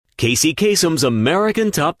Casey Kasem's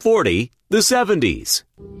American Top 40, the 70s.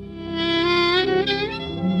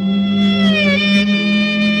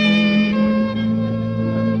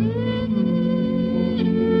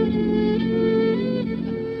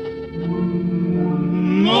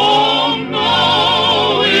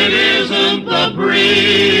 No, it isn't the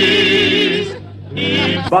breeze.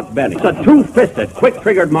 Buck Benny, a two-fisted,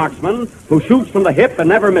 quick-triggered marksman who shoots from the hip and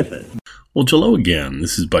never misses. Well, hello again.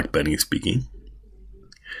 This is Buck Benny speaking.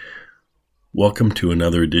 Welcome to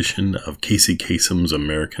another edition of Casey Kasem's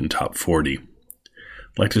American Top 40. I'd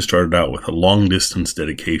like to start it out with a long-distance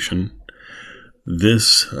dedication.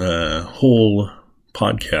 This whole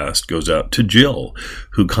podcast goes out to Jill,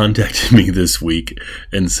 who contacted me this week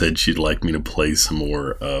and said she'd like me to play some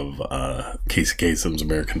more of Casey Kasem's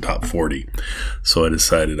American Top 40. So I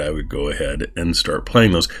decided I would go ahead and start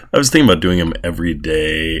playing those. I was thinking about doing them every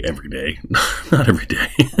day, not every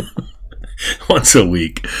day, once a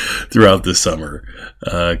week throughout the summer,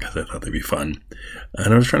 because I thought they'd be fun.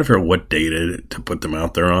 And I was trying to figure out what day to put them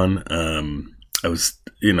out there on. I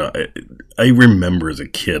remember as a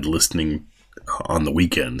kid listening on the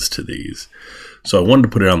weekends to these. So I wanted to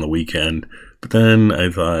put it on the weekend, but then I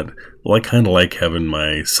thought, well, I kind of like having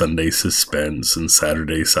my Sunday suspense and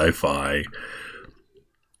Saturday sci-fi.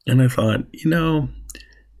 And I thought,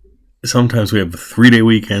 sometimes we have 3-day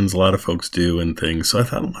weekends, a lot of folks do and things. So I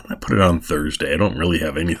thought, why don't I put it on Thursday? I don't really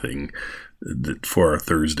have anything for our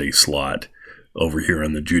Thursday slot over here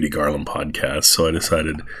on the Judy Garland podcast. So I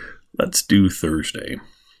decided, let's do Thursday.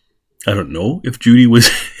 I don't know if Judy was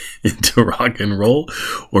into rock and roll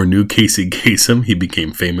or knew Casey Kasem. He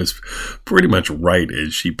became famous pretty much right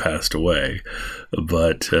as she passed away.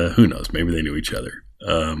 But who knows? Maybe they knew each other.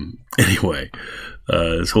 Anyway,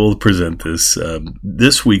 so we'll present this.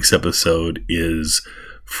 This week's episode is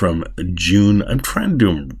from June. I'm trying to do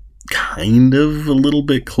them kind of a little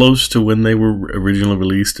bit close to when they were originally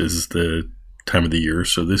released as the time of the year.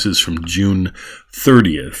 So this is from June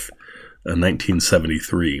 30th,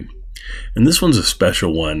 1973. And this one's a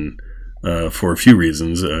special one for a few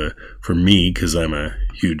reasons. For me, because I'm a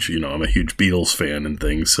huge Beatles fan and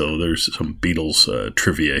things. So there's some Beatles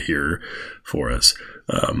trivia here for us.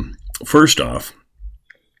 First off,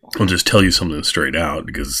 I'll just tell you something straight out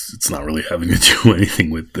because it's not really having to do anything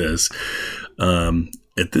with this.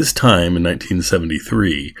 At this time in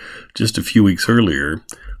 1973, just a few weeks earlier,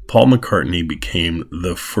 Paul McCartney became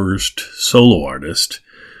the first solo artist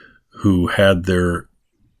who had their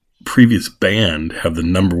previous band have the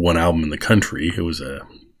number one album in the country. It was a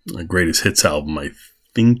greatest hits album. I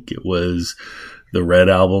think it was the Red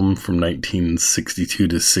album from 1962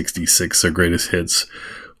 to 66, their greatest hits,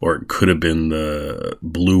 or it could have been the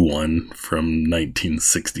Blue one from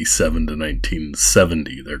 1967 to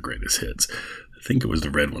 1970, their greatest hits. I think it was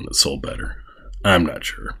the Red one that sold better. I'm not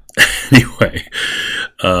sure. Anyway,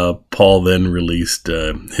 Paul then released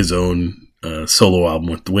his own solo album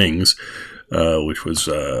with the Wings, which was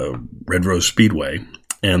Red Rose Speedway,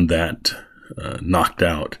 and that knocked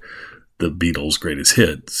out the Beatles' Greatest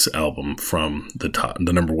Hits album from the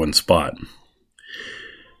number one spot.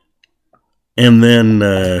 And then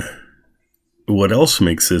what else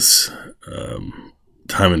makes this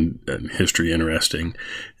time in history interesting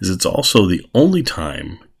is it's also the only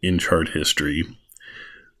time in chart history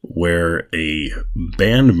where a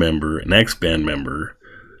band member, an ex-band member,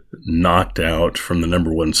 knocked out from the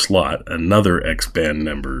number one slot another ex-band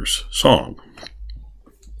member's song.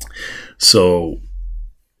 So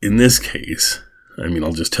in this case,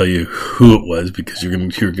 I'll just tell you who it was because you're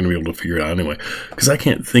going to be able to figure it out anyway. Because I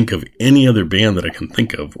can't think of any other band that I can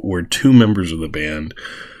think of where two members of the band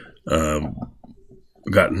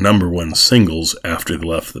got number one singles after they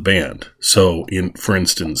left the band. So, for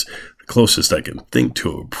instance, the closest I can think to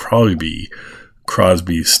it would probably be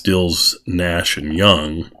Crosby, Stills, Nash, and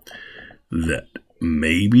Young, that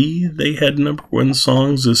maybe they had number one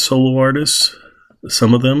songs as solo artists,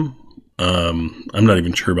 some of them. I'm not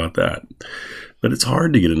even sure about that. But it's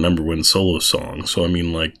hard to get a number one solo song. So,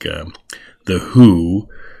 The Who,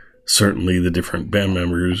 certainly the different band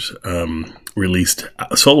members released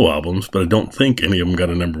solo albums, but I don't think any of them got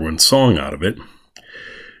a number one song out of it.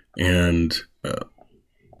 And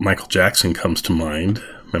Michael Jackson comes to mind,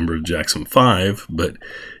 member of Jackson 5, but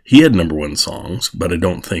he had number one songs, but I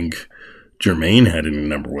don't think Jermaine had any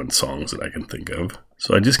number one songs that I can think of.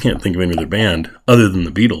 So I just can't think of any other band other than the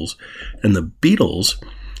Beatles. And the Beatles,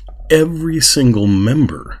 every single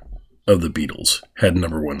member of the Beatles had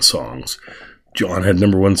number one songs. John had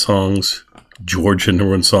number one songs. George had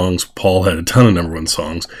number one songs. Paul had a ton of number one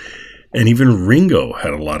songs. And even Ringo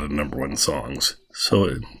had a lot of number one songs. So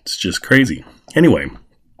it's just crazy. Anyway,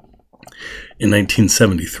 In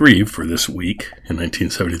 1973, for this week, in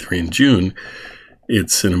 1973 in June,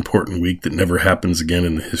 it's an important week that never happens again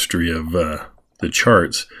in the history of the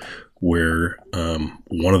charts, where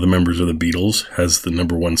one of the members of the Beatles has the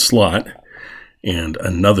number one slot, and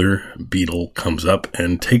another Beatle comes up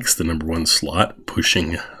and takes the number one slot,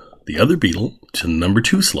 pushing the other Beatle to the number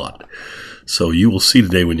two slot. So you will see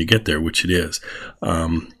today when you get there which it is.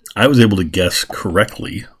 I was able to guess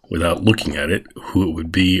correctly without looking at it who it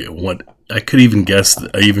would be and what. I could even guess.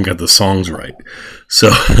 I even got the songs right.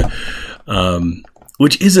 So,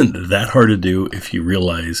 which isn't that hard to do if you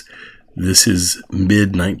realize this is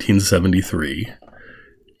mid-1973.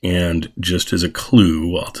 And just as a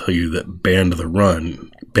clue, I'll tell you that Band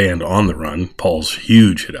on the Run, Paul's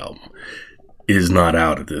huge hit album, is not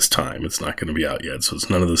out at this time. It's not going to be out yet, so it's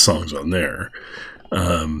none of the songs on there.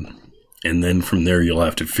 And then from there, you'll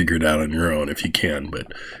have to figure it out on your own if you can.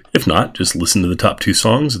 But if not, just listen to the top two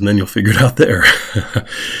songs, and then you'll figure it out there.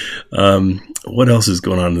 What else is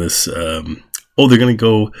going on in this? They're going to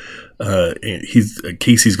go...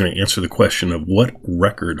 Casey's going to answer the question of what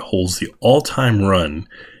record holds the all-time run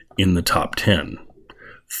in the top 10.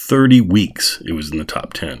 30 weeks it was in the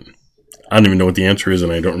top 10. I don't even know what the answer is,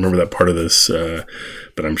 and I don't remember that part of this,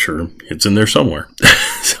 but I'm sure it's in there somewhere.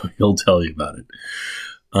 So he'll tell you about it.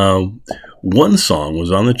 One song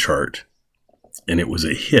was on the chart, and it was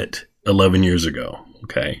a hit 11 years ago.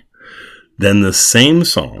 Okay. Then the same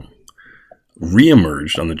song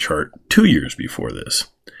reemerged on the chart 2 years before this.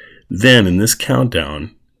 Then in this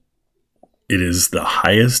countdown, it is the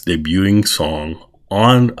highest debuting song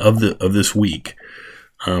of this week.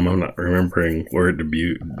 I'm not remembering where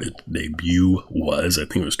its debut was. I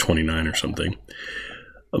think it was 29 or something.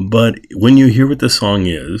 But when you hear what the song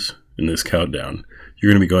is in this countdown,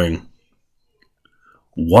 you're going to be going,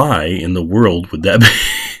 why in the world would that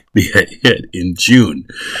be a hit in June?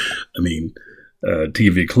 I mean, to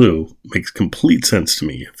give you a clue, makes complete sense to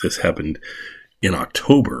me if this happened in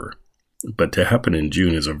October. But to happen in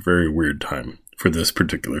June is a very weird time for this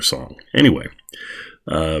particular song. Anyway,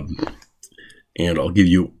 and I'll give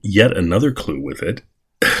you yet another clue with it.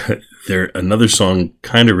 Another song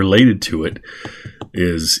kind of related to it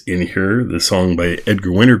is in here. The song by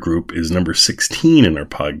Edgar Winter Group is number 16 in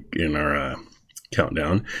our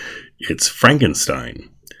countdown. It's Frankenstein.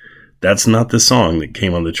 That's not the song that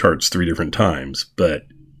came on the charts 3 different times, but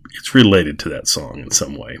it's related to that song in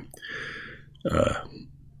some way.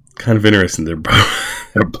 Kind of interesting. They're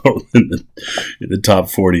both in the top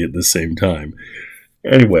 40 at the same time.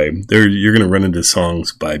 Anyway, you're going to run into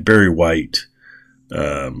songs by Barry White,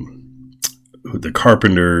 the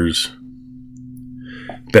Carpenters,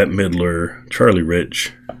 Bette Midler, Charlie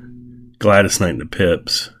Rich, Gladys Knight and the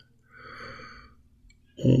Pips,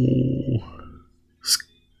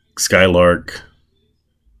 Skylark,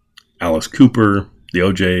 Alice Cooper, the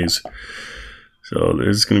OJs. So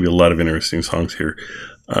there's going to be a lot of interesting songs here.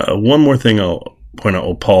 One more thing I'll point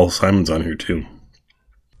out. Paul Simon's on here too.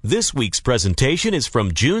 This week's presentation is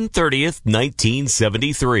from June 30th,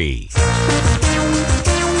 1973.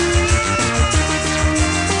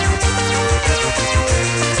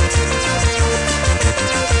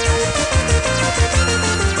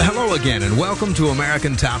 Hello again, and welcome to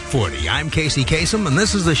American Top 40. I'm Casey Kasem, and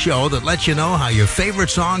this is the show that lets you know how your favorite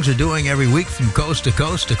songs are doing every week from coast to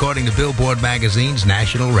coast, according to Billboard Magazine's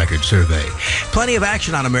National Record Survey. Plenty of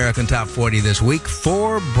action on American Top 40 this week.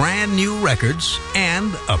 4 brand new records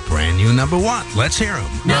and a brand new number 1. Let's hear them.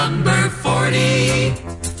 Number 40.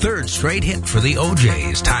 Third straight hit for the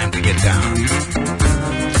OJs. Time to get down.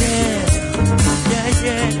 Yeah.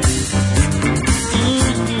 Yeah.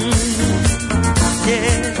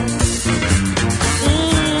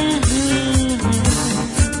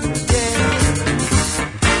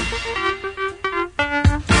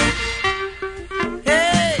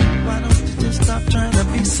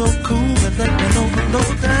 So cool, but let me know low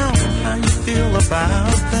down how you feel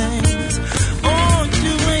about things. Oh,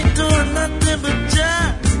 you ain't doing nothing but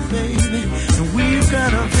jive, baby. And we've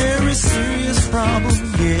got a very serious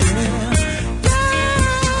problem, yeah.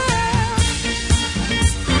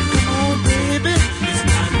 Come on, baby. It's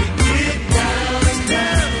time to get down.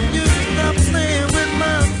 You stop playing with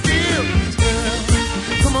my feelings, girl.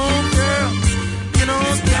 Come on, girl. Get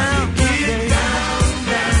on down, baby.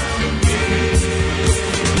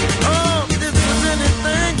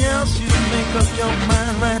 Up your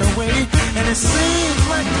mind right away, and it seems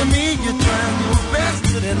like to me you're trying your best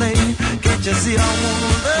to delay. Can't you see I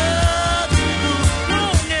wanna love you as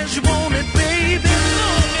long as you want it, baby, as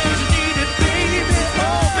long as you need it, baby.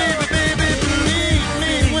 Oh, baby, believe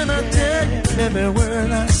me when I tell you every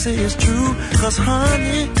word I say is true, 'cause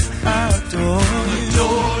honey, I adore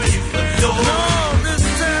you. door. And all this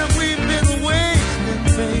time we've been wasting,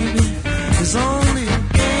 baby, it's only a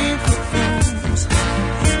game for fools.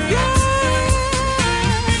 Yeah.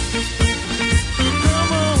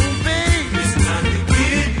 Come on, baby. It's time to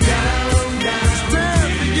get down, down. It's time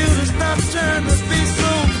for you to stop trying to be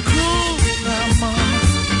so cool now, mama.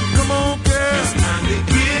 Come on, girl. It's time to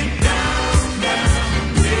get down, down,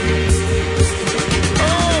 yeah.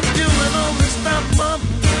 Oh, you and only stop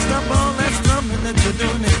bumping. Stop all that strumming that you're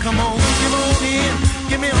doing. And come on in.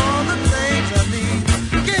 Give me all the things I need.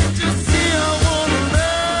 Can't you see I wanna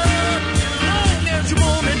love you? Long as you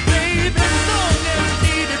want it, baby. Long as you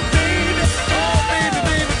need it, baby. Oh, baby,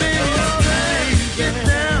 baby, baby. It's time to get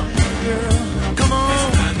down, girl. Come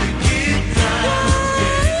on. Time to get down,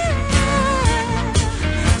 yeah.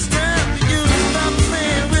 It's time for you to stop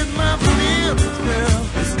playing with my feelings, girl.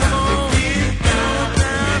 Come on. Get down,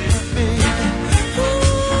 Down, baby.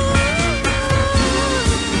 Ooh.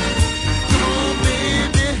 Come on,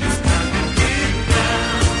 baby. get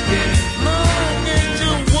down, yeah. Long as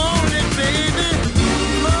you want it, baby.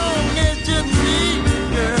 Long as you need it,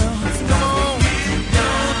 girl. Come on.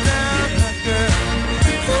 Down, down, girl.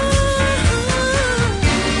 Ooh.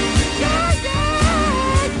 Yeah, yeah,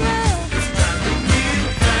 yeah.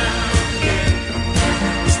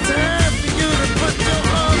 It's time for you to put your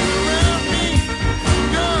arms around me.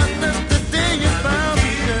 God, that's the day you found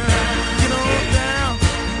me, girl. Get on down.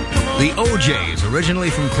 Come on. The OJs, originally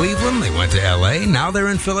from Cleveland, they went to L.A., now they're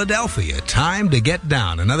in Philadelphia. Time to Get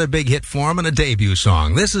Down, another big hit for them and a debut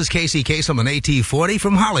song. This is Casey Kasem on AT40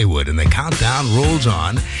 from Hollywood, and the countdown rolls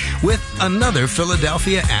on with another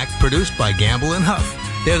Philadelphia act produced by Gamble and Huff.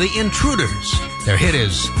 They're the Intruders. Their hit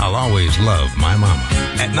is I'll Always Love My Mama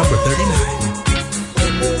at number 39.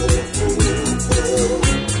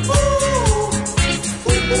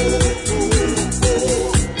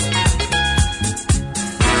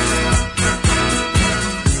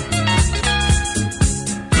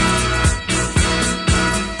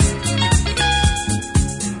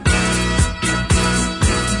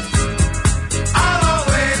 I'll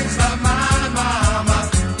always love my mama.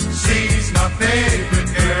 She's my favorite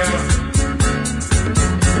girl.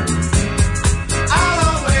 I'll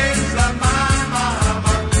always love my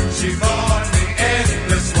mama. She brought me in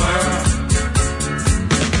this world.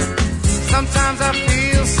 Sometimes I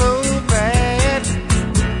feel so bad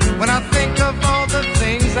when I think of all the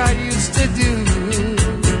things I used to do.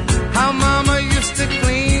 How mama used to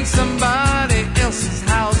clean somebody else's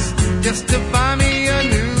house just to buy me a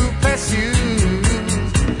new pair of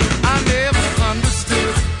shoes. I never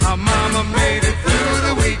understood how mama made it through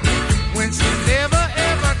the week when she never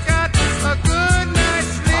ever got a good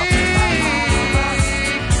night's sleep.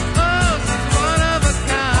 Oh, she's one of a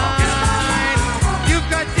kind. You've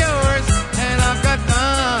got yours and I've got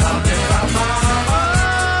mine. Oh,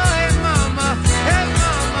 hey mama,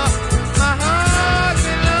 my heart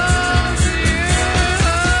belongs to you.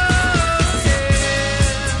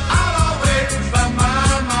 Yeah. I'll always love my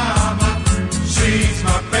mama. She's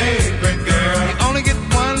my favorite girl. You only get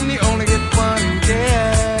one,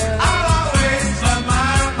 yeah. I'll always love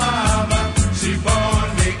my mama. She born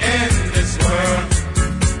me in this world.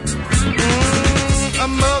 A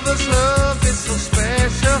mother's love is so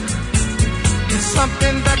special. It's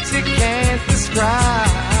something that you can't describe.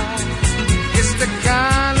 It's the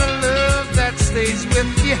kind of love that stays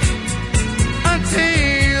with you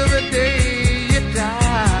until the day you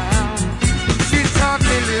die. She taught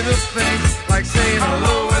me little things like saying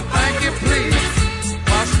hello and thank you, please,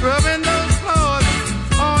 while scrubbing those floors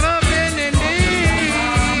on her bending knees.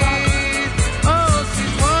 Oh,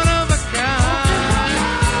 she's one of a kind.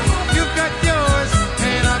 You've got yours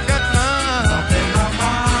and I've got mine.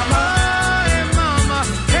 Oh,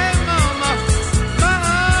 hey mama, my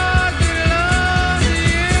heart belongs to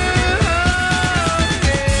you.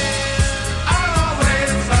 Yeah. I'll always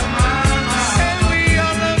love my mama. Say we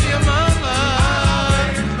all love you, mama.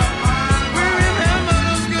 We remember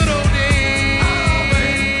those good old days.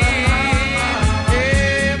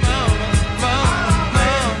 Yeah, mama.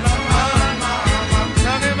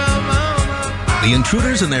 Talking about mama. The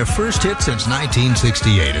Intruders and their first hit since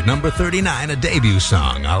 1968 at number 39, a debut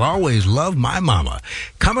song, I'll Always Love My Mama.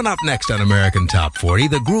 Coming up next on American Top 40,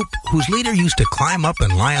 the group whose leader used to climb up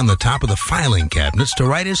and lie on the top of the filing cabinets to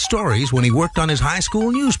write his stories when he worked on his high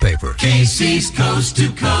school newspaper. Casey's Coast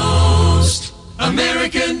to Coast.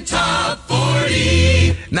 American Top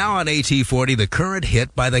 40. Now on AT40, the current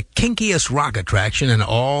hit by the kinkiest rock attraction in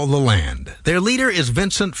all the land. Their leader is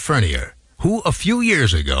Vincent Furnier, who a few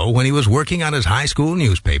years ago, when he was working on his high school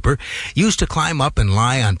newspaper, used to climb up and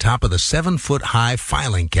lie on top of the 7-foot-high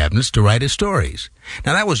filing cabinets to write his stories.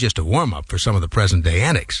 Now, that was just a warm-up for some of the present-day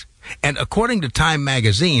antics. And according to Time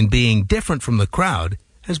magazine, being different from the crowd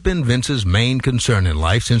has been Vince's main concern in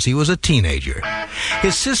life since he was a teenager.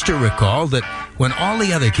 His sister recalled that when all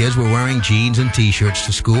the other kids were wearing jeans and T-shirts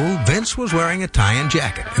to school, Vince was wearing a tie and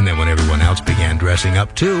jacket. And then when everyone else began dressing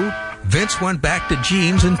up too, Vince went back to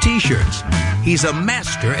jeans and T-shirts. He's a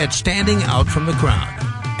master at standing out from the crowd.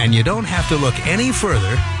 And you don't have to look any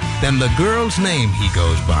further than the girl's name he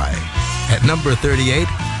goes by. At number 38,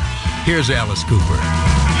 here's Alice Cooper.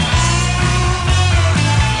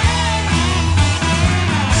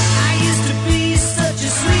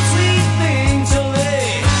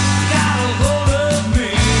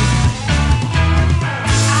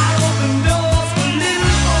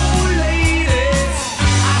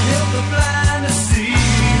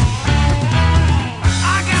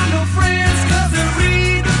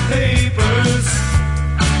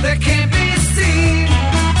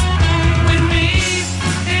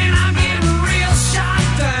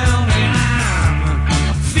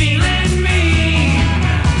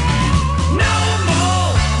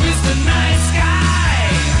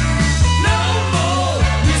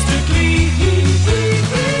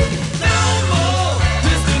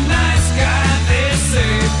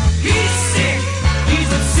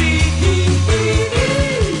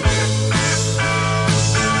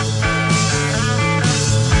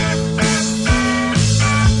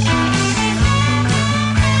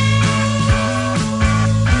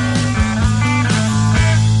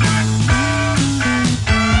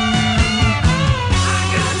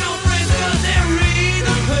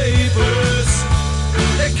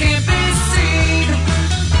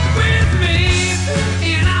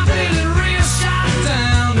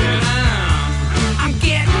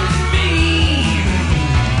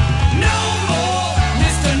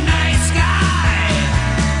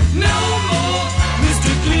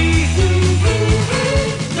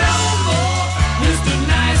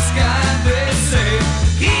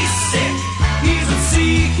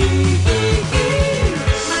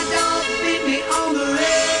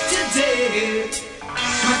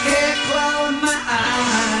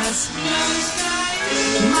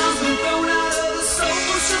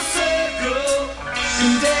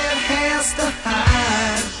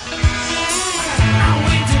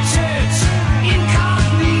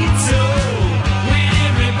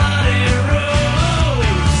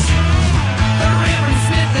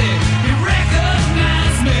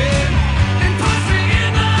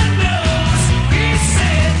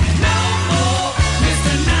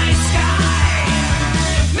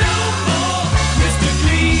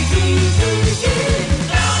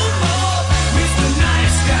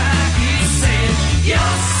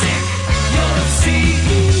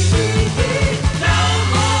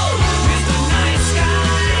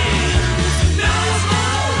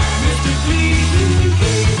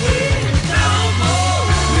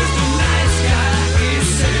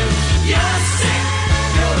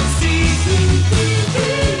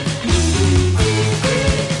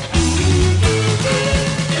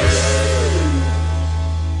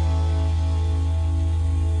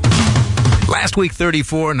 Last week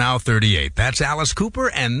 34, now 38. That's Alice Cooper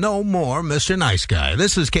and No More Mr. Nice Guy.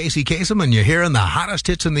 This is Casey Kasem, and you're hearing the hottest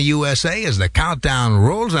hits in the USA as the countdown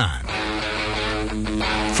rolls on.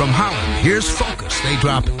 From Holland, here's Focus. They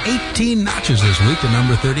dropped 18 notches this week to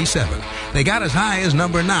number 37. They got as high as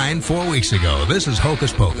number 9 4 weeks ago. This is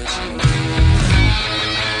Hocus Pocus.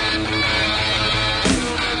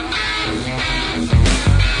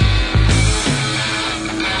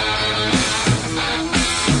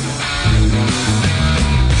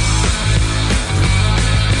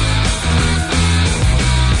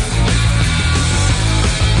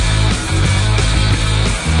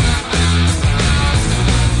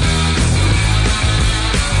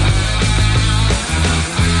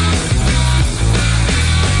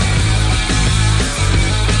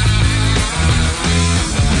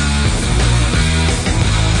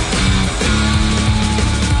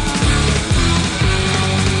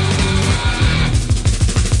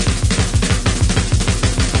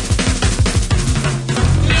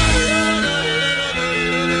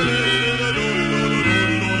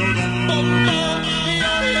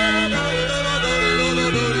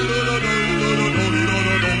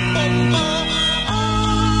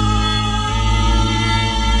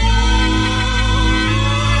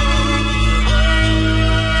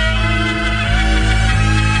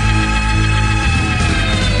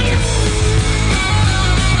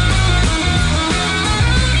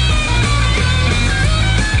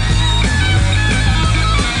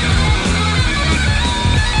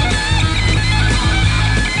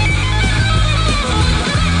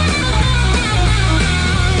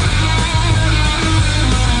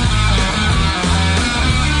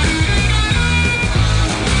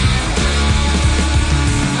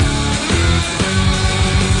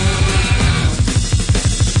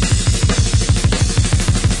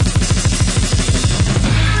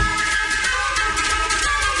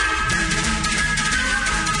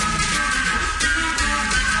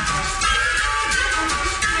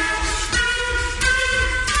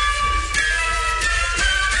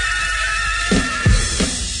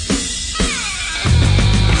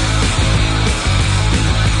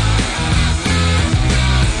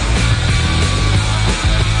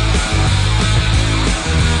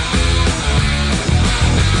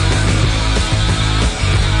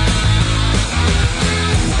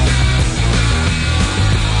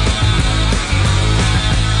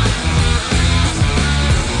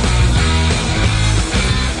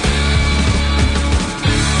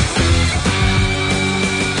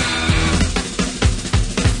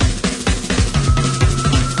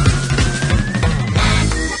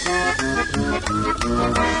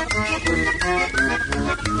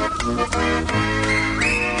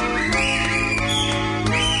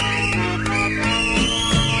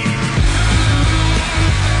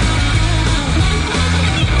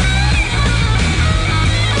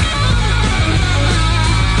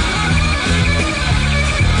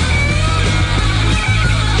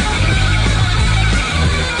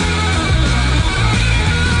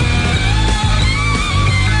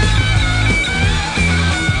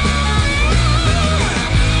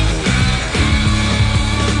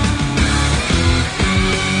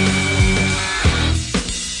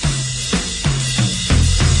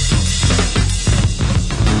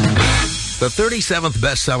 The 37th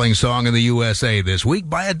best-selling song in the USA this week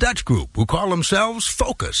by a Dutch group who call themselves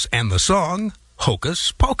Focus, and the song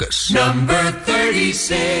Hocus Pocus. Number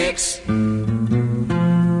 36.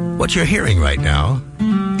 What you're hearing right now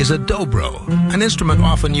is a dobro, an instrument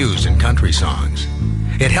often used in country songs.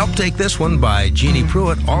 It helped take this one by Jeannie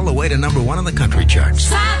Pruitt all the way to number 1 on the country charts.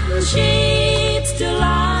 Satin sheets to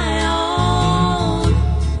lie on,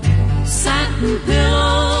 satin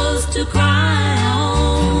pillows to cry on.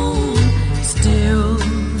 Still,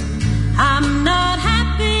 I'm not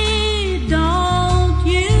happy, don't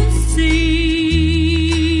you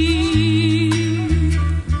see?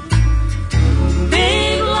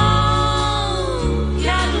 Big long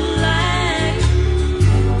Cadillac,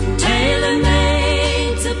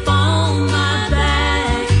 tailor-made upon my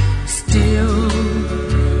back. Still,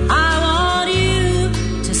 I want you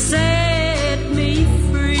to set me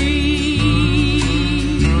free.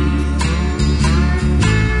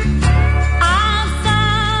 I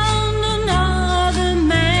found another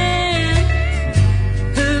man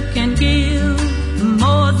who can give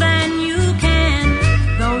more than you can,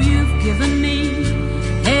 though you've given me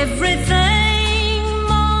everything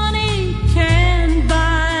money can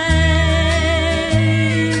buy.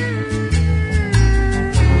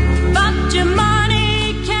 But your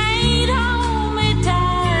money can't hold me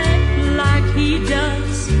tight like he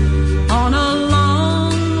does on a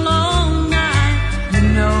long, long night. You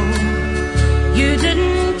know, you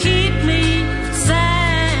didn't keep me satisfied.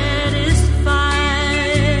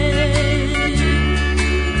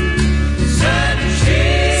 Satin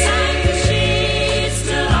sheets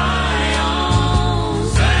to lie on,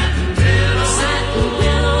 satin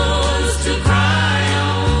pillows to cry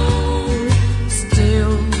on.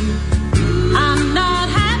 Still, I'm not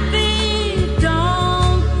happy,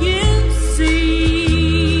 don't you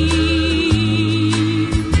see?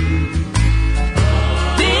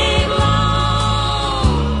 Big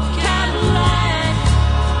long Cadillac,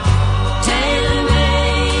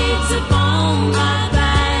 tailor-made upon my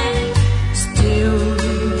back. Still,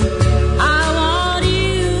 I want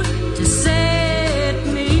you to set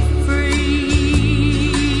me free.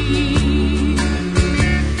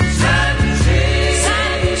 Satin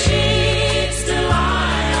sheets to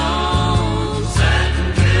lie on, satin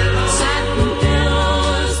pillows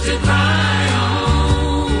to cry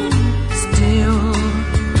on. Still,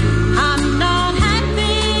 I'm not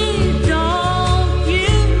happy, don't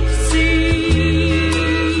you see?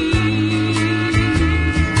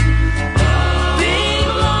 Big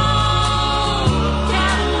long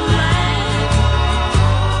Cadillac,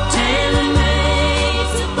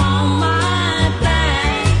 tailor-made upon my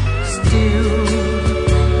back. Still,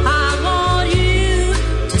 I want you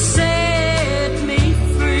to set me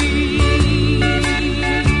free.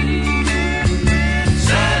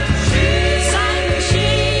 Satin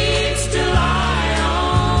sheets to lie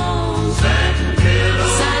on, satin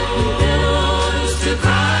pillows to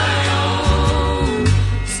cry on.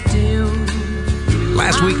 Still,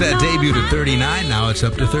 Last week that debuted at 39, now it's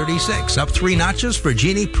up to 36. Up 3 notches for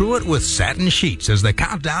Jeannie Pruitt with Satin Sheets as the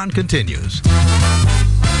countdown continues.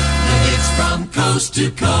 It's from coast to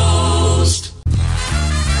coast.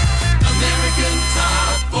 American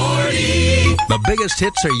Top 40. The biggest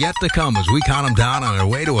hits are yet to come as we count them down on our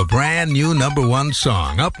way to a brand new number 1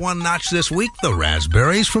 song. Up 1 notch this week, the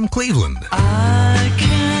Raspberries from Cleveland. I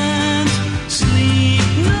can't sleep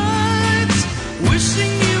nights wishing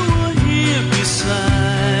you were here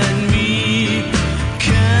beside me.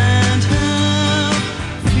 Can't help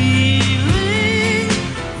feeling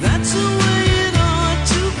that's the way it ought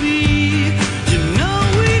to be. You know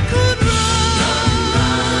we could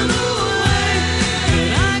run away,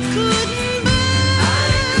 but I couldn't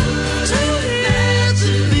bear to hear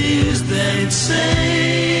the things they'd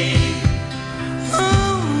say.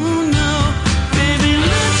 Oh no, baby,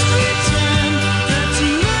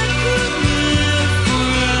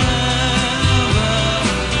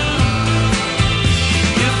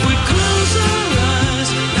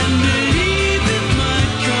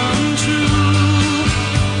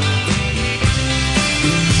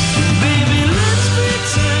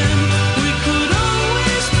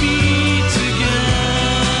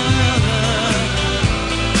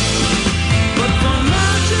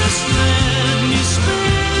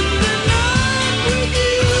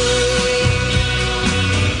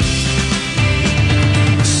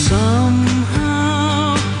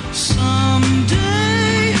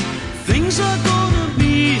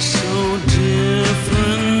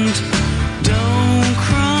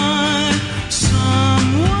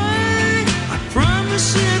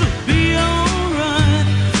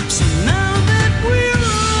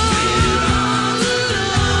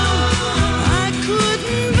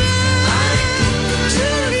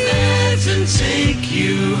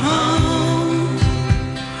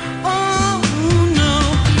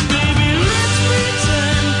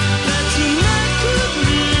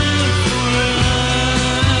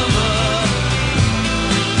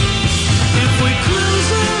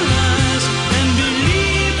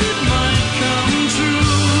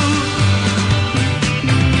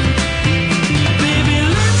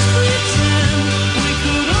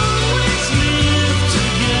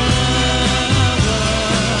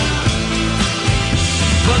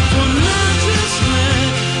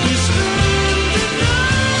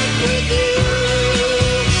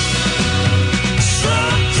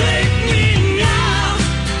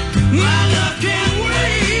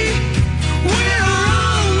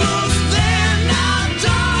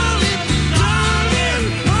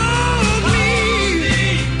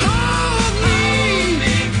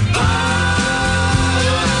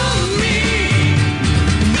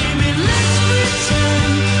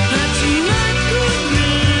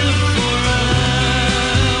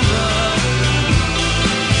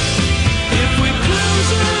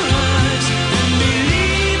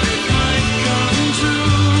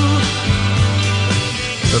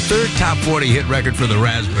 third top 40 hit record for the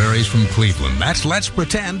Raspberries from Cleveland. That's Let's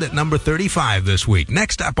Pretend at number 35 this week.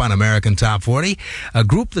 Next up on American Top 40, a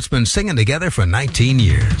group that's been singing together for 19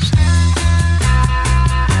 years.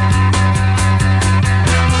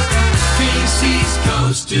 Casey's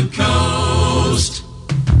Coast to Coast.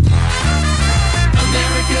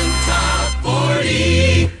 American Top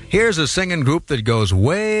 40. Here's a singing group that goes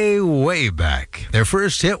way, way back. Their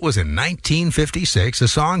first hit was in 1956, a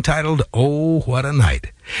song titled Oh, What a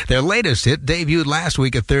Night. Their latest hit, debuted last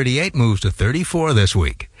week at 38, moves to 34 this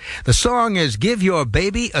week. The song is Give Your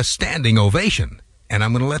Baby a Standing Ovation. And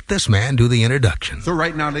I'm going to let this man do the introduction. So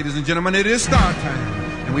right now, ladies and gentlemen, it is star time.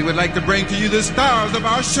 And we would like to bring to you the stars of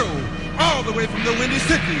our show, all the way from the Windy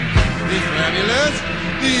City. The fabulous,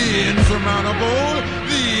 the insurmountable,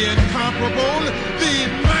 the incomparable, the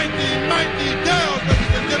mighty, mighty Dells.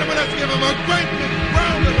 Ladies and gentlemen, let's give them a great big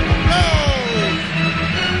round of applause.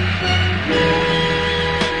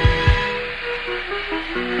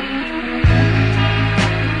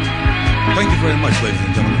 Thank you very much, ladies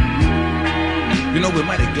and gentlemen. You know, we're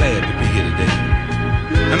mighty glad to be here today.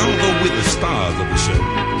 And although we're the stars of the show,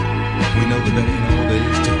 we know that ain't all there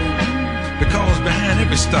is to it. Because behind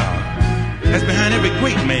every star, as behind every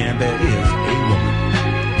great man, there is a woman.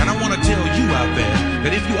 And I want to tell you out there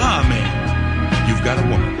that if you are a man, you've got a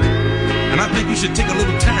woman. And I think you should take a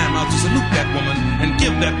little time out to salute that woman and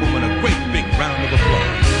give that woman a great big round of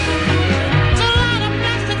applause. A lot of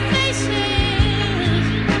plastic faces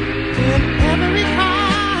in every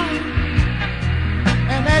car,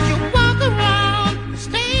 and as you walk around the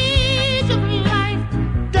stage of life,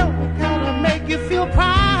 don't it kind of make you feel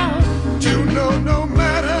proud? You know, no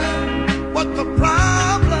matter what the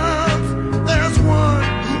problems, there's one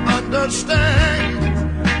who understands,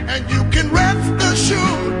 and you can rest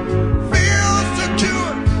assured, feel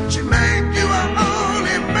secure. She made you her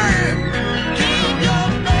only man. Give your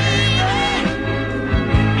baby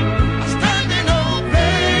a standing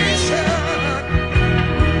ovation,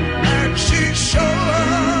 and she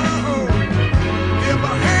sure give a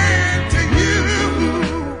hand to you.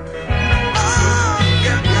 Oh,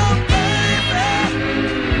 give your baby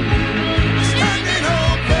a standing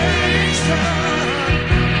ovation,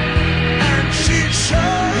 and she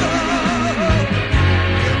sure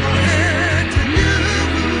give a hand to you.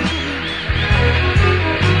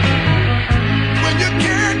 When you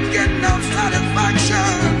can't get no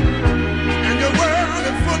satisfaction and your world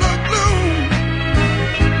is full of gloom,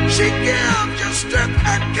 she gives you strength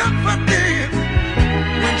and confidence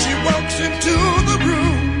when she walks into the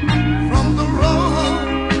room. From the roar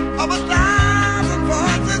of 1,000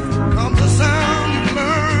 voices comes a sound you've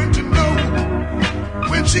learned to know.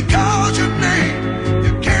 When she calls your name,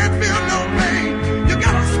 you can't feel no pain. You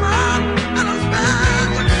got a smile and a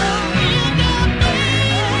smile. You know.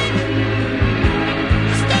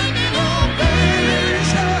 Standing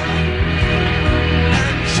ovation,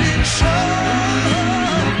 and she sure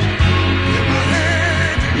give a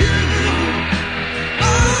hand to you.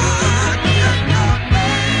 Oh, give your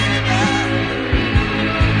baby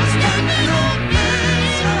a standing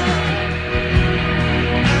ovation,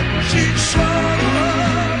 and she sure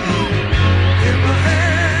give a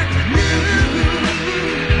hand to you.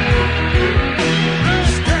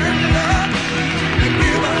 Stand up and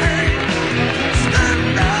give a hand. Stand up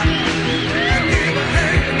and give a hand.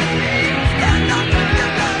 Stand up and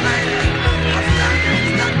give that lady a standing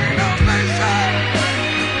ovation.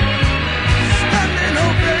 Standing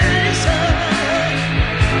ovation.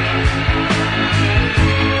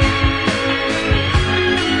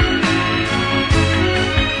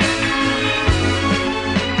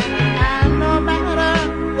 And no matter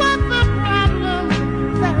what the problem,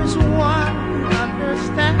 there's one who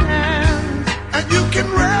understands. And you can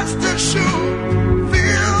rest assured,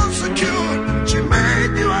 feel secure. She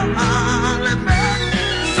made you a holly man.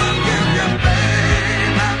 So give your baby,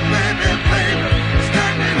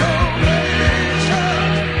 standing ovation.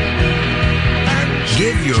 And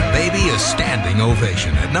Give Your Baby a Standing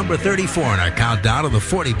Ovation at number 34 in our countdown of the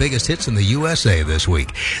 40 biggest hits in the USA this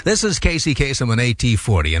week. This is Casey Kasem on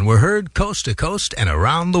AT40, and we're heard coast to coast and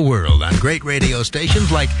around the world on great radio stations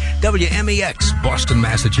like WMEX, Boston,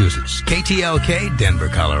 Massachusetts, KTLK, Denver,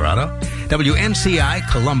 Colorado, WNCI,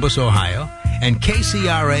 Columbus, Ohio, and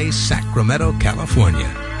KCRA, Sacramento, California.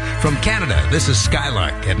 From Canada, this is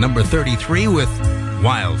Skylark at number 33 with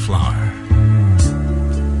Wildflower.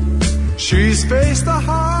 She's faced the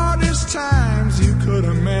hardest times you could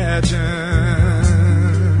imagine,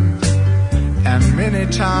 and many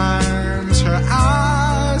times her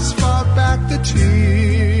eyes fought back the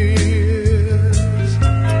tears.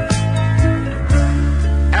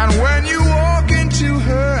 And when you walk into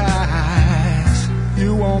her eyes,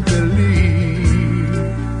 you won't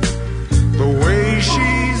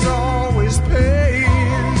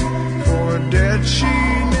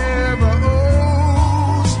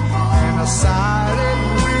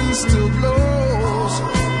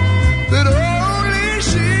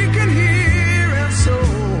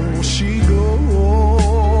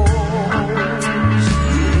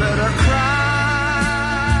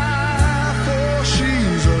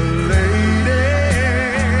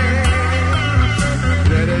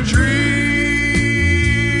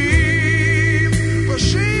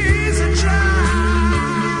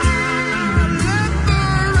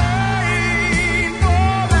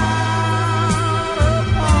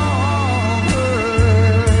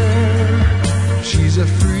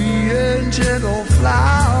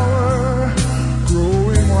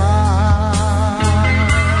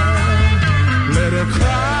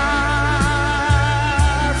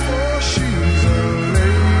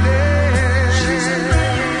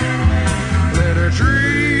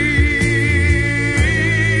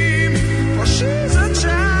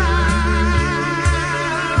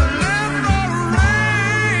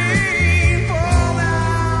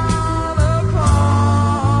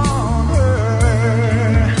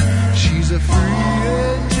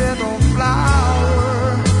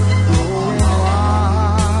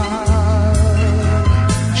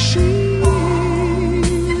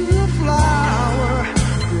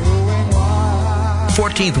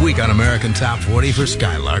 13th week on American Top 40 for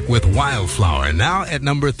Skylark with Wildflower, now at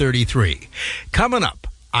number 33. Coming up,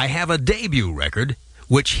 I have a debut record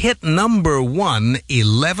which hit number 1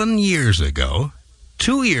 11 years ago.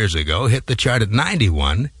 2 years ago, hit the chart at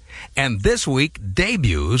 91. And this week,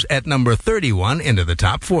 debuts at number 31 into the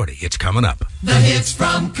top 40. It's coming up. The hits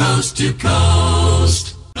from coast to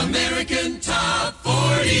coast. American Top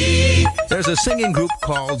 40. There's a singing group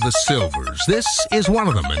called The Silvers. This is one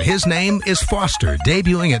of them, and his name is Foster.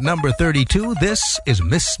 Debuting at number 32, this is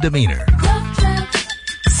Misdemeanor. Love traps,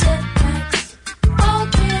 setbacks, all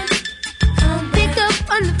can come pick up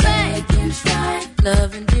on the bank and stride.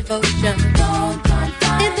 Love and devotion,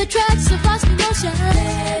 if the tracks have lost emotion,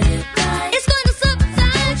 let it ride. It's going to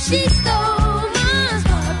subside. She stole mine,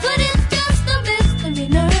 but it's just a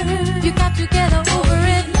misdemeanor. You got to get over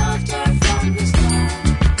it. Loved her from the start.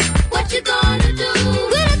 What you gonna do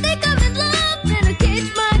when I think I'm in love and I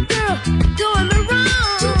cage my girl doing me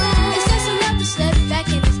wrong? Too bad. It's just enough to set it back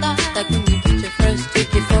in the start. Like when you get your first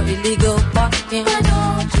ticket for illegal parking. But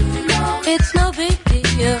don't you know it's no big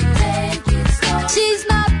deal? Take it slow. She's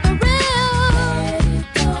not for real.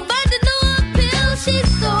 Find a new appeal. She's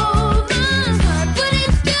so mine, but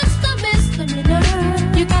it's just a misdemeanor.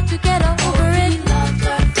 You got to get over it. Loved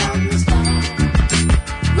her from the start.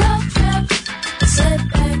 Love traps,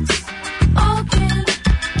 setbacks, all can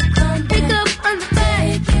come pick up on the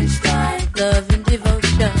bank and stride. Love and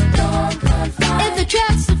devotion, if the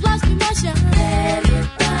tracks have lost emotion, let it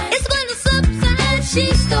ride. It's going to subside. She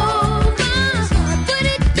stole mine, but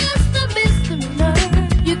it's just a misdemeanor.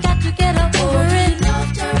 You got to get over it.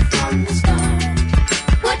 Loved her from the start.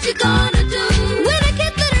 What you gonna do when I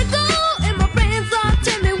can't let her go? And my friends all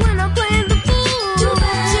tell me when I'm playing the fool.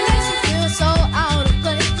 She makes me feel so out of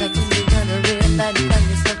place. Like when you're gonna realize you find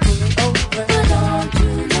yourself pulling over. But don't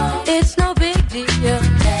you know it's no big deal?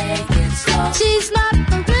 Take it slow. She's not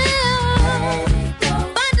for real.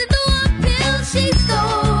 Find a new appeal. She's so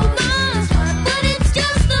mine, but it's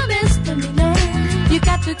just a misdemeanor. You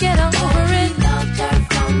got to get over it. Loved her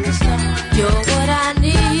from the start. You're what I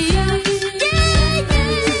need.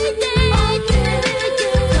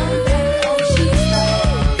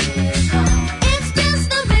 It's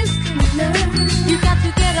just a misdemeanor. You got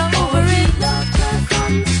to get over it. Loved her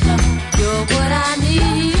from the start. You're what I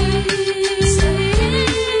need.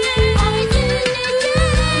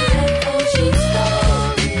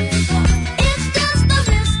 It's just a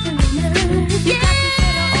misdemeanor. You got to get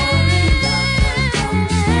over it.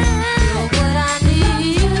 You're what I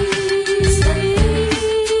need.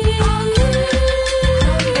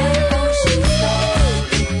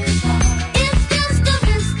 It's just a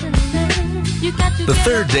misdemeanor. You got to The get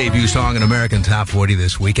third over debut it. song in American Top 40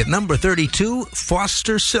 this week at number 32,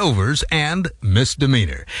 Foster Silvers and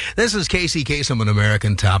Misdemeanor. This is Casey Kasem in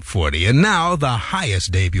American Top 40. And now the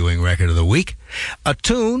highest debuting record of the week. A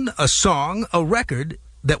tune, a song, a record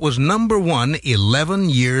that was number 1 11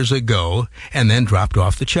 years ago and then dropped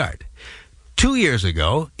off the chart. 2 years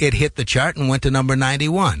ago, it hit the chart and went to number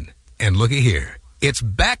 91. And looky here. It's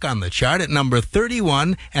back on the chart at number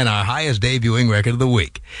 31 and our highest debuting record of the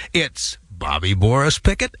week. It's Bobby Boris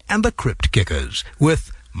Pickett and the Crypt Kickers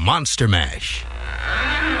with Monster Mash.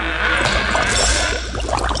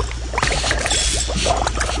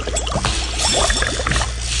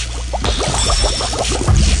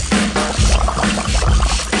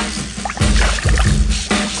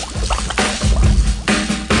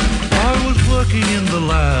 I was working in the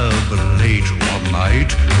lab late one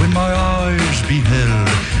night when my eyes beheld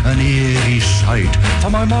an eerie sight. For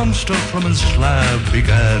my monster from his slab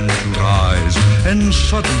began to rise, and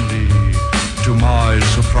suddenly, to my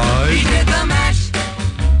surprise, He did the mash,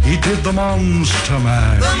 he did the monster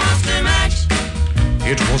mash. the monster mash.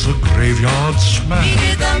 It was a graveyard He smash.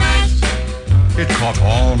 did the mash, It caught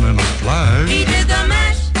on in a flash. he did the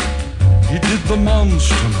mash. He did the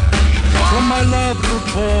monster mash. From my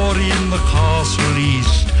laboratory in the castle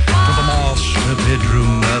east to the master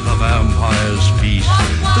bedroom where the vampires feast.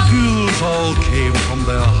 The ghouls all came from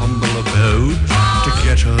their humble abode to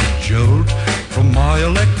get a jolt from my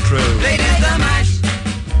electrode. They did the mash,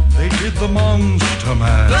 They did the monster the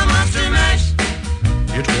mash. monster mash.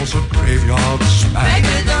 It was a graveyard They smash.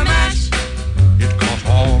 did the mash, It caught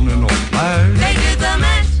on in a flash. they did the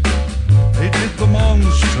mash. They did the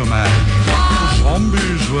monster mash. The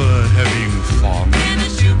zombies were having fun. In a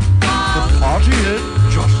shoe, The party had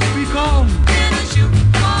just begun. in a shoe,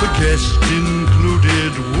 The guests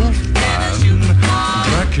included Wolfman,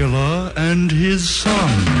 Dracula, and his son.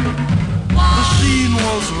 The scene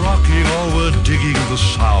was rocking, all were digging the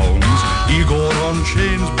sounds. Igor on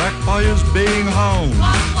chains backed by his baying hound.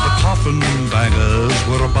 The coffin bangers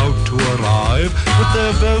were about to arrive with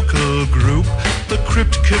their vocal group, the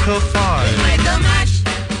Crypt Kicker Five. They played the mash.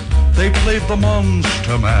 They played the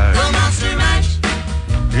Monster Mash. The Monster Mash.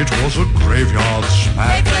 It was a graveyard They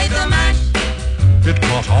smash. played the mash. It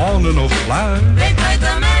caught on in a flash. They played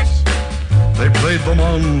the mash. They played the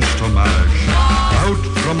Monster Mash. Out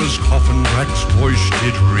from his coffin, Drax's voice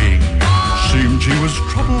did ring. Seemed he was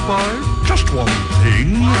troubled by just one thing.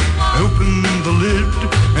 Opened the lid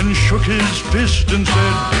and shook his fist and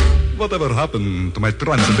said, "Whatever happened to my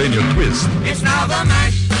Transylvania twist?" It's now the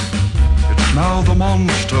mash. It's now the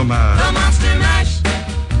Monster The Mash. Monster Mash.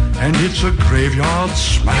 And it's a graveyard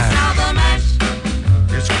It's now smash. the mash.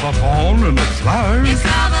 It's caught on in a flash. It's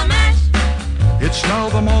now the mash. It's now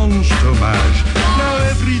the Monster Mash. Now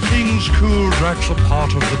everything's cool. Drax a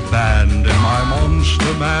part of the band, and my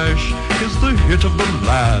Monster Mash is the hit of the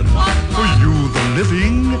land. For you, the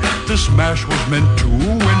living, this mash was meant to.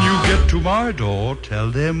 When you get to my door, tell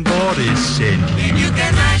them Boris sent you. Then you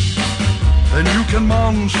can mash. Then you can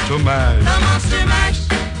Monster Mash The Monster Mash.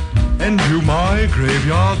 and do my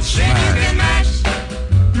graveyard Then you smash. can mash.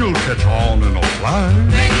 You'll catch on in a flash.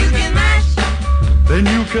 Then you can mash. Then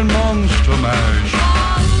you can Monster Mash.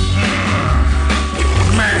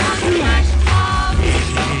 Monster Mash.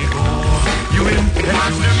 You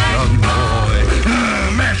impetuous young boy.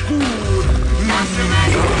 Mash good. Monster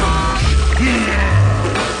Mash.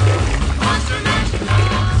 Monster Mash.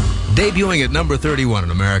 Debuting at number 31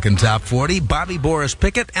 in American Top 40, Bobby Boris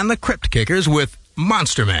Pickett and the Crypt Kickers with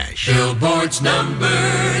Monster Mash. Billboard's number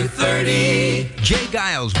 30. Jay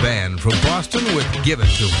Giles Band from Boston with Give It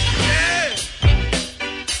To Me.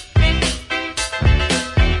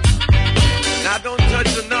 Now don't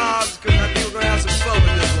touch the knobs, because I think we're going to have some fun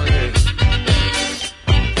with this one here.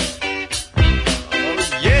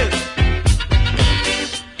 Oh, yeah.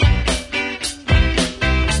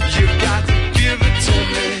 You got to give it to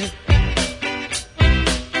me.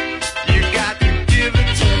 You got to give it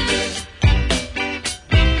to me.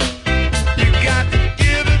 You got to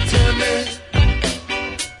give it to me.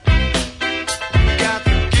 You got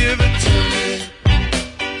to give it to me.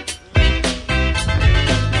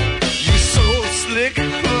 You so slick,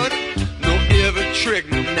 but no every trick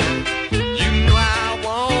now. You know I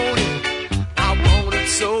want it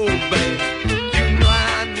so bad. You know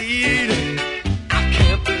I need it, I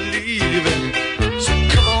can't believe it. So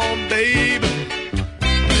come on, baby,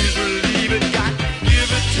 please relieve it. Got to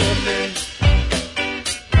give it to me.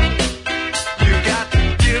 You got to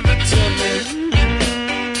give it to me.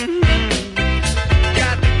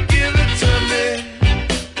 Got to give it to me.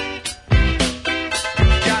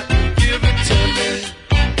 Got to give it to me.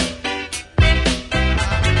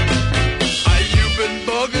 You've been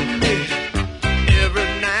bugging me every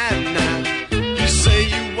night now. You say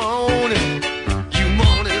you want it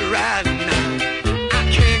right now. I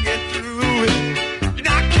can't get through it, and I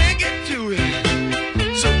can't get to it.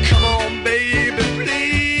 So come on, baby,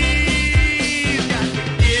 please. Got to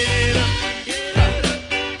get it up, get it up.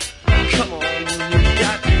 Come on, you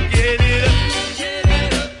got to get it up, get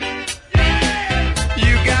it up. Yeah,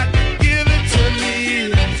 you got to give it to me.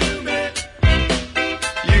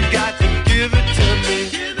 You got to give it to me.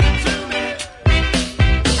 Give it to me.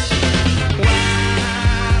 Why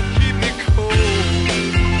keep me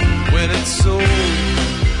cold when it's so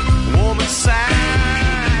warm inside?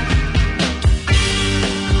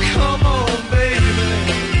 Come on, baby,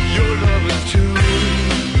 your love is too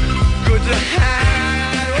good to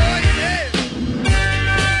hide. Oh, yeah.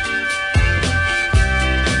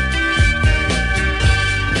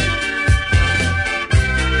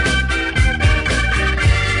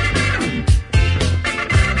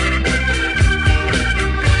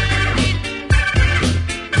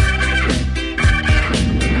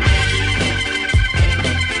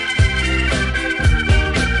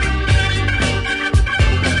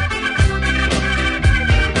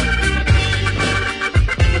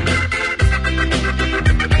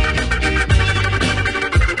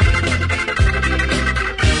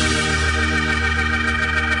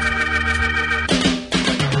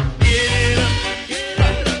 Get it up, get it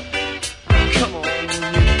up. Come on,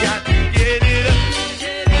 you got to get it up,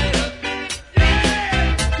 get it up.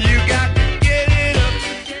 Yeah, you got to get it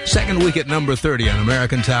up. Second week at number 30 on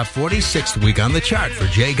American Top 40, sixth week on the chart for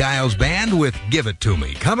Jay Giles Band with Give It To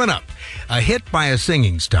Me. Coming up, a hit by a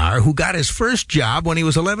singing star who got his first job when he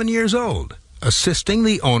was 11 years old, assisting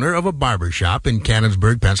the owner of a barber shop in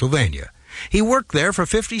Canonsburg, Pennsylvania. He worked there for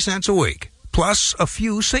 50 cents a week, plus a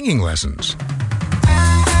few singing lessons.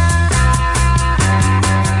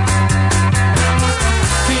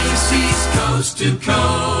 KC's Coast to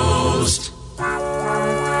Coast.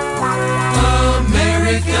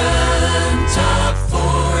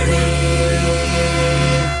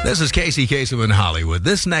 This is Casey Kasem in Hollywood.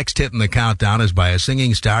 This next hit in the countdown is by a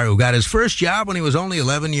singing star who got his first job when he was only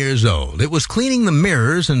 11 years old. It was cleaning the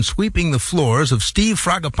mirrors and sweeping the floors of Steve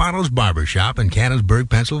Fragapano's barbershop in Canonsburg,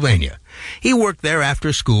 Pennsylvania. He worked there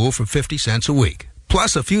after school for 50 cents a week,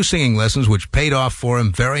 plus a few singing lessons which paid off for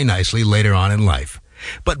him very nicely later on in life.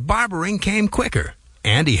 But barbering came quicker,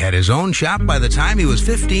 and he had his own shop by the time he was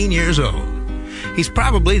 15 years old. He's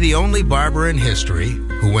probably the only barber in history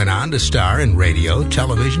who went on to star in radio,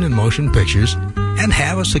 television, and motion pictures and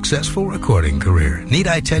have a successful recording career. Need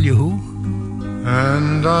I tell you who?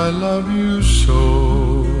 And I love you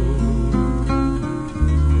so.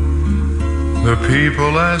 The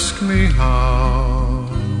people ask me how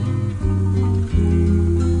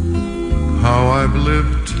I've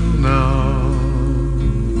lived till now.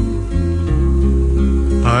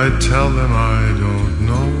 I tell them I don't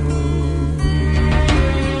know.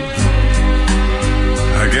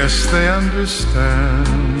 I guess they understand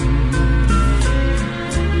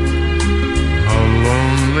how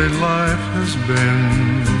lonely life has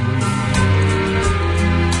been.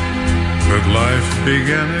 But life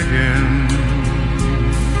began again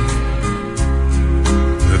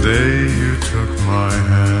the day you took my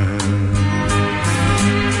hand.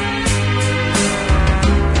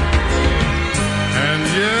 And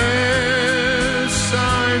yes,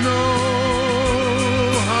 I know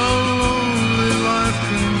how lonely life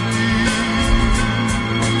can be.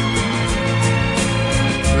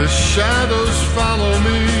 The shadows follow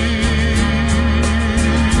me,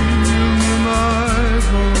 and the night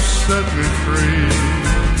won't set me free.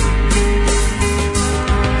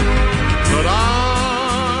 But I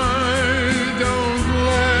don't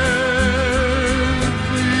let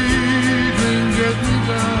the evening get me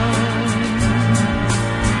down.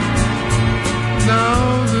 Now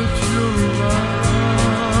that you're around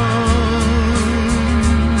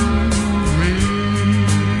me,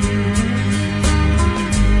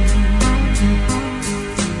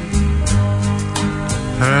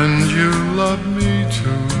 and you love me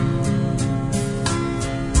too.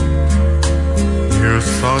 Your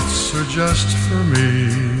thoughts are just for me.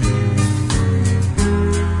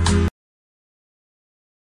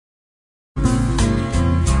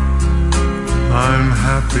 I'm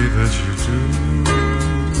happy that you do.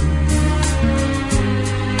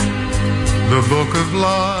 The book of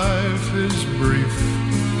life is brief,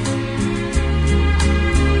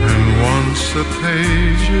 and once a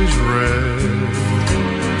page is read,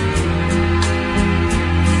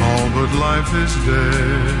 all but life is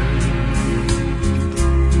dead.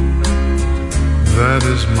 That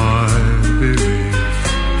is my belief.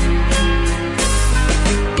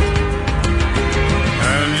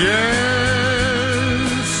 And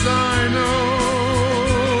yes, I know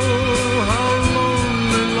how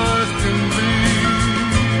lonely life can be.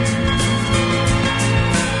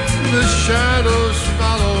 The shadows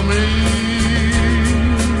follow me,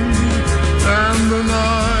 and the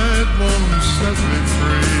night won't set me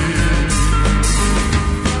free.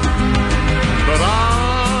 But I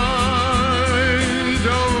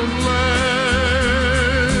don't let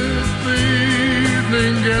the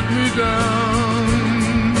evening get me down.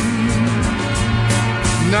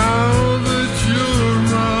 Now that you're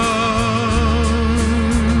around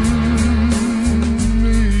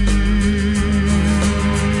me.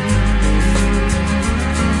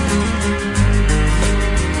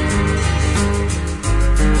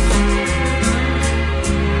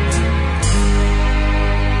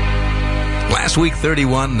 Last week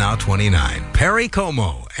 31, now 29. Perry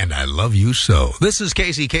Como, and I Love You So. This is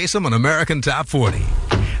Casey Kasem on American Top 40.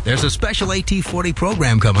 There's a special AT40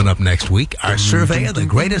 program coming up next week, our survey of the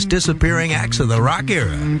greatest disappearing acts of the rock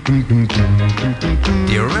era.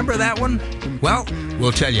 Do you remember that one? Well,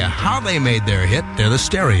 we'll tell you how they made their hit. They're the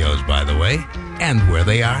Stereos, by the way, and where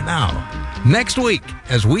they are now. Next week,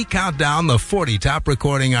 as we count down the 40 top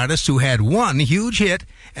recording artists who had one huge hit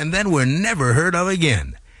and then were never heard of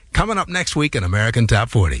again. Coming up next week in American Top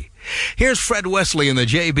 40. Here's Fred Wesley and the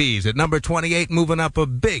JBs at number 28, moving up a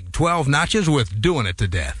big 12 notches with Doing It to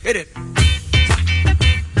Death. Hit it.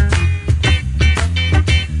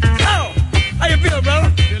 Oh, how you feel,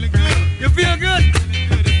 brother? Feeling good. You feel good? Feeling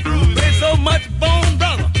good. It's groovy. Play so much bone,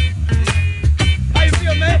 brother. How you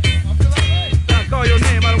feel, man? I feel all right. I'll call your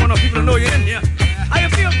name. I don't want no people to know you're in here. How you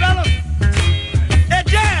feel, fella? Hey,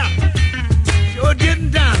 Jam. Sure getting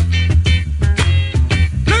down.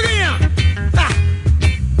 Look at him. Ha.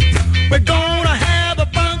 We're gonna have a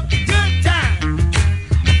funky good time.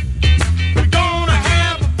 We're gonna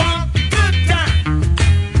have a funky good time.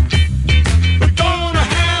 We're gonna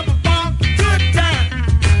have a funky good time.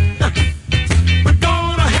 We're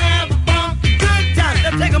gonna have a funky good time.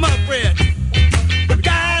 Let's take 'em up, Fred. We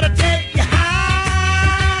gotta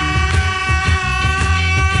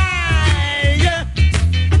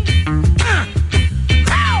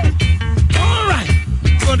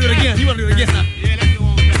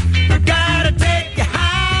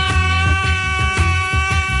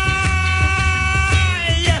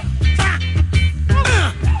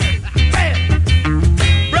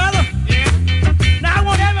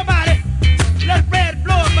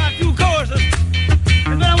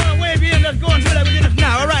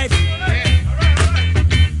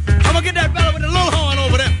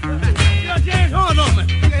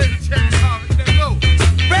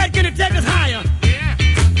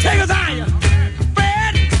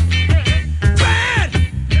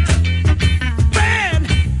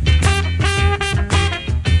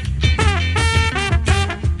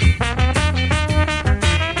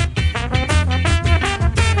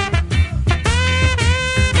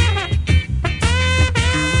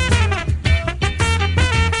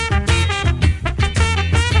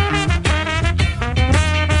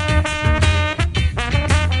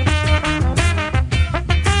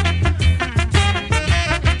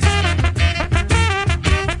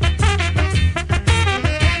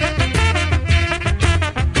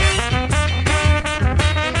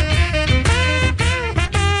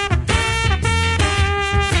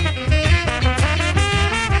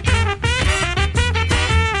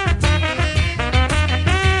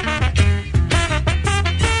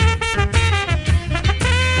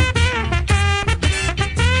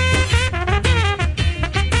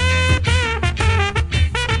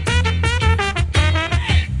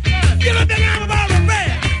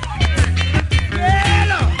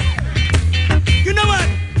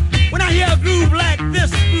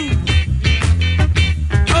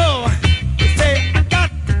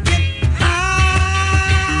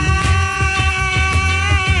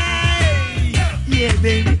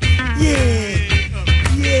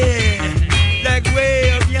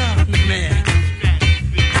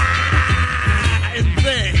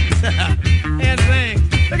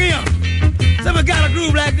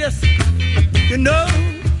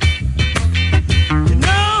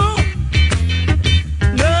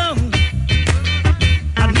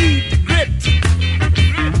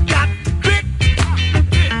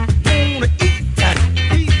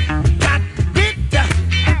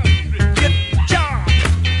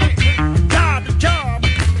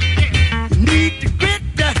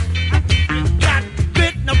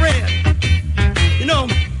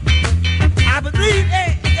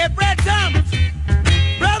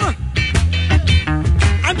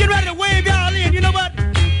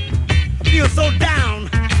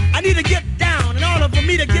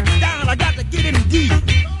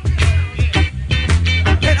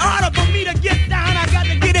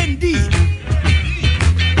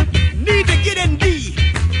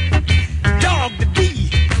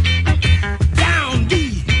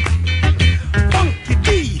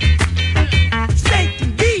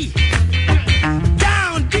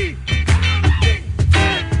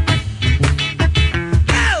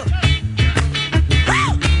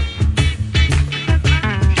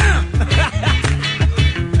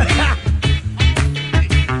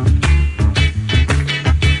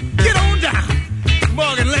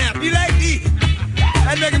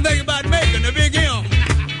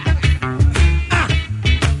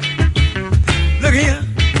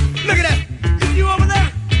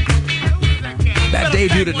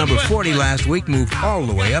Debuted at number 40 last week, moved all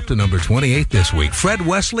the way up to number 28 this week. Fred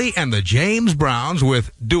Wesley and the James Browns with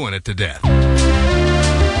Doing It to Death.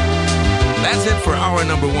 That's it for our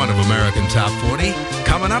number one of American Top 40.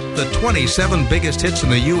 Coming up, the 27 biggest hits in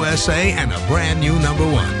the USA and a brand new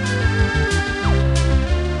number one.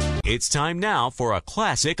 It's time now for a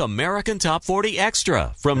classic American Top 40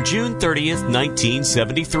 Extra from June 30th,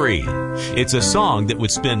 1973. It's a song that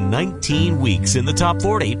would spend 19 weeks in the Top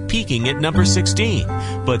 40, peaking at number 16,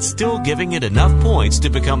 but still giving it enough points to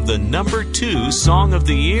become the number 2 Song of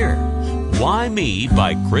the Year. Why Me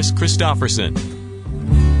by Chris Christopherson.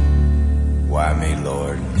 Why me,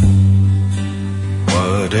 Lord?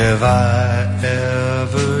 What have I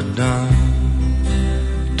ever done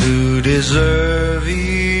to deserve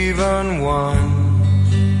even one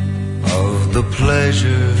of the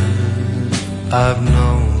pleasures I've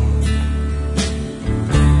known?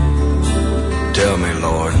 Tell me,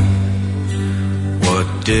 Lord,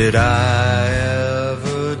 what did I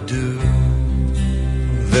ever do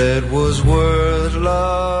that was worth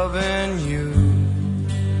loving you,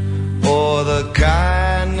 or the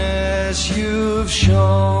kindness you've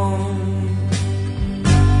shown?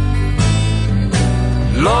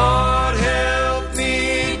 Lord, help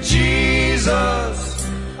me, Jesus,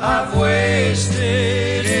 I've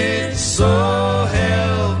wasted it, so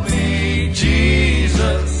help me,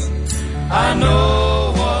 Jesus, I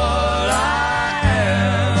know what I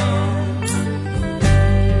am.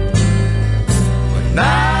 But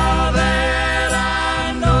now that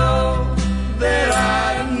I know that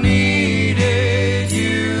I needed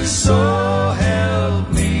you, so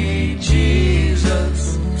help me,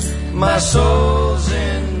 Jesus, my soul's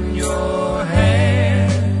in your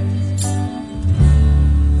hands.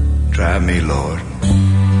 Try me, Lord,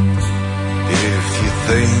 if you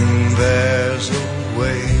think there's a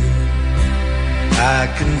way I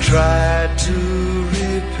can try to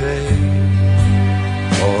repay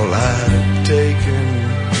all I've taken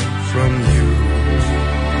from you.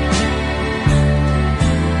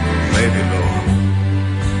 Maybe, Lord,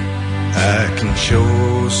 I can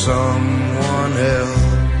show someone else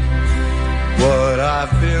what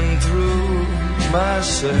I've been through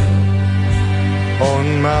myself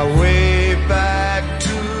on my way back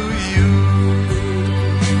to you.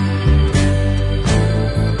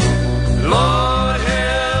 Lord,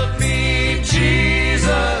 help me,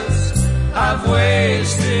 Jesus, I've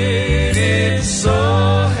wasted it, so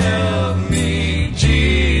help me,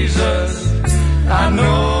 Jesus, I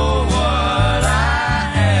know what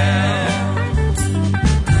I am.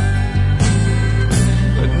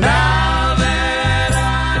 But now that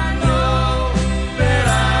I know that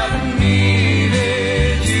I've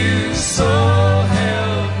needed you, so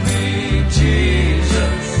help me,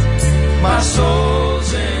 Jesus, my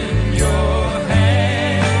soul's in your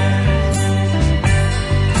hands.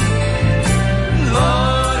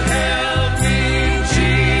 Lord, help me,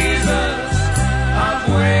 Jesus, I've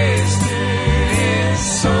wasted it,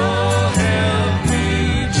 so help me,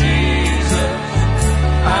 Jesus,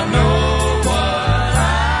 I know what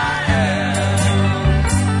I am.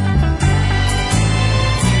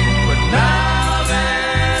 But now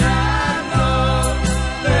that I know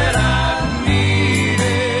that I've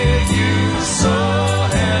needed you, so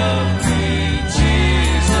help me,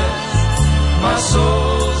 Jesus, my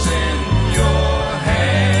soul's in your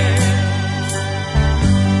hands.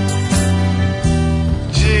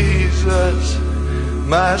 Jesus,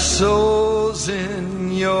 my soul's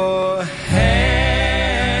in your hands.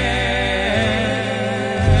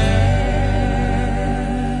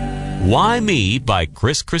 Why Me by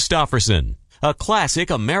Chris Christopherson. A classic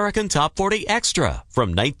American Top 40 Extra from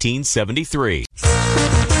 1973.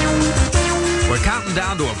 We're counting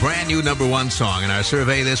down to a brand new number one song in our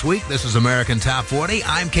survey this week. This is American Top 40.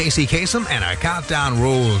 I'm Casey Kasem, and our countdown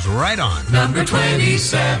rolls right on. Number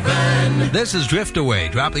 27. This is Drift Away,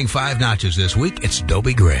 dropping 5 notches this week. It's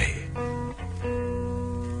Dobie Gray.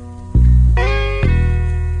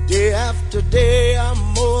 Day after day, I'm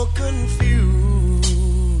more confused.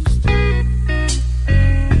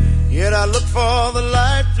 Yet I look for the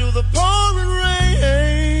light through the pouring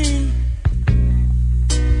rain.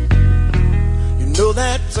 You know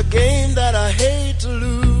that's a game that I hate to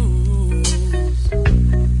lose.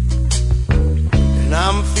 And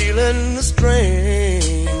I'm feeling the strain.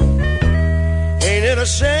 Ain't it a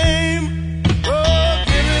shame? Oh,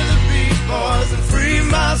 give me the beat, boys, and free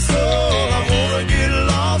my soul. I wanna get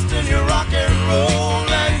lost in your rock and roll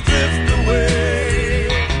and drift away.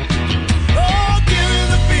 Oh, give me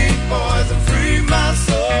the beat, boys, and free my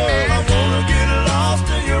soul. I wanna get lost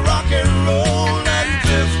in your rock and roll and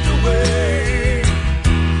drift away.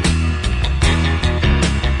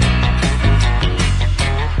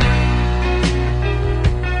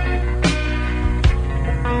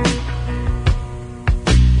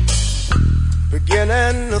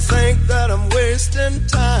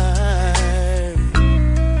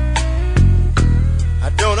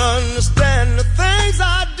 understand the things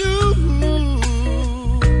I do.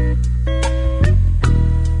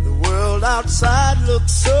 The world outside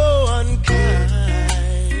looks so unkind.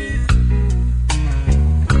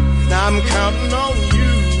 Now I'm counting on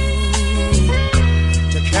you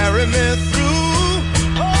to carry me through.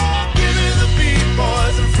 Oh, give me the beat,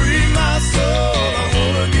 boys, and free my soul. I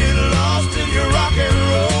wanna get lost in your rock and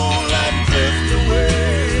roll and drift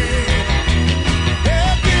away.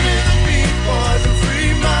 Yeah, give me the beat, boys, and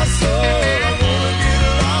free my soul. I wanna get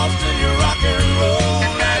lost in your rock and roll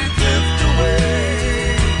and drift away.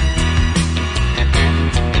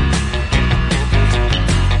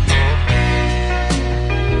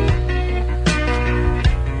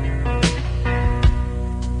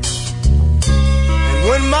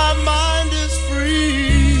 When my mind is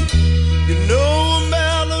free, you know a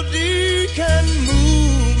melody can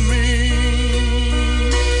move me.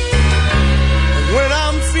 And when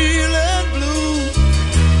I'm feeling blue,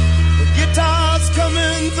 the guitar's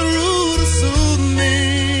coming through to soothe me.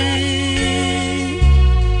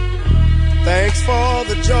 Thanks for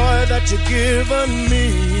the joy that you've given me.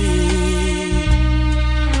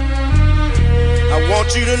 I want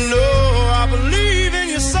you to know I believe in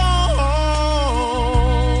your song.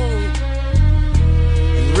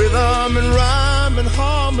 Rhythm and rhyme and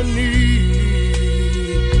harmony.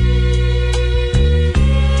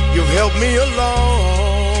 You've helped me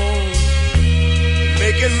along,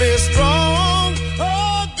 making me strong.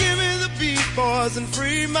 Oh, give me the beat, boys, and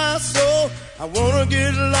free my soul. I wanna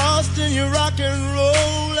get lost in your rock and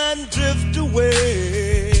roll and drift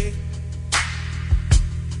away.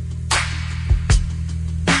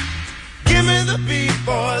 Give me the beat,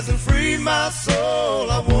 boys, and free my soul.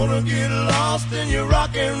 I wanna get lost in your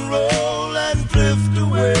rock and roll and drift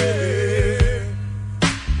away.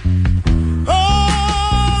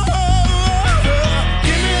 Oh,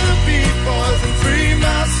 give me the beat, boys, and free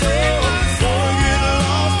my soul. Wanna get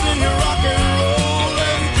lost in your rock and roll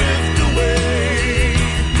and drift away.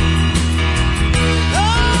 Oh,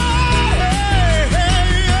 hey, hey,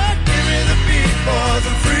 yeah. Give me the beat, boys,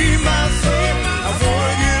 and free my soul. I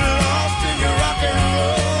wanna get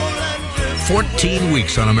 14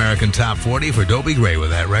 weeks on American Top 40 for Dobie Gray with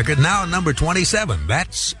that record. Now at number 27.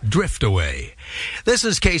 That's Drift Away. This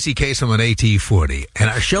is Casey Kasem on AT40, and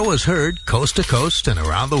our show is heard coast to coast and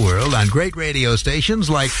around the world on great radio stations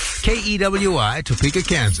like KEWI, Topeka,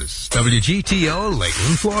 Kansas, WGTO,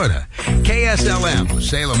 Lakeland, Florida, KSLM,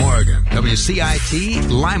 Salem, Oregon, WCIT,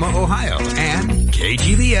 Lima, Ohio, and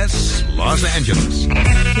KGBS, Los Angeles.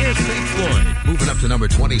 Here's Pink Floyd, moving up to number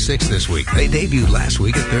 26 this week. They debuted last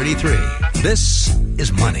week at 33. This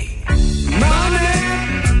is Money. Money,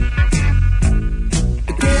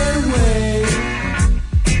 get away.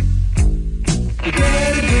 You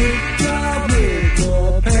get a good job with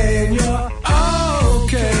your pay and you're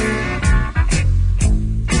okay.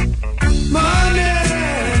 Money,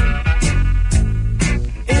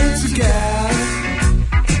 it's a gas.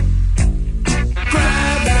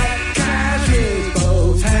 Grab that cash with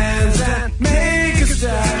both hands and make a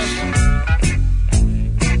stash.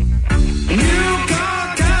 You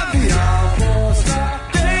got caviar for star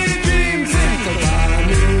daydreams. Think about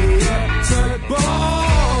me, it's a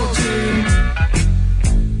ball dream.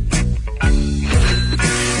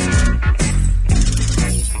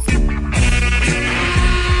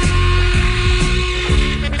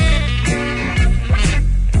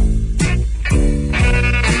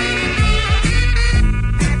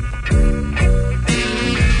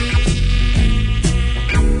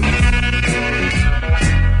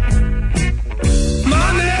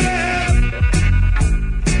 Money,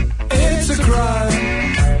 it's a crime.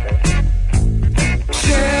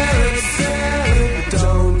 Share it, sell it, but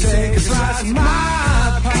don't take a slice of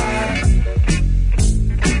my pie.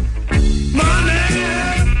 Money,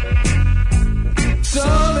 so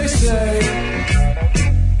they say,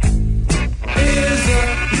 is the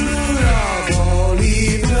root of all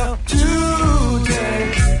evil today.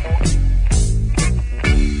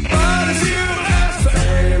 But as you ask for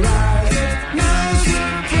a rise, it's no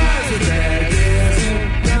surprise that they're getting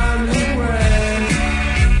done away,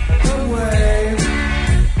 away,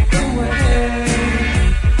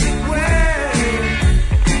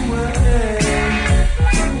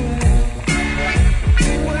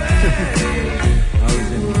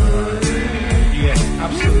 Yes,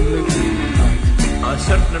 absolutely. I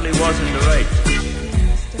certainly wasn't right.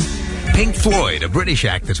 Pink Floyd, a British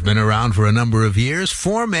act that's been around for a number of years.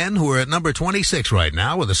 Four men who are at number 26 right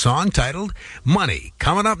now with a song titled Money.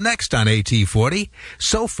 Coming up next on AT40,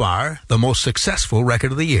 so far, the most successful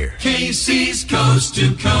record of the year. Casey's Coast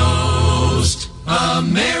to Coast,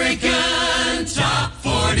 American Top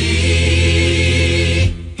 40.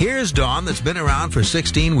 Here's Here's Dawn, that's been around for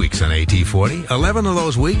 16 weeks on AT40. 11 of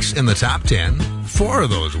those weeks in the top 10. 4 of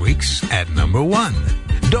those weeks at number 1.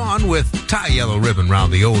 Dawn with Tie a Yellow Ribbon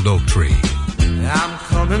Round the Old Oak Tree. I'm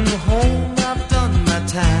coming home, I've done my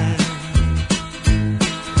time.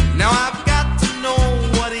 Now I've got to know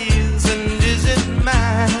what is and isn't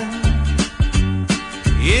mine.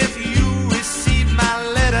 If you receive my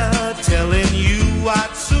letter telling you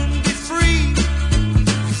I'd soon be free,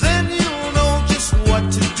 then you'll know just what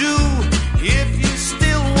to do if you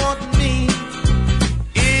still want me.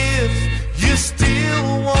 If you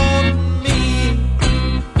still want me,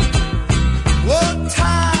 well,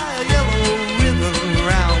 tie a yellow ribbon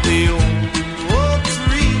around the old oak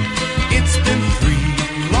tree. It's been 3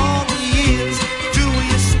 long years. Do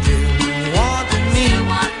you still want me?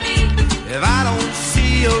 If I don't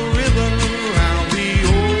see a ribbon around the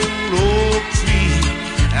old oak tree,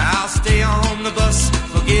 I'll stay on the bus,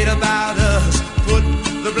 forget about us, put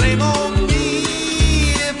the blame on me.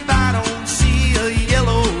 If I don't see a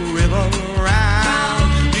yellow ribbon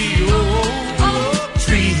around the old oak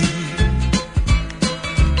tree.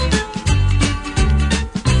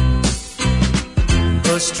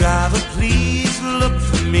 Bus driver, please look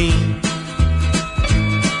for me,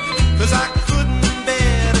 'cause I couldn't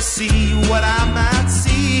bear to see what I might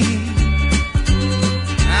see.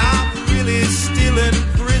 I'm really still in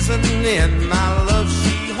prison, and my love,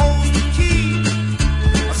 she holds the key.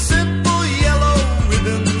 A simple yellow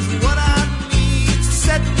ribbon's what I need to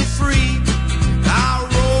set me free. I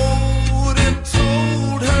wrote and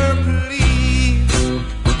told her, please,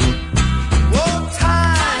 oh,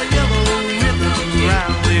 tie a yellow ribbon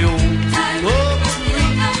round the old oak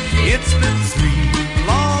tree. It's been 3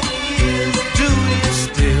 long years. Do you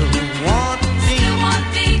still want me?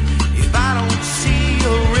 If I don't see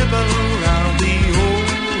a ribbon around the old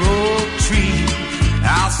oak tree,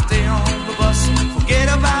 I'll stay on the bus, forget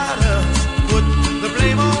about us, put the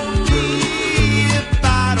blame on me. If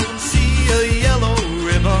I don't see a yellow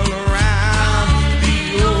ribbon around the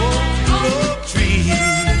old oak tree.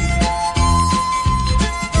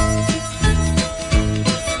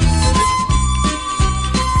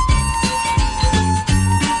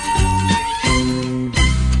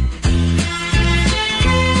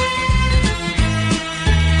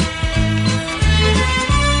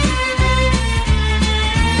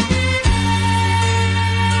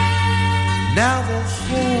 Now the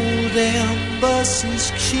whole damn bus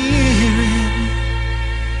is cheering,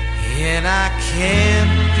 and I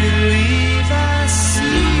can't believe I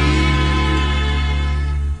see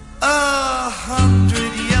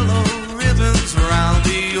 100 yellow ribbons around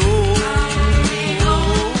the old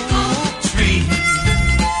oak tree.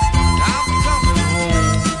 I'm coming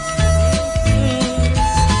home.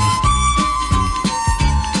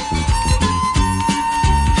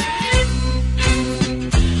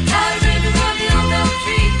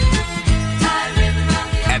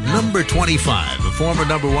 At number 25, a former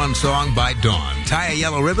number 1 song by Dawn, Tie a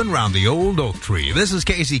Yellow Ribbon Round the Old Oak Tree. This is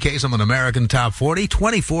Casey Kasem on American Top 40.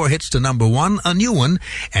 24 hits to number 1, a new one,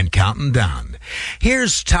 and counting down.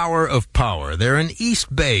 Here's Tower of Power. They're an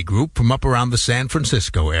East Bay group from up around the San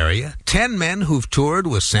Francisco area. 10 men who've toured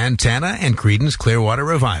with Santana and Creedence Clearwater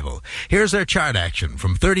Revival. Here's their chart action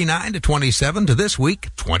from 39 to 27 to this week,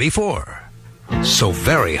 24. So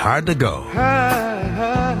Very Hard to Go.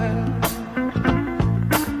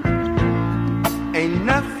 Ain't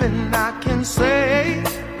nothing I can say,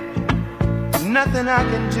 nothing I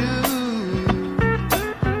can do.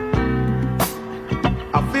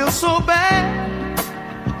 I feel so bad,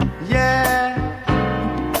 yeah.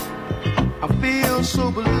 I feel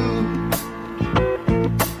so blue.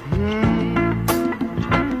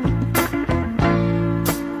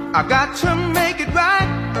 I got to make it right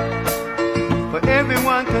for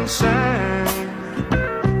everyone concerned.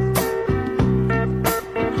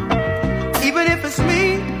 Even if it's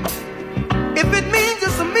me, if it means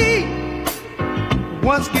it's me,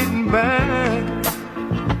 what's getting burned?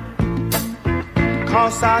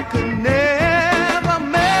 'Cause I could never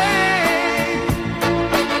make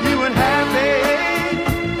you unhappy.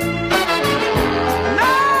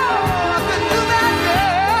 No, I couldn't do that,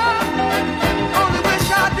 girl. Only wish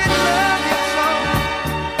I didn't love you so.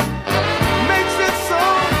 Makes it so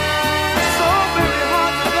very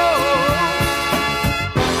hard to go.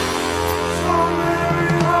 So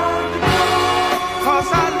very hard to go. 'Cause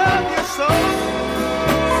I love you so.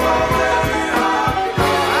 So very hard to go.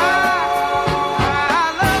 I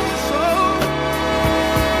love you so.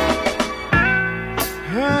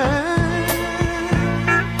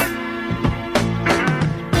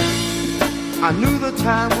 I knew the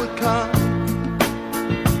time would come,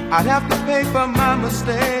 I'd have to pay for my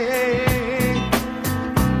mistake.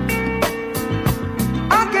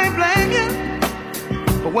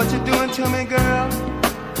 for what you're doing to me, girl.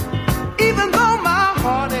 Even though my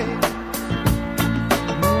heart aches,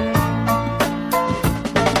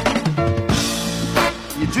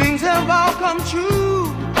 your dreams have all come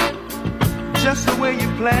true, just the way you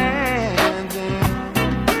planned them.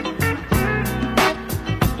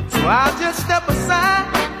 So I'll just step aside.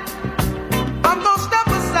 I'm gonna step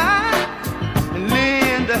aside and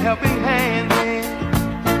lend a helping hand then.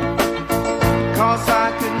 'Cause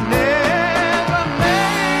I could never make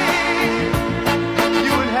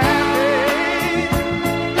you unhappy.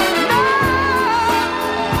 No,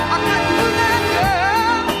 I couldn't do that,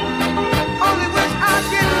 girl. Only wish I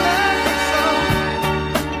could love you so.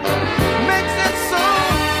 Makes it so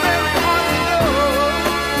very hard to know.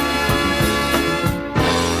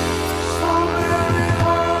 So very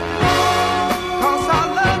hard to know. 'Cause I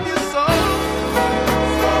love you so.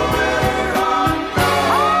 So very hard to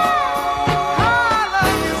know. I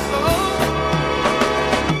love you so.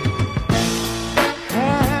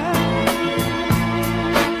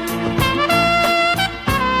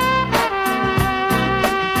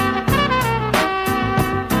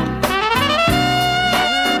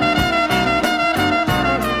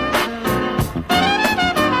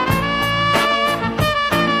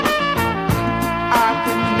 I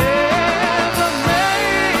could never make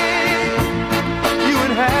you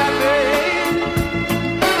unhappy.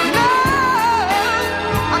 No,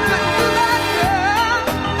 I couldn't do that, girl.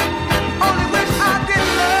 Only wish I could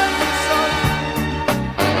love you so.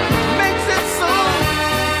 Makes it so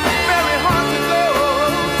very hard to go.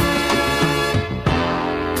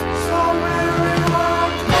 So very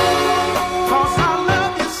hard to go. 'Cause I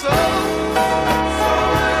love you so. So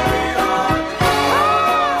very hard to go.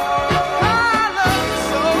 I love you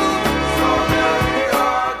so. So very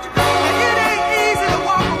hard to go. And it ain't easy to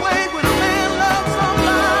walk away when a man loves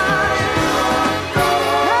somebody.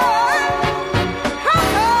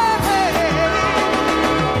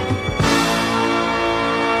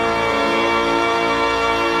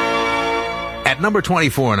 At number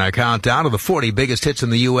 24 in our countdown of the 40 biggest hits in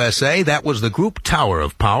the USA, that was the group Tower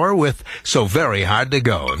of Power with So Very Hard to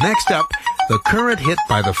Go. Next up, the current hit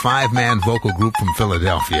by the five-man vocal group from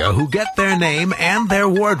Philadelphia who get their name and their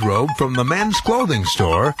wardrobe from the men's clothing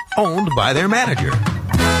store owned by their manager.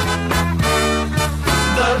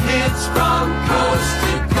 The hits from coast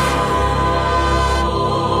to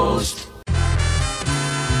coast.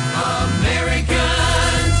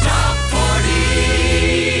 American Top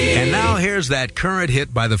 40. And now here's that current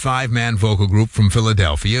hit by the five-man vocal group from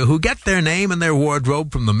Philadelphia who get their name and their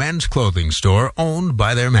wardrobe from the men's clothing store owned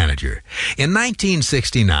by their manager. In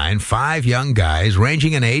 1969, five young guys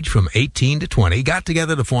ranging in age from 18 to 20 got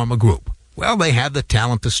together to form a group. Well, they had the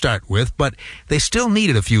talent to start with, but they still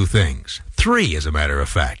needed a few things. 3, as a matter of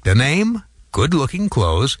fact. A name, good-looking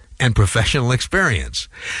clothes, and professional experience.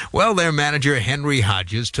 Well, their manager, Henry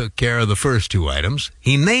Hodges, took care of the first 2 items.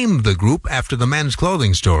 He named the group after the men's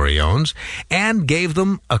clothing store he owns and gave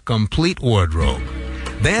them a complete wardrobe.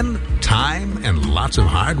 Then, time and lots of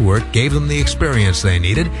hard work gave them the experience they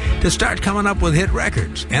needed to start coming up with hit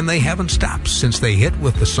records. And they haven't stopped since they hit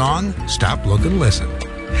with the song Stop, Look, and Listen.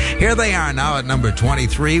 Here they are now at number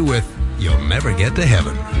 23 with You'll Never Get to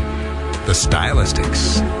Heaven. The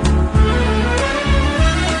Stylistics.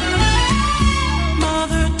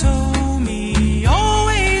 Mother told me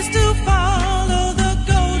always to follow the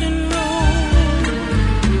golden rule,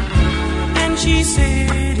 and she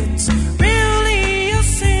said it's really a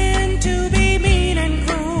sin to be mean and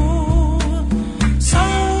cruel. So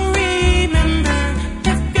remember,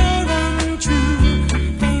 if you're untrue,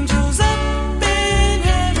 angels up in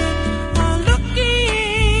heaven are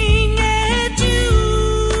looking at you.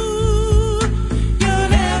 You'll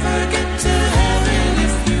never get to heaven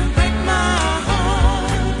if you break my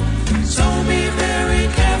heart. So be very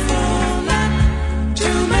careful not to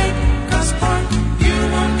make us part. You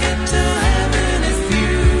won't get to heaven if you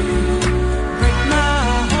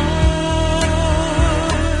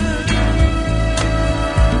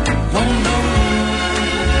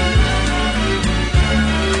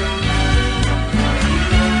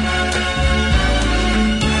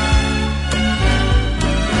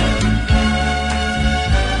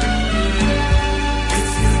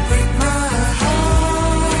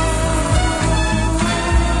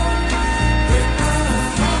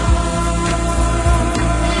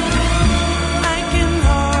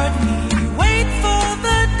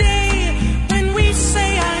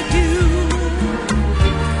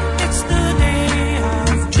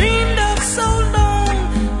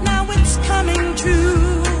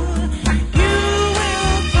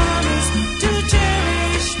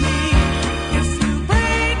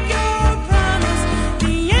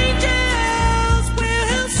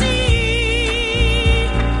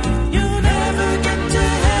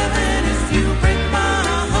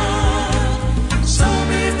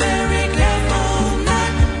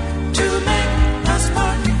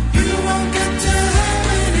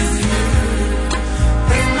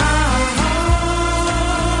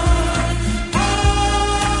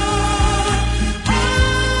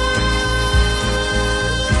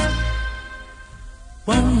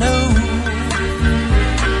won't know.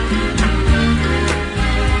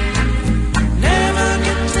 Never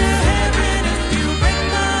get to heaven if you break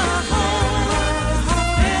my heart.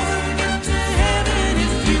 Never get to heaven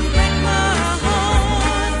if you break my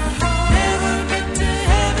heart. Never get to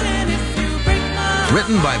heaven if you break my heart.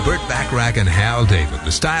 Written by Burt Bacharach and Hal David.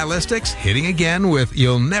 The Stylistics hitting again with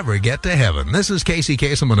You'll Never Get to Heaven. This is Casey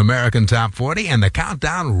Kasem on American Top 40, and the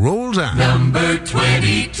countdown rolls on. Number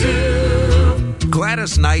 22.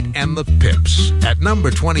 Gladys Knight and the Pips. At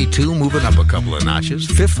number 22, moving up a couple of notches.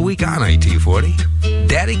 Fifth week on AT40.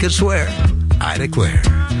 Daddy Could Swear, I Declare.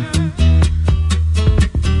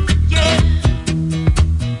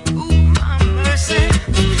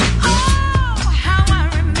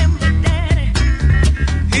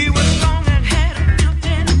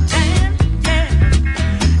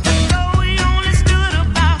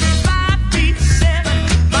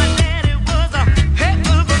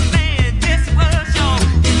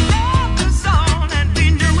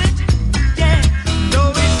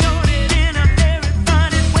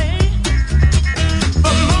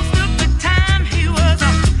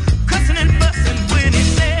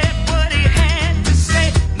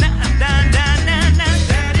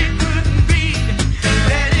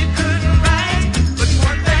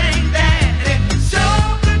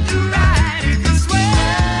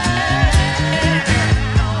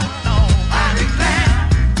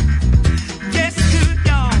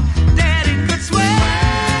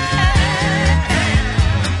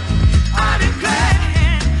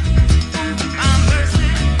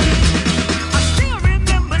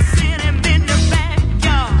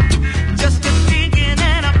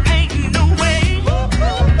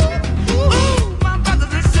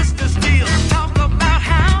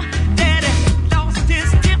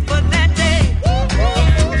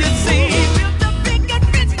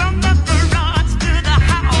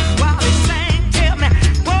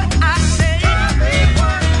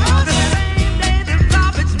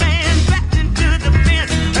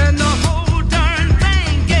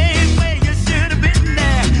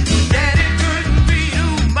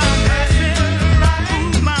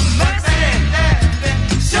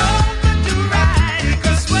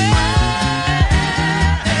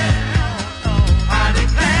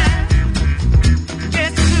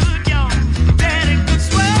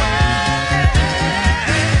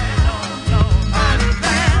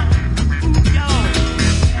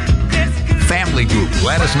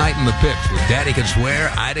 Gladys Knight and the Pips with Daddy Could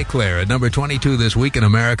Swear, I Declare. At number 22 this week in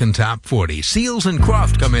American Top 40. Seals and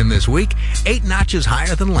Croft come in this week, 8 notches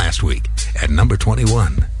higher than last week. At number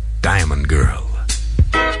 21, Diamond Girl.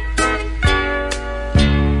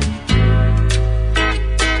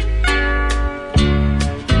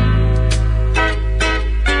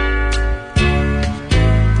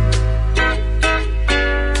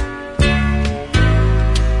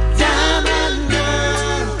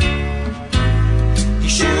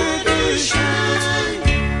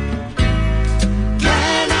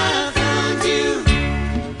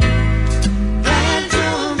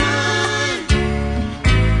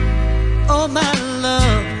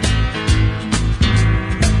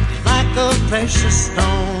 Precious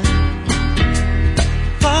stone,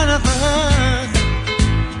 part of earth,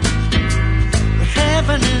 where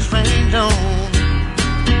heaven is rained on.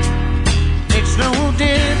 Makes no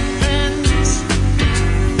difference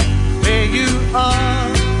where you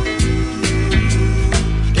are,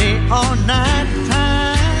 day or night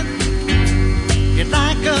time. You're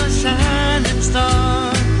like a shining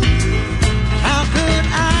star. How could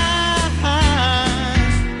I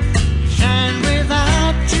shine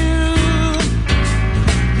without you?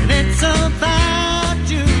 It's about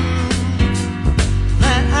you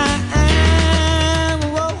that I am.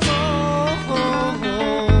 Whoa, whoa, whoa,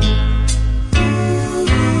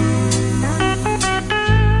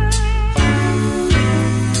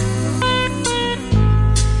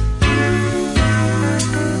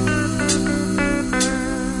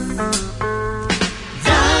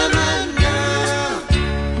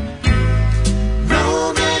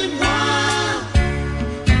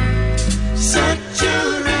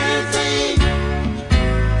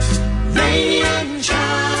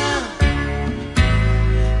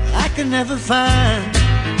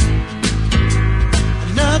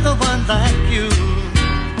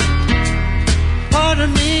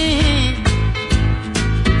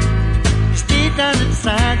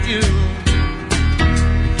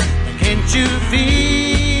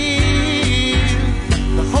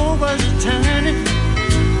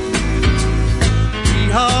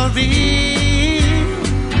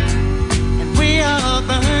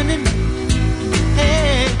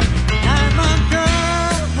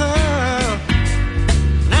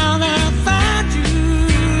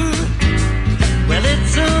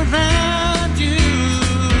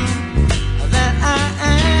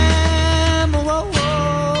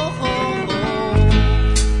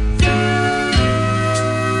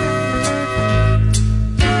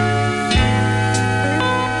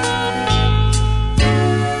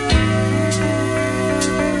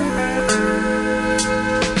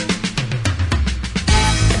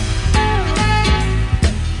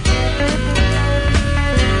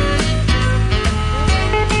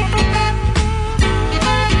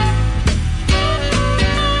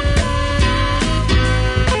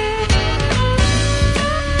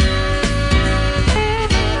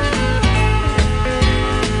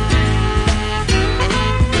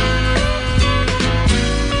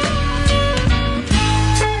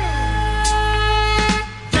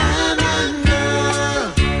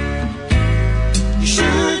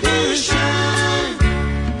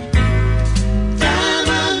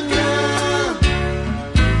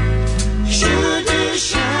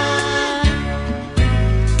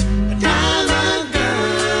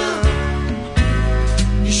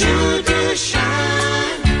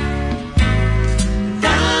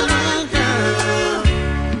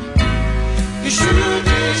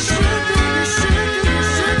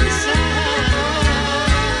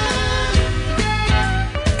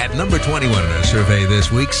 21 in our survey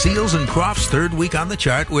this week. Seals and Crofts' third week on the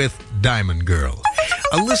chart with Diamond Girl.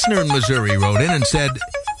 A listener in Missouri wrote in and said,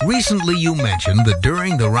 recently you mentioned that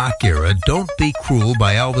during the rock era, Don't Be Cruel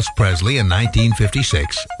by Elvis Presley in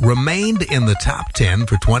 1956 remained in the top 10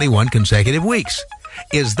 for 21 consecutive weeks.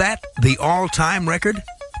 Is that the all-time record?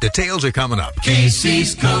 Details are coming up.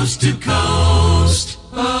 Casey's Coast to Coast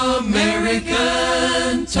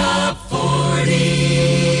American Top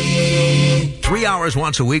 40. 3 hours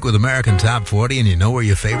once a week with American Top 40, and you know where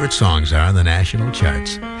your favorite songs are on the national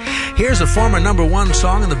charts. Here's a former number one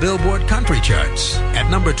song in the Billboard country charts. At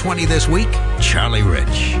number 20 this week, Charlie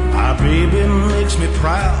Rich. My baby makes me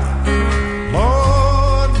proud.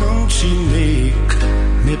 Lord, don't she make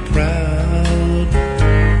me proud.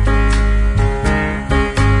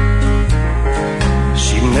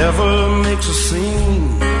 She never makes a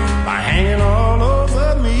scene by hanging all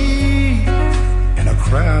over me in a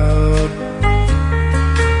crowd.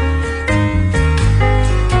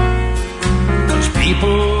 'Cause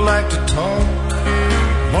people like to talk,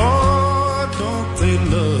 Lord, don't they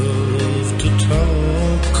love to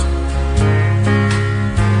talk.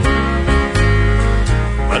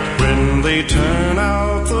 But when they turn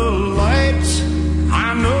out the lights,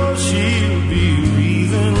 I know she'll be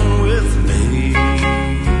breathing with me.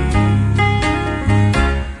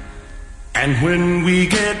 And when we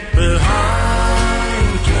get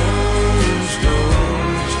behind closed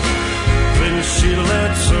doors, when she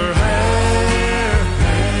lets her hair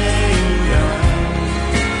hang down,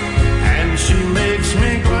 and she makes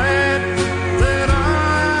me glad that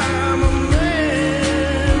I'm a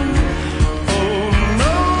man. Oh,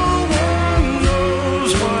 no one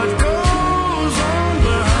knows what goes on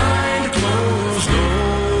behind closed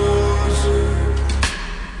doors.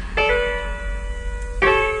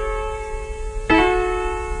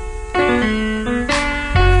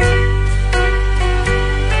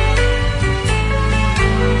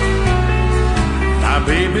 My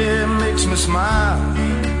baby makes me smile.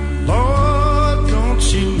 Lord, don't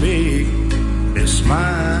she make me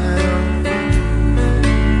smile.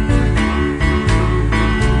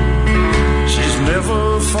 She's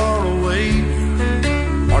never far away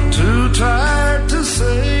or too tired to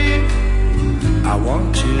say, I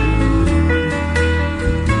want you.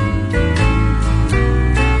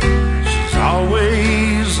 She's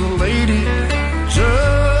always a lady,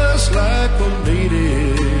 just like a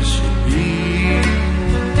lady should be.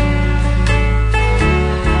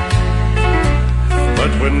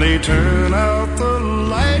 But when they turn out the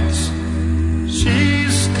lights,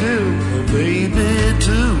 she's still a baby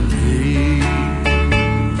to me.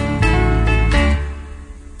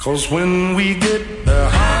 'Cause when we get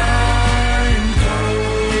behind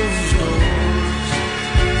closed doors,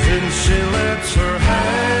 then she lets her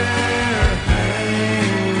hair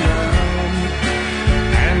hang down,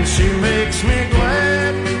 and she makes me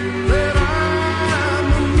glad that I'm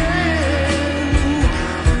a man.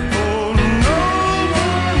 Oh, no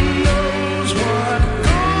one knows what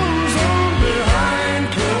goes on behind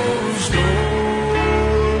closed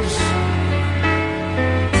doors.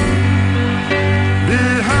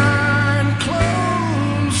 Behind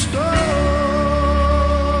closed doors.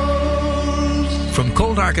 From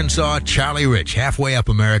Cold, Arkansas, Charlie Rich, halfway up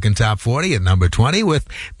American Top 40 at number 20 with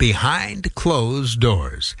Behind Closed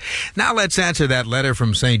Doors. Now let's answer that letter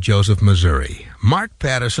from St. Joseph, Missouri. Mark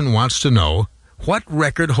Patterson wants to know, what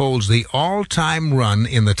record holds the all-time run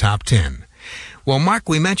in the top 10? Well, Mark,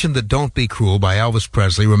 we mentioned that Don't Be Cruel by Elvis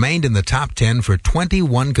Presley remained in the top 10 for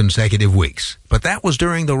 21 consecutive weeks, but that was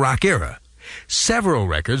during the rock era. Several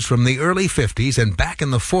records from the early 50s and back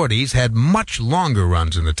in the 40s had much longer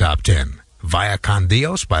runs in the top 10. Via Con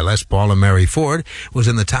Dios by Les Paul and Mary Ford was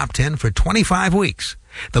in the top 10 for 25 weeks.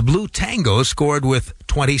 The Blue Tango scored with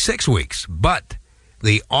 26 weeks. But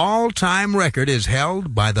the all-time record is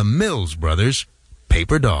held by the Mills Brothers'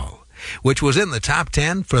 Paper Doll, which was in the top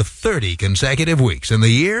 10 for 30 consecutive weeks. In the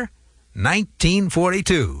year,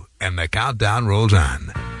 1942. And the countdown rolls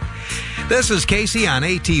on. This is Casey on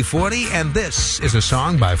AT40, and this is a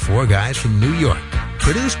song by four guys from New York.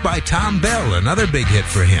 Produced by Tom Bell, another big hit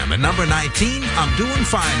for him. At number 19, I'm Doing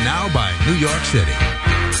Fine Now by New York City.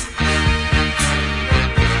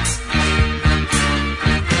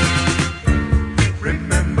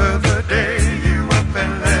 Remember the day you up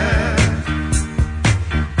and left.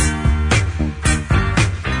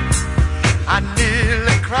 I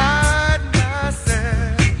nearly cried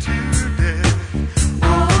myself to death.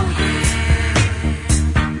 Oh yeah.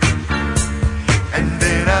 And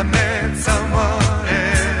then I met someone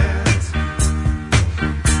else.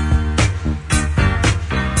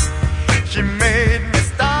 She made me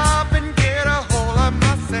stop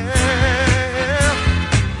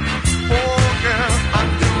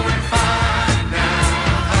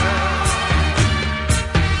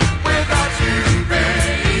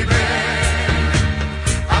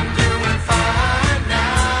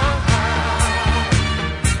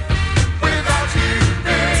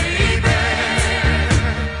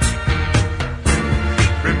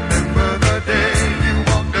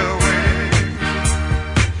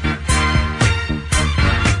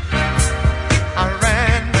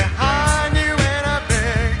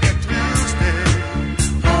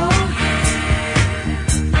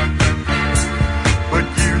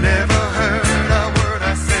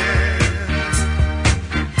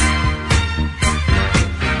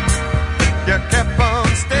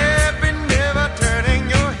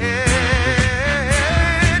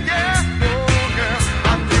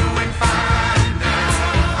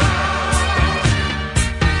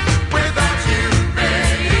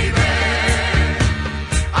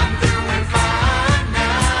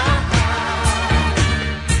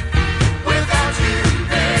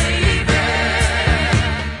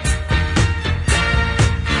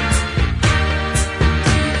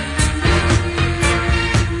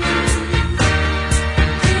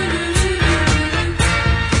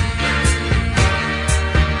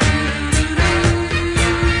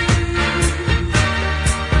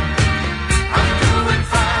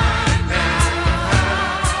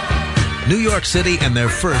New York City and their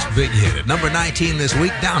first big hit. At number 19 this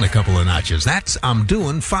week, down a couple of notches. That's I'm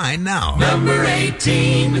Doing Fine Now. Number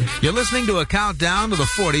 18. You're listening to a countdown to the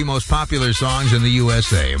 40 most popular songs in the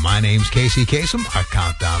USA. My name's Casey Kasem. Our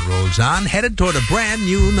countdown rolls on, headed toward a brand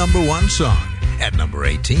new number 1 song. At number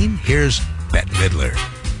 18, here's Bette Midler.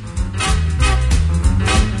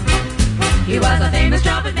 He was a famous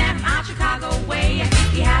trumpet man from out Chicago way.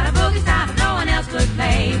 He had a boogie style that no one else could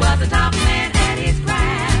play. He was a top man at his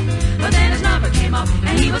craft. But then his number came up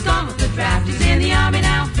and he was gone with the draft. He's in the army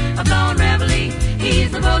now, a blowing reveille. He's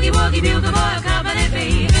the boogie-woogie bugle boy of Company B.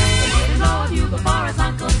 He made his lower bugle for his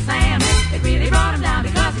Uncle Sam. It really brought him down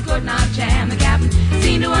because he could not jam. The captain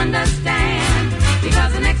seemed to understand,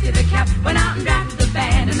 because the next year the cap went out and drafted the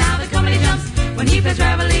band. And now the company jumps when he plays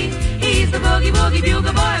reveille. He's the boogie-woogie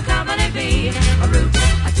bugle boy of Company B. A root,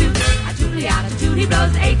 a toot, a tootly-out, a toot. He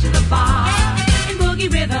blows the H to the bar. In boogie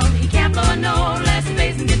rhythm, he can't blow a note unless the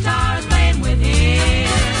bass and guitar is playing with him.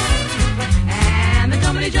 And the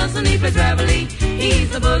company jumps when he plays reveille. He's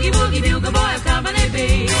the boogie-woogie bugle boy of Company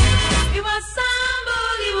B. He was some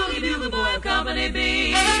boogie-woogie bugle boy of Company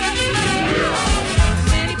B.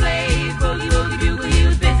 When he played boogie-woogie bugle, he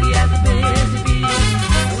was busy as a busy bee.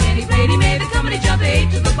 When he played, he made the company jump A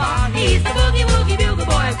to the bar. He's the boogie-woogie bugle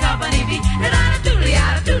boy of Company B.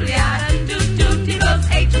 Da-da-da-doodly-ada, doot-doot, he blows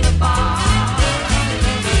A to the bar.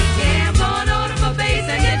 Yeah, I'm blowing order for bass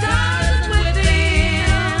and guitars with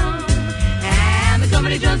him. And the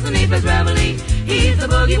company jumps when he plays reveille. He's the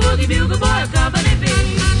boogie-woogie bugle boy of Company B.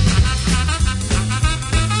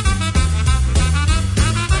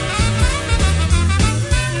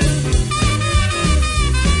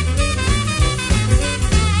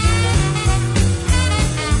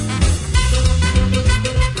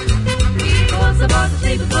 Supposed to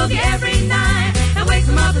sleep with boogie every night and wakes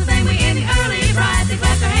him up the same way in the early bright. They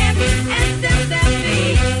clap their hands and step their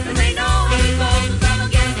feet, 'cause they know how he goes when someone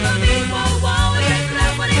gets the beat. Whoa, whoa, he gets it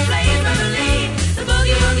up when he plays reveille. The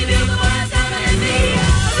boogie-woogie bugle boy of Company B.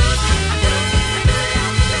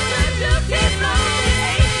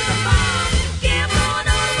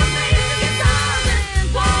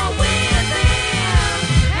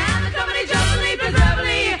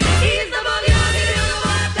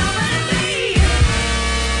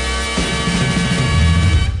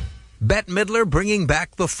 Bette Midler bringing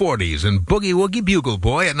back the 40s and Boogie Woogie Bugle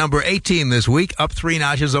Boy at number 18 this week, up 3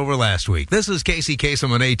 notches over last week. This is Casey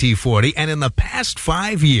Kasem on AT40, and in the past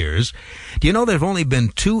 5 years, do you know there have only been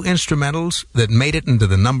 2 instrumentals that made it into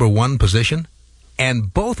the number 1 position?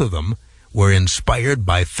 And both of them were inspired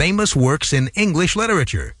by famous works in English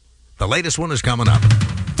literature. The latest one is coming up.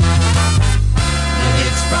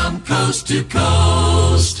 It's from coast to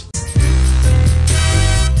coast.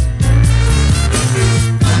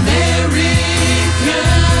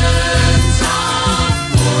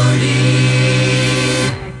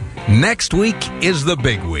 Next week is the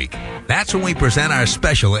big week. That's when we present our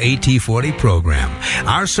special AT40 program,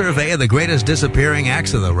 our survey of the greatest disappearing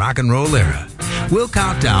acts of the rock and roll era. We'll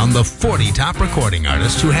count down the 40 top recording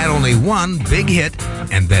artists who had only one big hit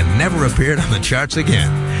and then never appeared on the charts again.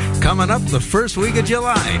 Coming up the first week of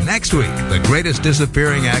July, next week, the greatest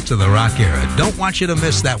disappearing acts of the rock era. Don't want you to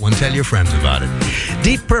miss that one. Tell your friends about it.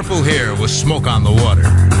 Deep Purple here with Smoke on the Water.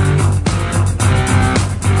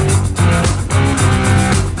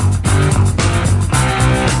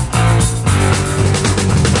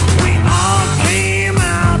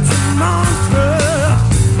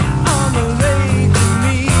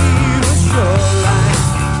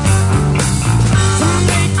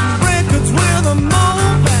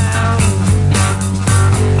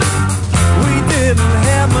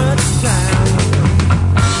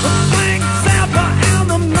 Zappa and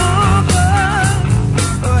the Mother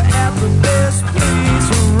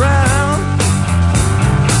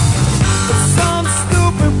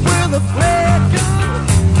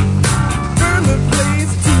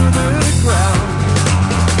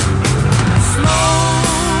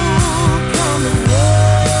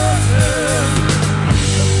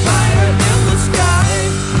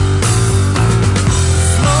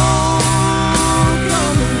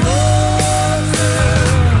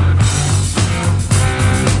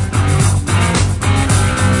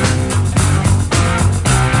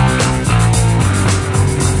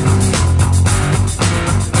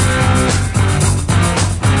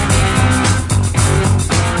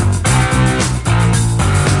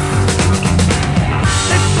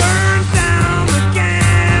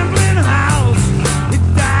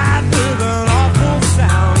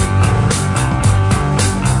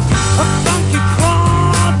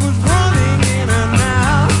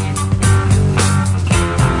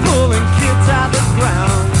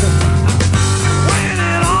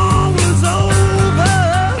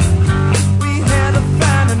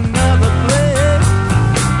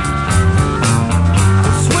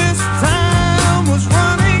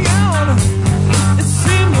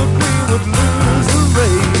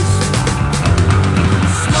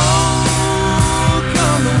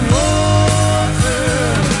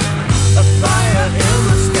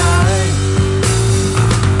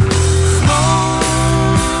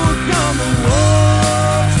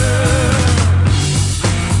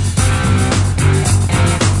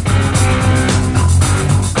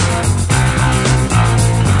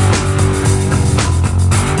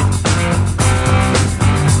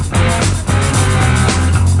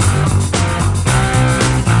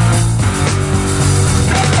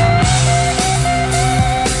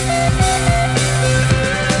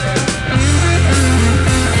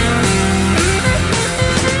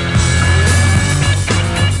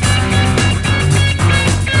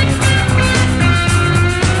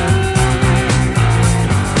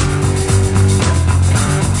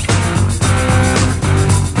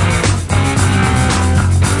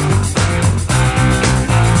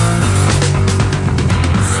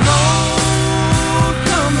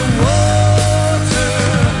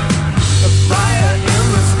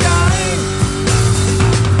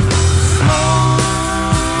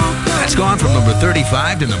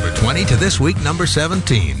 25 to number 20 to this week, number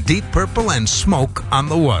 17. Deep Purple and Smoke on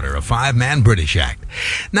the Water, a five-man British act.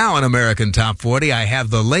 Now in American Top 40, I have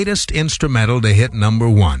the latest instrumental to hit number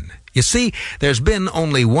 1. You see, there's been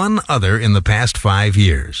only one other in the past 5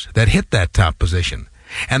 years that hit that top position.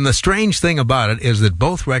 And the strange thing about it is that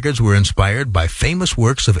both records were inspired by famous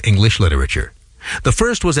works of English literature. The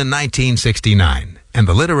first was in 1969, and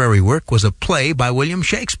the literary work was a play by William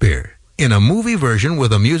Shakespeare, in a movie version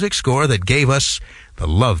with a music score that gave us the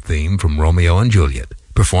love theme from Romeo and Juliet,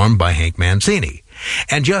 performed by Hank Mancini.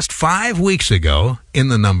 And just 5 weeks ago, in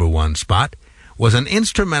the number 1 spot, was an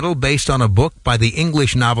instrumental based on a book by the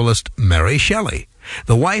English novelist Mary Shelley,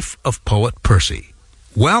 the wife of poet Percy.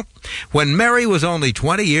 Well, when Mary was only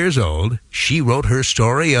 20 years old, she wrote her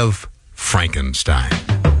story of Frankenstein,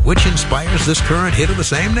 which inspires this current hit of the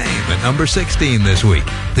same name at number 16 this week,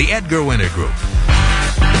 the Edgar Winter Group.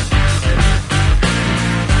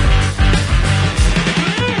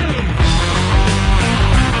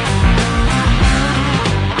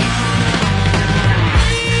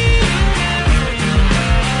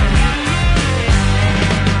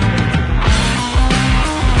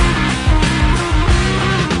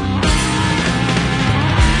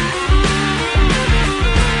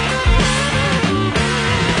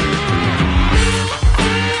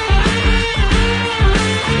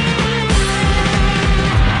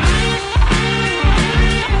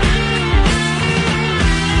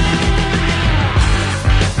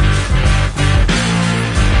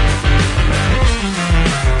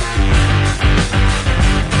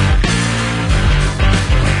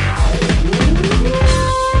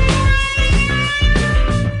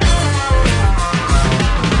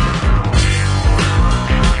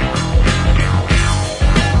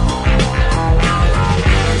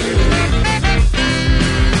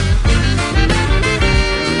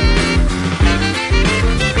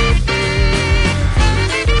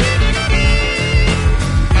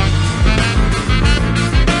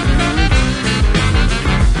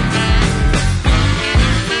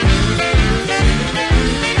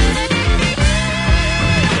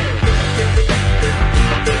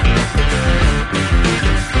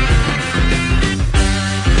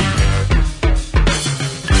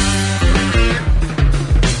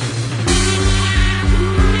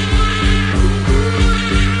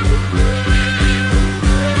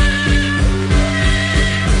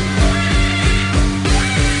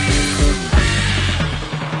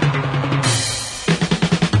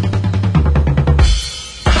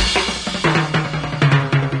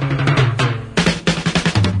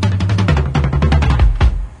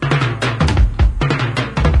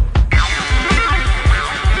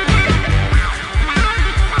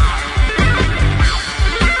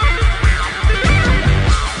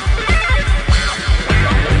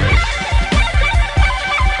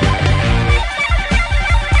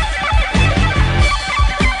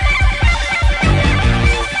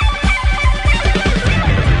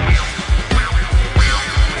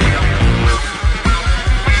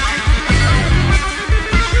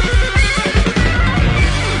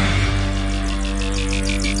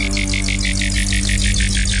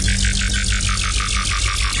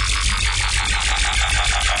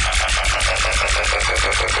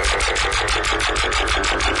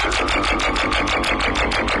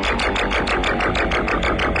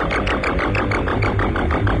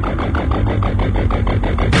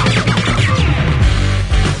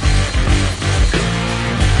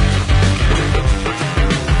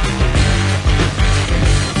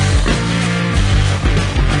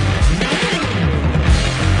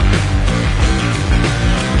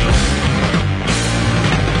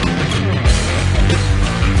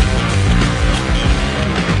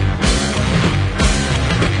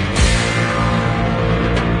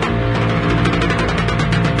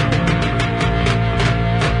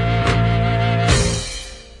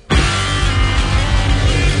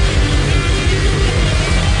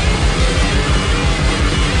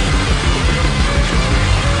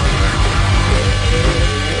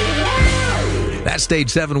 Stayed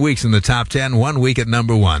 7 weeks in the top 10, 1 week at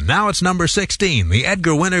number 1. Now it's number 16, the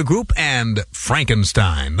Edgar Winter Group and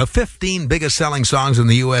Frankenstein. The 15 biggest selling songs in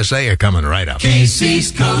the USA are coming right up.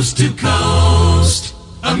 Casey's Coast to Coast,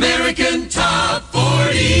 American Top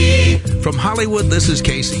 40. From Hollywood, this is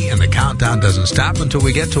Casey, and the countdown doesn't stop until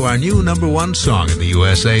we get to our new number 1 song in the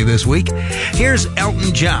USA this week. Here's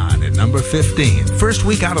Elton John at number 15. First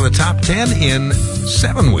week out of the top 10 in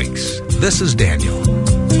 7 weeks. This is Daniel.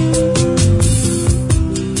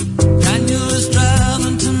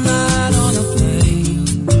 Driving tonight on a plane.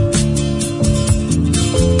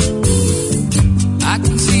 I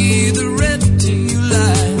can see the red tail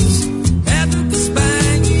lights at the Spain.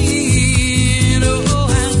 Oh,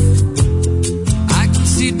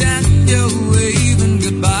 Daniel waving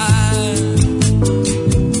goodbye.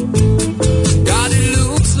 God, it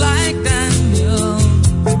looks like Daniel.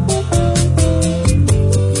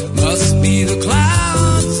 Must be the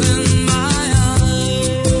clouds in my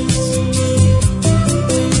eyes.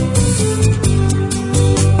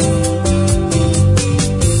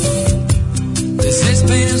 They say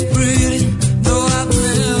Spain is pretty, though I've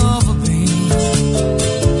never been.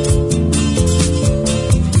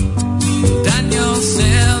 Daniel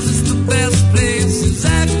says it's the best place he's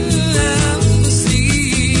ever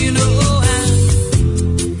seen. Oh, and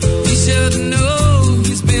he should know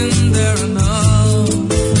he's been there enough.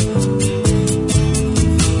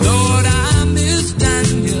 Lord, I miss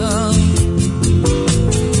Daniel.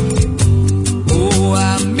 Oh,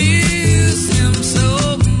 I miss him so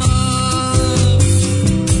much.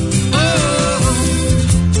 Oh,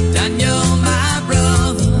 Daniel, my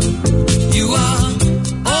brother, you are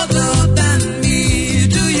older than me.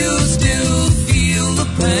 Do you still feel the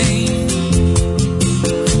pain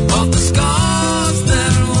of the scars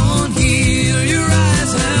that won't heal? Your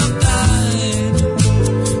eyes have died,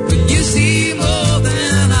 but you see more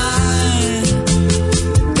than I.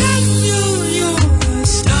 Daniel, you're a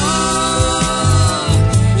star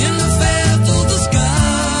in the face of the sky.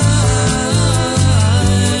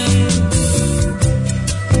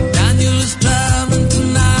 Daniel is traveling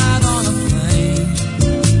tonight on a plane.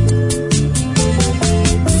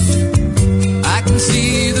 I can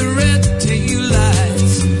see the red tail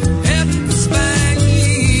lights heading for Spain.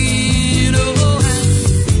 Oh,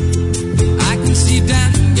 and I can see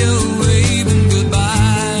Daniel waving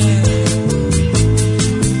goodbye.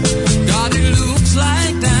 God, it looks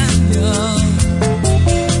like Daniel.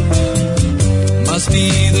 Must be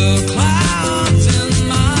the clouds in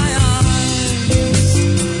my eyes.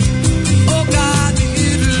 Oh God,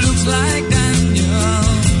 it looks like Daniel.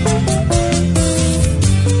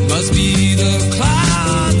 Must be the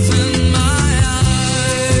clouds in my eyes.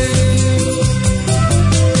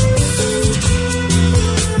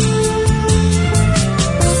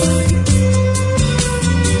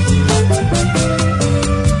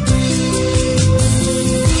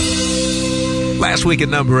 Last week at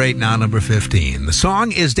number 8, now number 15. The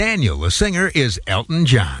song is Daniel. The singer is Elton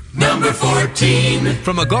John. Number 14.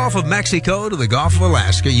 From the Gulf of Mexico to the Gulf of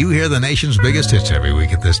Alaska, you hear the nation's biggest hits every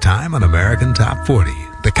week at this time on American Top 40.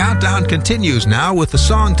 The countdown continues now with the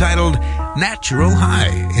song titled Natural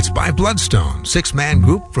High. It's by Bloodstone, six-man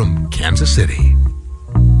group from Kansas City.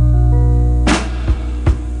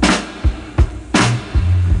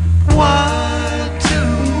 Why do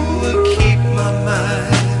I keep my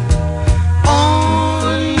mind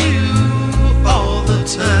on you all the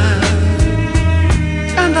time?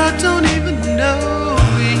 And I don't even know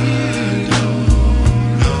you.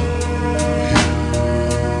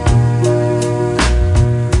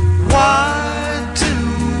 Why do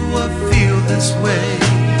I feel this way?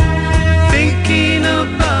 Thinking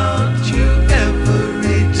about you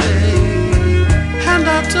every day. And I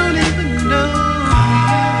don't even know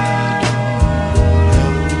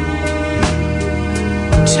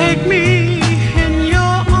you. Take me in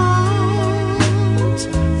your arms,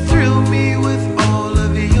 thrill me with all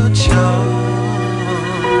of your charm,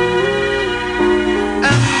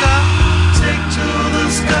 and I'll take to the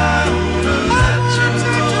sky on a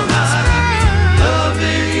natural high,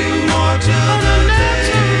 loving you more till the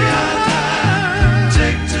day I die.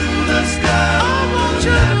 Take to the sky on a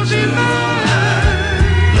natural high,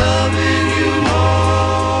 loving you more.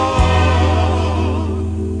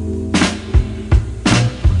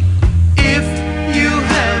 If you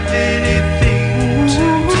have anything to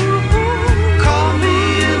do, call me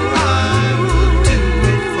and I will do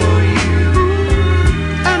it for you.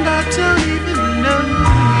 And I don't even know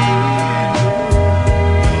you.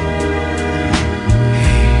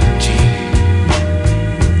 Hey, Gene,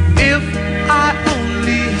 if I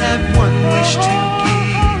only had one wish to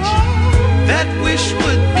gauge, that wish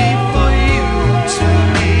would be for you to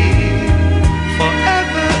be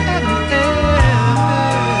forever and ever.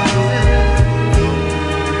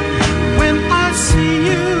 When I see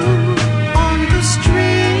you on the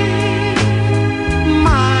street,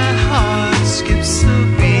 my heart skips a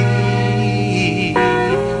beat,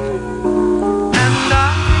 and I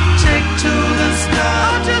take to the sky.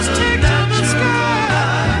 I just take to the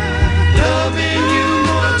sky, loving you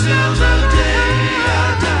more till the day I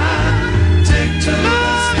die. Take to the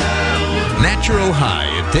sky. Natural High.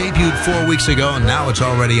 It debuted 4 weeks ago, and now it's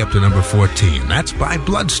already up to number 14. That's by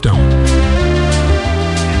Bloodstone.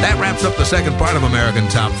 That wraps up the second part of American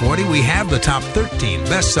Top 40. We have the top 13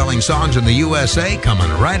 best-selling songs in the USA coming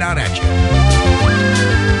right out at you.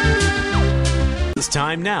 It's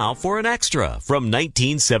time now for an extra from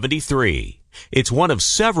 1973. It's one of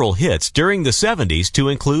several hits during the 70s to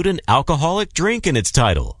include an alcoholic drink in its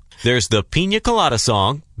title. There's the Pina Colada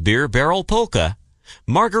song, Beer Barrel Polka,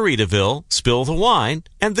 Margaritaville, Spill the Wine,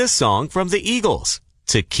 and this song from the Eagles,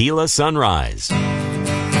 Tequila Sunrise.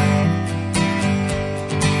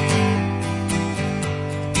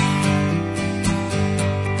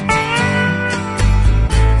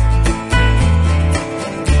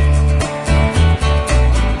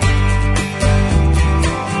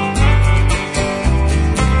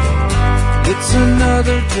 It's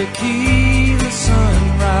another tequila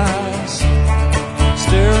sunrise,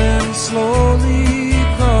 staring slowly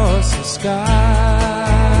across the sky.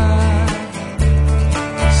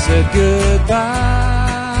 Said goodbye.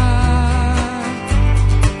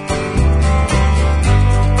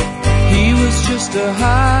 He was just a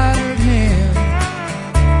hired hand,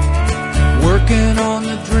 working on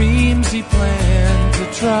the dreams he planned to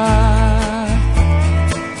try.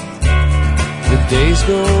 The days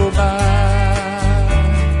go by.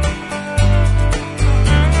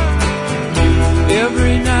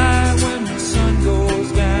 Every night when the sun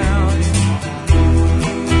goes down,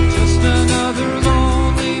 just another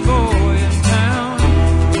lonely boy in town.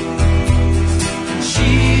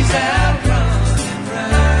 She's out running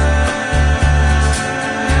round.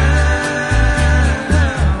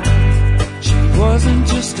 She wasn't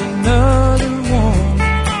just another one,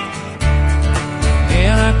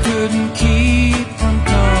 and I couldn't keep from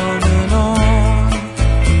coming on.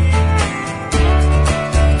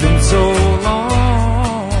 Been so long.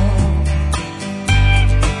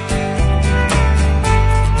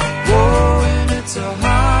 It's a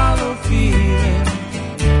hollow feeling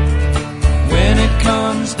when it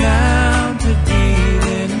comes down to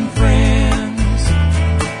dealing friends.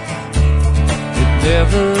 It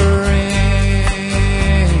never ends.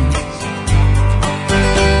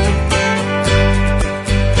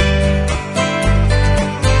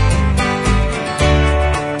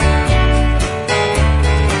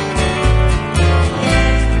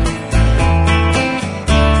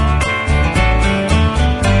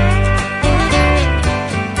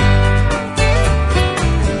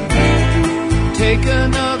 Take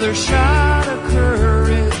another shot of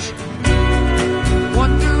courage.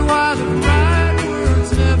 Wonder why the right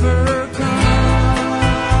words never come.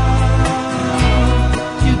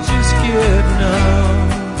 You just get numb.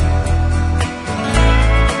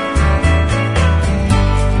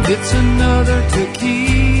 It's another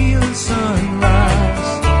tequila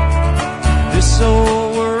sunrise. This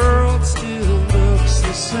old world still looks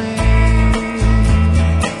the same.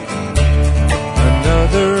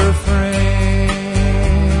 Another friend.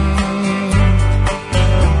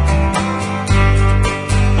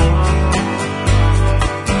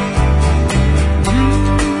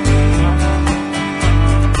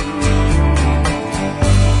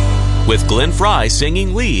 With Glenn Fry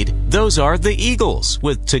singing lead, those are the Eagles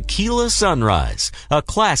with Tequila Sunrise, a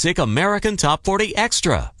classic American Top 40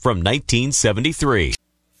 extra from 1973.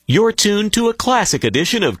 You're tuned to a classic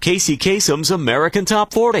edition of Casey Kasem's American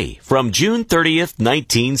Top 40 from June 30th,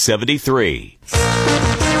 1973.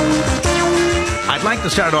 I'd like to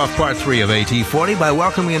start off part 3 of AT40 by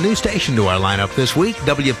welcoming a new station to our lineup this week,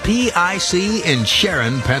 WPIC in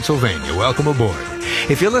Sharon, Pennsylvania. Welcome aboard.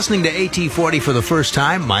 If you're listening to AT40 for the first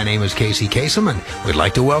time, my name is Casey Kasem, and we'd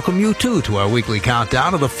like to welcome you, too, to our weekly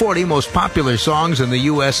countdown of the 40 most popular songs in the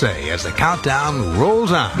USA as the countdown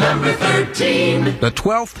rolls on. Number 13. The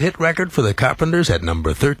 12th hit record for the Carpenters at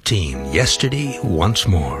number 13, Yesterday Once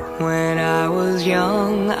More. When I was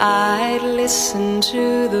young, I'd listen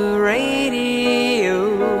to the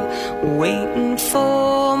radio, waiting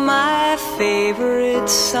for my favorite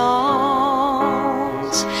songs.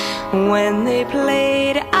 When they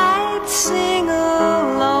played, I'd sing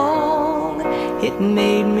along. It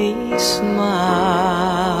made me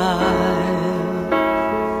smile.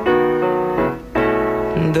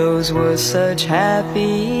 Those were such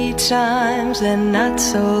happy times, and not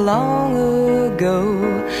so long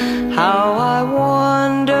ago. How I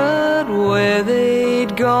wondered where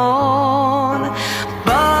they'd gone.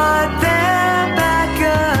 But they're back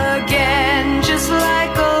again, just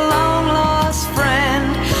like a long-lost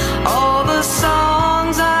friend. All the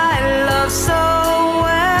songs I love so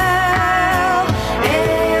well.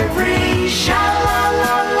 Every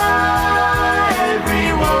sha-la-la-la,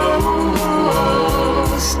 every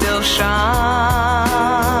woe still shines.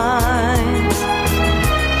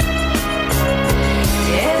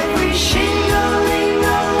 Every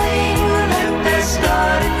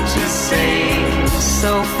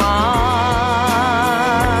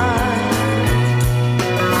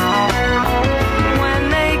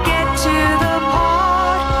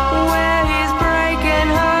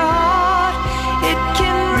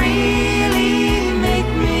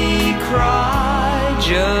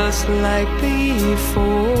like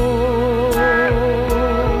before.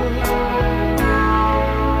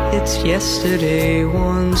 It's yesterday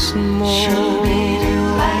once more.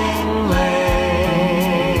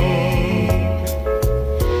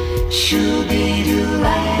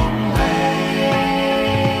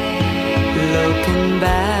 Looking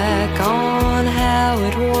back on how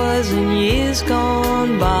it was in years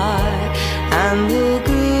gone by, and the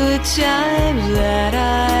good times that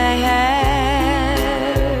I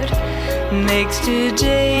had, makes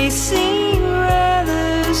today seem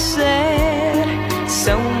rather sad.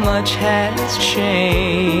 So much has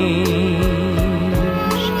changed.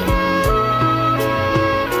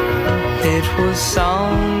 It was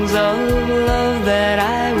songs of love that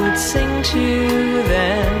I would sing to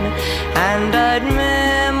then, and I'd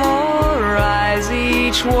memorize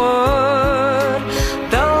each word.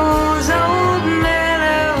 Those old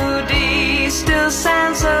melodies still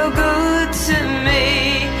sound so good to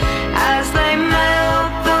me as they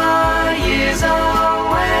melt the years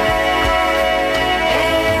away.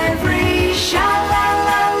 Every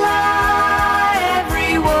sha-la-la-la,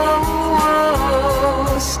 every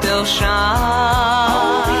whoa-whoa still shines.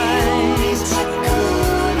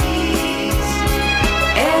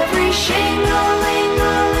 Every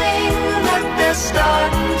shing-a-ling-a-ling that they're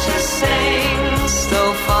starting to sing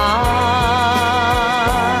so fine.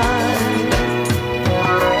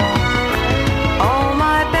 All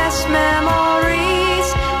my best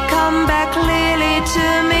memories come back clearly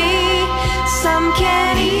to me. Some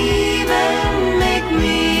can even make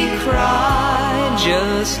me cry,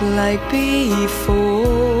 just like before.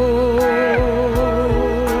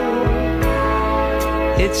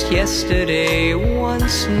 It's yesterday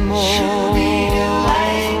once more.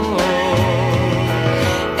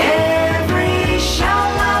 Every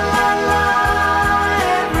sha-la-la-la,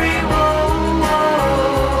 every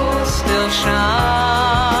whoa-whoa still shines.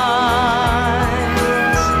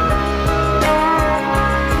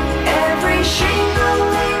 Every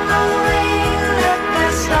shing-a-ling-a-ling that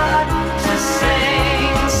they're starting to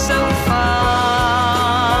sing so fine.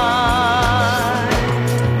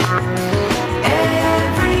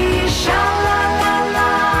 Every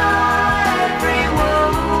sha-la-la-la, every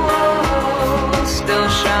whoa-whoa still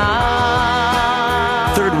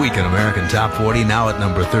shines. Third week in American Top 40, now at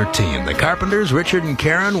number 13. The Carpenters, Richard and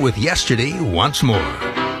Karen with Yesterday Once More.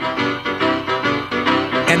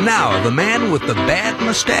 And now, the man with the bad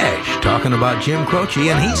mustache, talking about Jim Croce,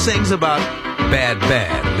 and he sings about Bad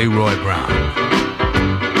Bad, Leroy Brown.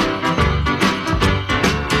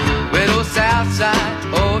 Well, the south side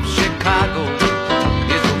of Chicago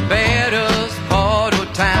is the baddest part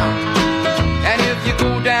of town. And if you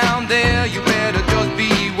go down there, you better just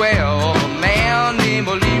beware of a man named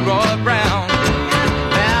Leroy Brown.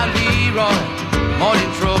 Now, Leroy, more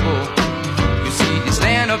in trouble. You see, he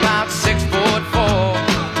stand about 6'4".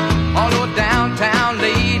 Although downtown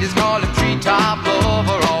ladies call him treetop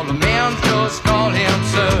lover, all the men just call him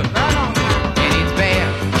sir. And it's bad,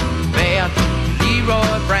 bad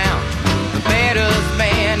Leroy Brown, the baddest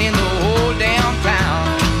man in the whole damn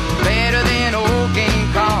town. Better than old King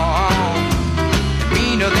Kong,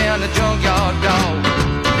 meaner than a junkyard dog.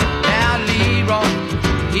 Now Leroy,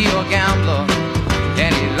 he a gambler,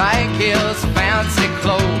 and he like his fancy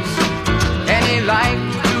clothes, and he like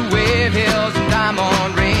to wear his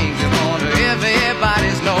diamond rings in front of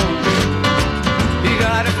everybody's nose. He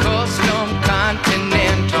got a custom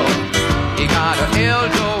Continental, he got a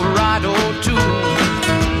Eldorado too.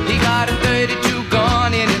 He got a 32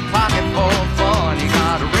 gun in his pocket for fun. He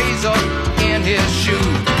got a razor in his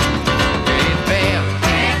shoe. Hey, bam,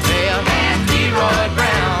 bam, bam, bam, Leroy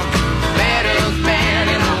Brown, baddest man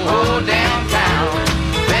in the whole damn town.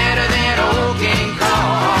 Better than old King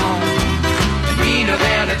Kong, meaner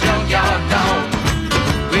than a junkyard dog.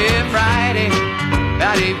 Well, Friday,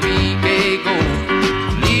 about a week ago,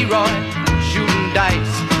 Leroy shooting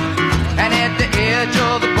dice, and at the edge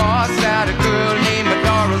of the bar sat a girl named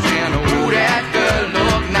Doris, and oh, that girl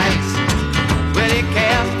looked nice. Well, he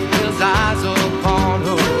cast his eyes upon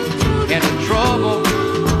her, and the trouble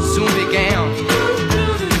soon began.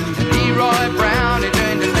 And Leroy Brown, he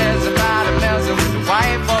dreamed that there's about a messing with the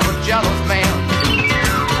wife of a jealous man.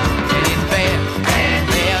 And it's bad, bad,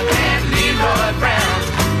 bad, bad Leroy Brown,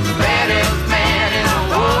 the baddest man in the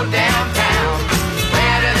whole damn town.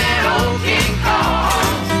 Better than old King Kong,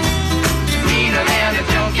 meaner than a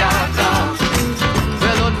junkyard dog.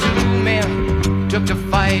 Well, the two men took to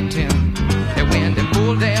fighting. They went and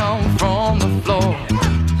pulled down from the floor.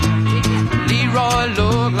 Leroy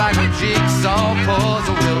looked like a jigsaw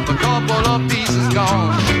puzzle with a couple of pieces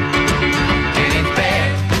gone. And it's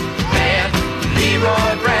bad, bad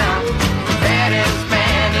Leroy Brown, baddest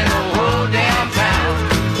man in the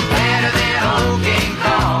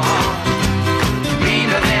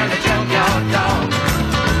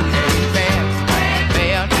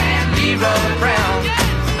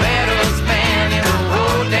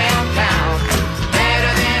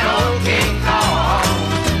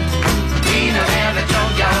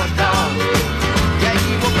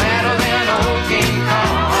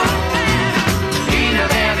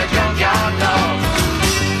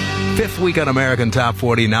week on American Top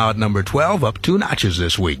 40, now at number 12, up 2 notches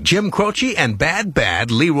this week. Jim Croce and Bad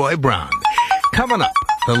Bad Leroy Brown. Coming up,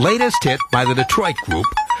 the latest hit by the Detroit group,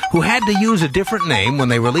 who had to use a different name when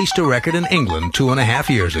they released a record in England 2.5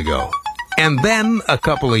 years ago. And then, a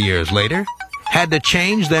couple of years later, had to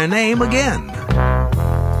change their name again.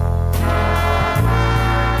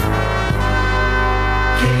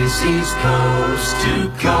 Casey's Coast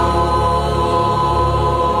to Coast.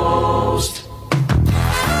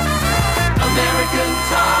 American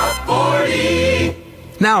Top 40.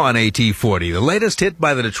 Now on AT40, the latest hit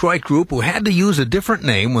by the Detroit group who had to use a different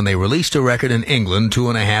name when they released a record in England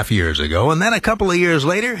 2.5 years ago, and then a couple of years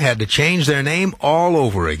later had to change their name all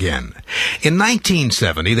over again. In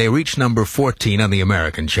 1970, they reached number 14 on the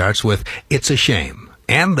American charts with It's a Shame.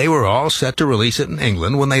 And they were all set to release it in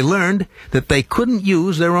England when they learned that they couldn't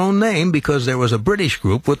use their own name because there was a British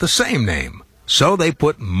group with the same name. So they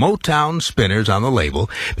put Motown Spinners on the label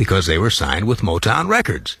because they were signed with Motown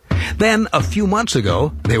Records. Then, a few months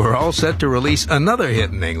ago, they were all set to release another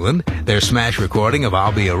hit in England, their smash recording of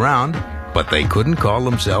I'll Be Around, but they couldn't call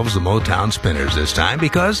themselves the Motown Spinners this time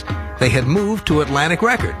because they had moved to Atlantic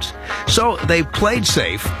Records. So they played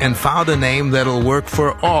safe and found a name that'll work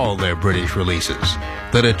for all their British releases,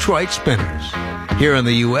 the Detroit Spinners. Here in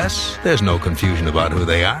the U.S., there's no confusion about who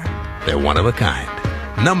they are. They're one of a kind.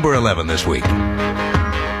 Number 11 this week. One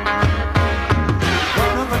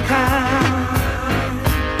of a kind,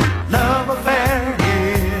 love affair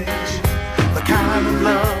is the kind of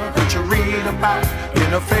love that you read about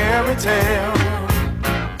in a fairy tale.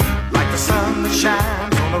 Like the sun that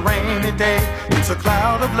shines on a rainy day, it's a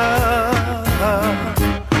cloud of love.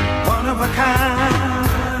 One of a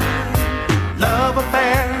kind, love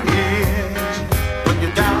affair is when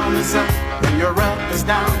you're down is up, when you're up is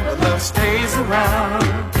down, but love stays around.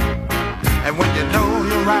 And when you know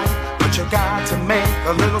you're right, but you got to make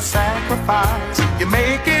a little sacrifice, you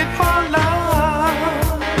make it for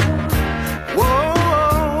love.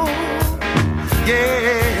 Whoa,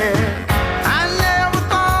 yeah. I never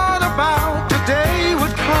thought about the day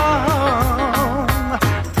would come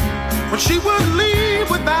when she would leave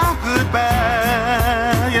without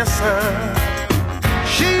goodbye. Yes, sir.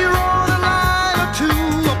 She wrote a line or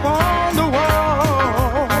two upon the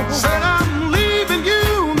wall. Said, I'm leaving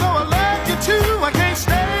you, though I love you too. I can't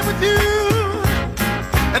stay with you.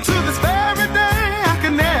 And to this very day, I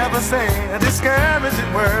can never say a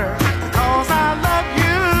discouraging word, because I love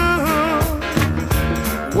you.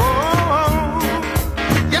 Whoa,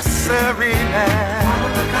 yes, sirree, now.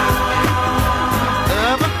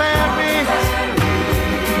 Love affair is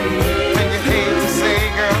when you hate to say,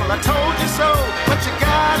 girl, I told you so, but you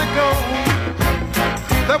gotta go.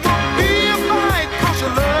 There won't be a fight, 'cause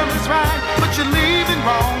your love is right, but you're leaving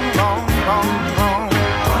wrong, wrong, wrong, wrong.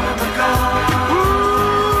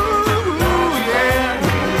 Ooh, yeah.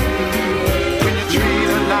 When you treat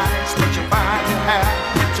her nice, but you find you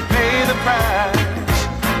have to pay the price.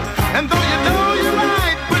 And though you know you're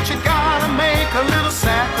right, but you gotta make a little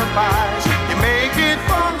sacrifice. You make it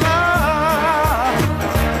for love.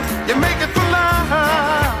 You make it for love.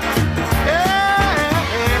 Yeah.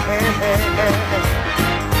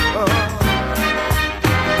 Oh.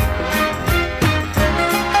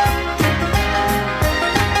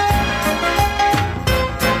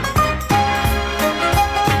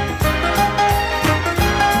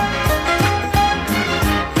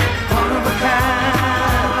 One of a kind,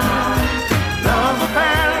 love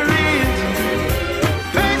affair is,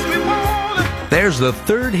 makes me wanna. There's the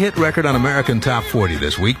third hit record on American Top 40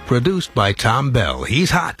 this week, produced by Tom Bell.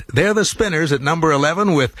 He's hot. They're the Spinners at number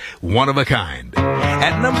 11 with One of a Kind.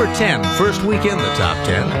 At number 10, first week in the top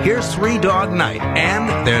 10, here's Three Dog Night and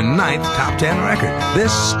their 9th top 10 record.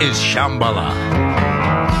 This is Shambhala.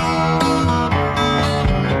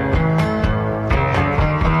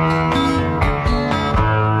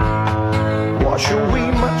 Wash away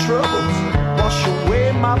my troubles, wash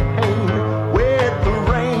away my pain with the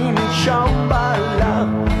rain in Shambhala.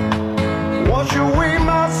 Wash away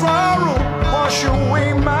my sorrow, wash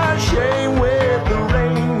away my shame with the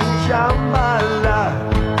rain in Shambhala.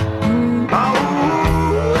 Oh,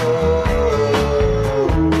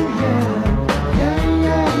 yeah,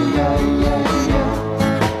 yeah, yeah, yeah, yeah.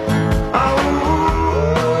 Oh,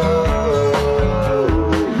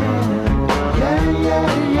 yeah, yeah,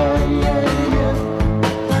 yeah, yeah, yeah.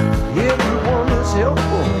 Everyone is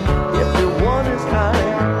helpful, everyone is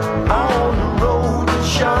kind on the road to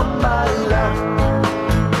Shambhala.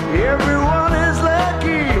 Everyone is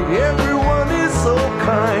lucky, everyone is so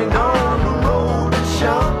kind on the road to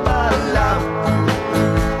Shambhala.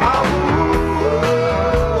 Oh,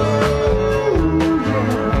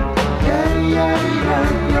 yeah, yeah, yeah,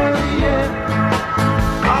 yeah, yeah.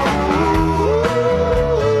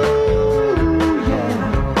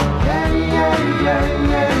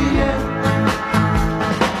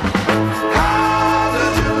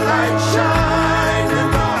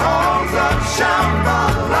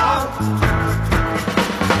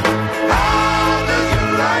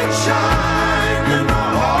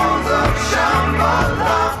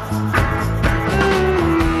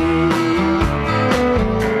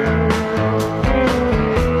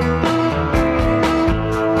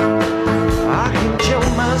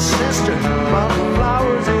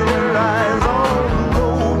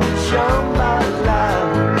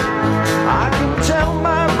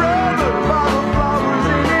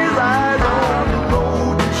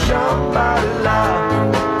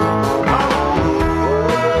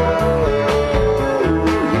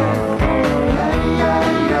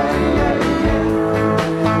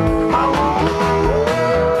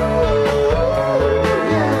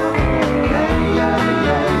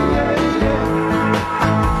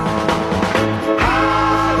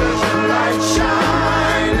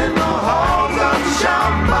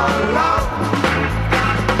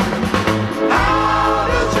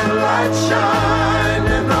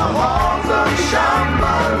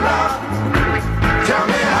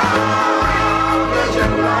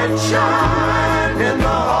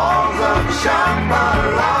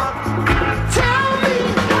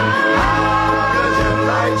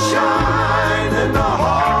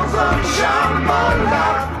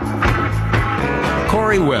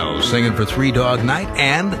 singing for Three Dog Night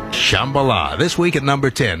and Shambhala. This week at number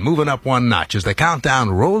 10, moving up one notch as the countdown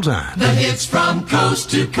rolls on. The hits from coast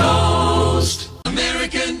to coast.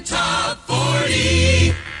 American Top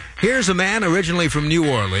 40. Here's a man originally from New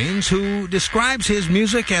Orleans who describes his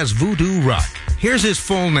music as voodoo rock. Here's his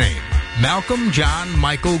full name, Malcolm John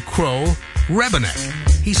Michael Crow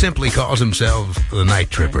Rebenek. He simply calls himself the Night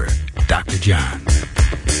Tripper, Dr. John.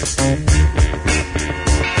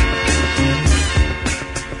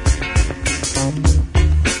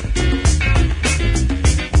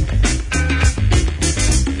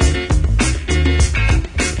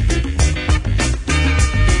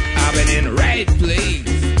 I've been in the right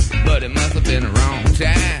place, but it must have been the wrong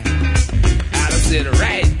time. I done said the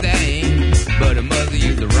right thing, but it must have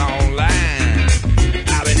used the wrong line.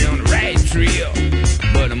 I've been on the right trail,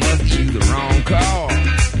 but I must have used the wrong call.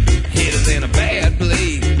 Headers in a bad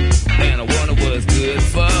place, and I wonder what's good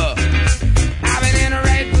for. I've been in the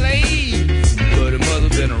right place, but it must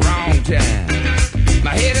have been the wrong time.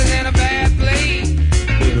 My head is in a bad place,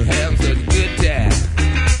 but I'm having such a good time.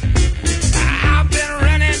 I've been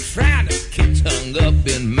running, trying to get hung up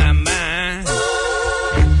in my mind.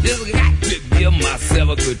 Just got to give myself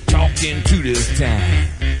a good talking to this time.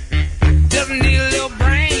 Just need a little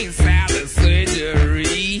brain salad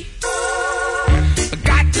surgery. I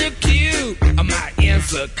got to cue my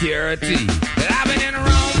insecurity. That I've been in the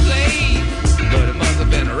wrong place, but it must have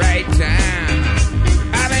been the right time.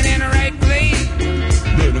 I've been in the right place,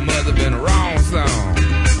 but it must have been the wrong song.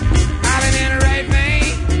 I've been in the right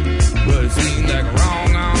vein, but it seems like a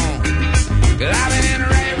wrong on. Cause I've been in the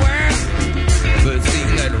right world, but it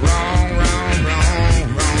seems like the wrong.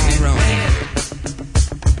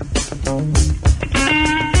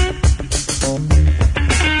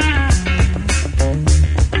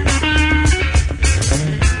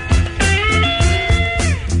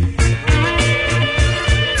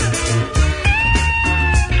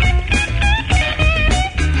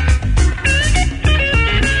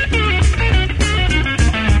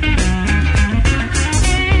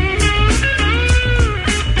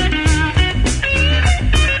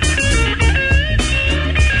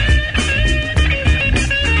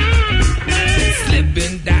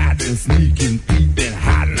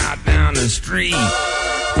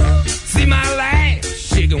 See my life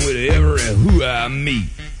shaking with every who I meet.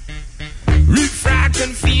 Root fried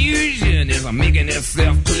confusion is making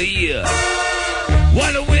itself clear.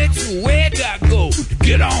 Wonder which way I go to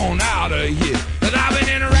get on out of here. Cause I've been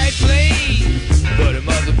in the right place, but it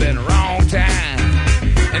must have been the wrong time.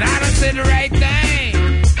 And I done said the right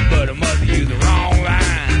thing, but it must have used the wrong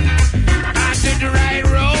line. I took the right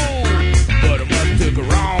road, but it must have took a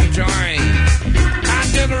wrong train. I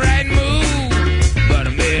took a right move, but I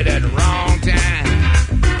made it at the wrong time.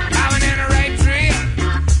 I've been in the right trail,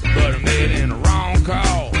 but I made it in the wrong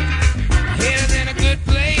call. Headed in a good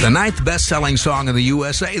place. The ninth best-selling song in the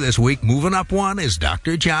USA this week, moving up one, is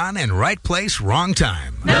Dr. John and Right Place, Wrong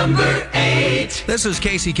Time. Number 8. This is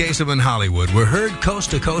Casey Kasem in Hollywood. We're heard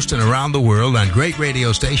coast to coast and around the world on great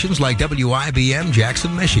radio stations like WIBM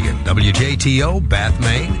Jackson, Michigan, WJTO Bath,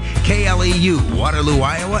 Maine, KLEU Waterloo,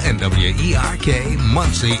 Iowa, and WERK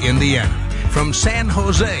Muncie, Indiana. From San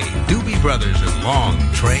Jose, Doobie Brothers and Long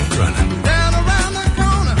Train Running. Down around the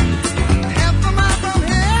corner, half a mile from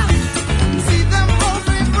here, see them folks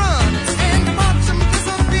ain't run and watch them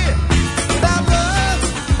disappear. Without love,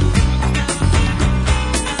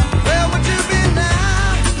 where would you be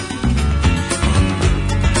now?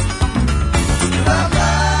 Without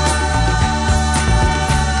love.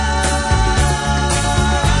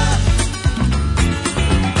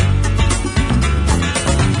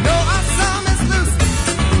 No, I saw Miss Lucy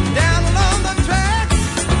down along the track.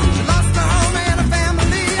 She lost her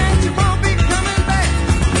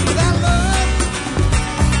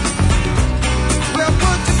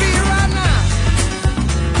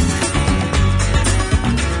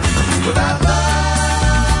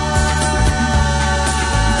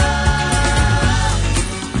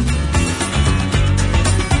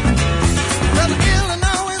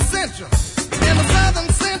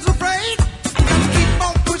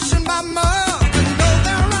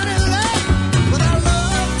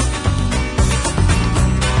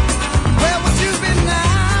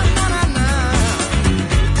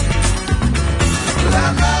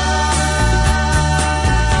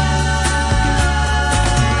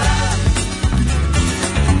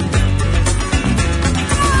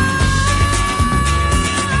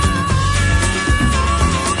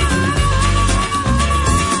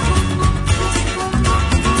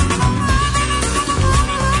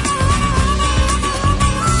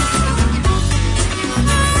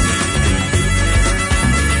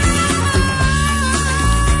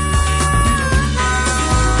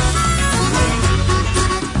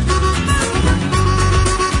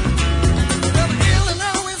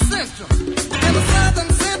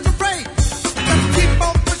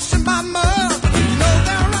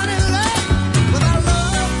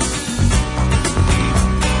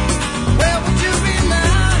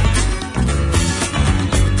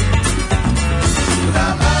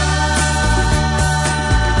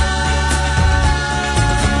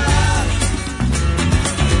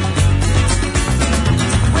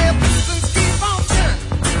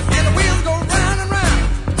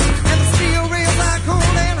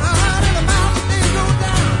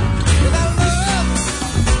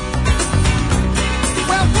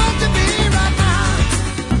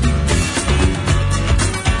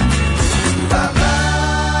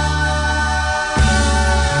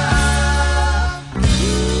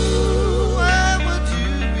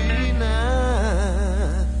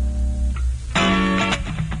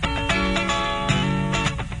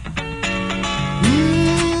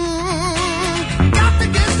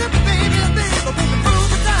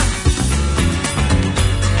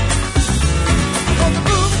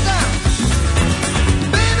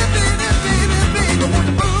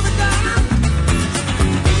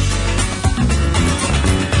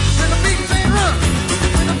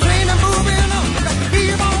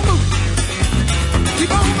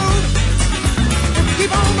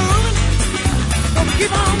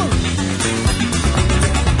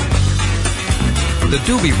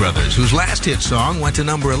Doobie Brothers, whose last hit song went to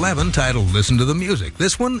number 11, titled Listen to the Music.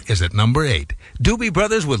 This one is at number 8. Doobie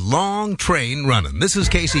Brothers with Long Train Runnin'. This is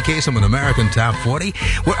Casey Kasem in American Top 40.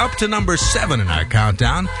 We're up to number 7 in our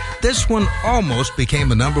countdown. This one almost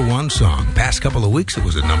became a number 1 song. Past couple of weeks, it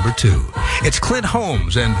was at number 2. It's Clint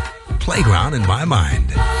Holmes and Playground in My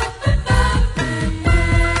Mind.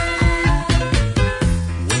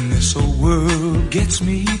 When this old world gets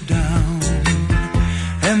me down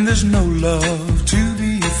and there's no love to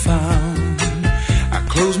be found, I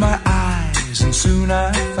close my eyes and soon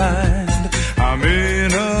I find I'm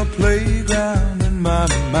in a playground in my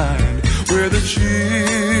mind where the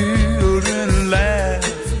children laugh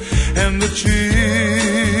and the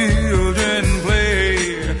children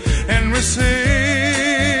play and we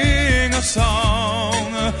sing a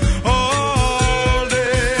song all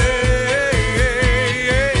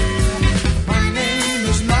day. My name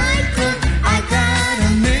is Michael, I got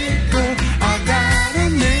a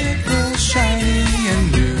nickel shiny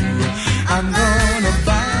and new. I'm gonna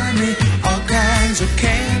buy me all kinds of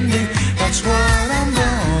candy, that's what I'm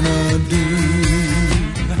gonna do.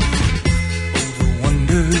 Oh, the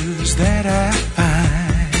wonders that I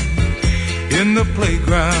find in the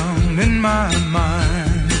playground in my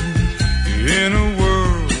mind, in a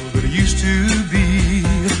world that used to be.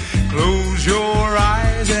 Close your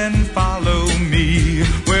eyes and follow me,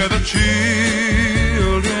 where the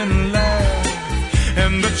children laugh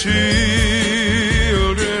and the children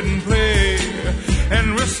play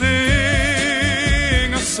and we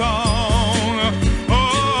sing a song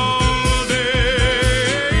all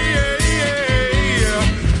day.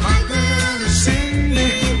 My girl is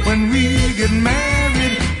Cindy, when we get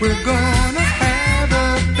married we're gonna have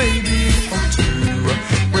a baby or two.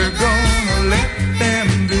 We're gonna let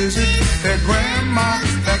them visit their grandma,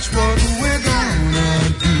 that's what we're gonna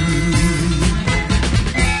do.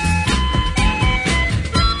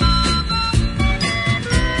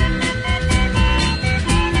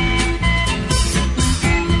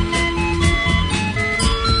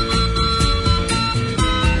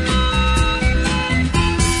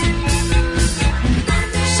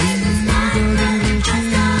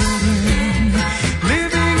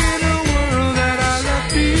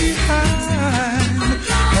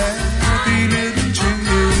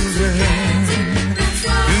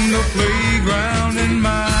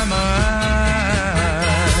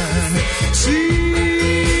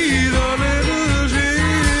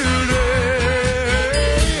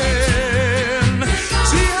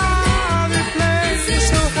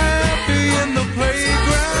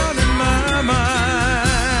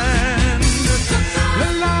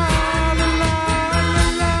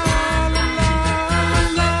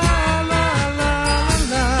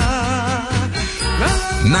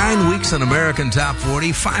 On American Top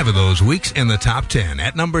 40, 5 of those weeks in the top 10.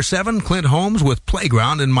 At number 7, Clint Holmes with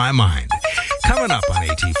Playground in My Mind. Coming up on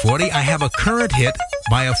AT40, I have a current hit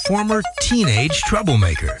by a former teenage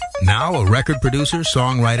troublemaker, now a record producer,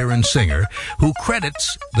 songwriter, and singer, who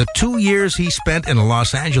credits the 2 years he spent in a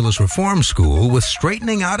Los Angeles reform school with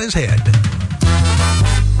straightening out his head.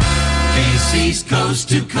 Casey's Coast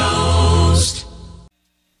to Coast.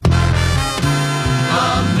 American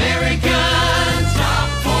Top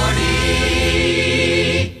 40.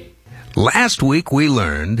 Last week we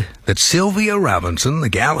learned that Sylvia Robinson, the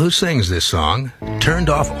gal who sings this song, turned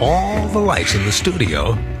off all the lights in the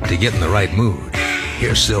studio to get in the right mood.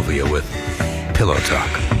 Here's Sylvia with Pillow Talk.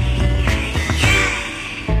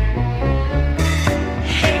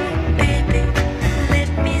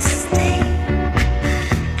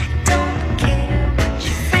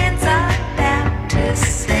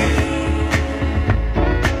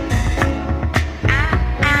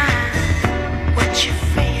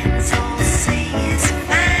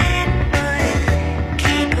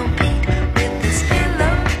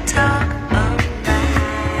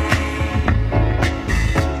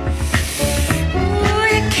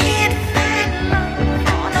 You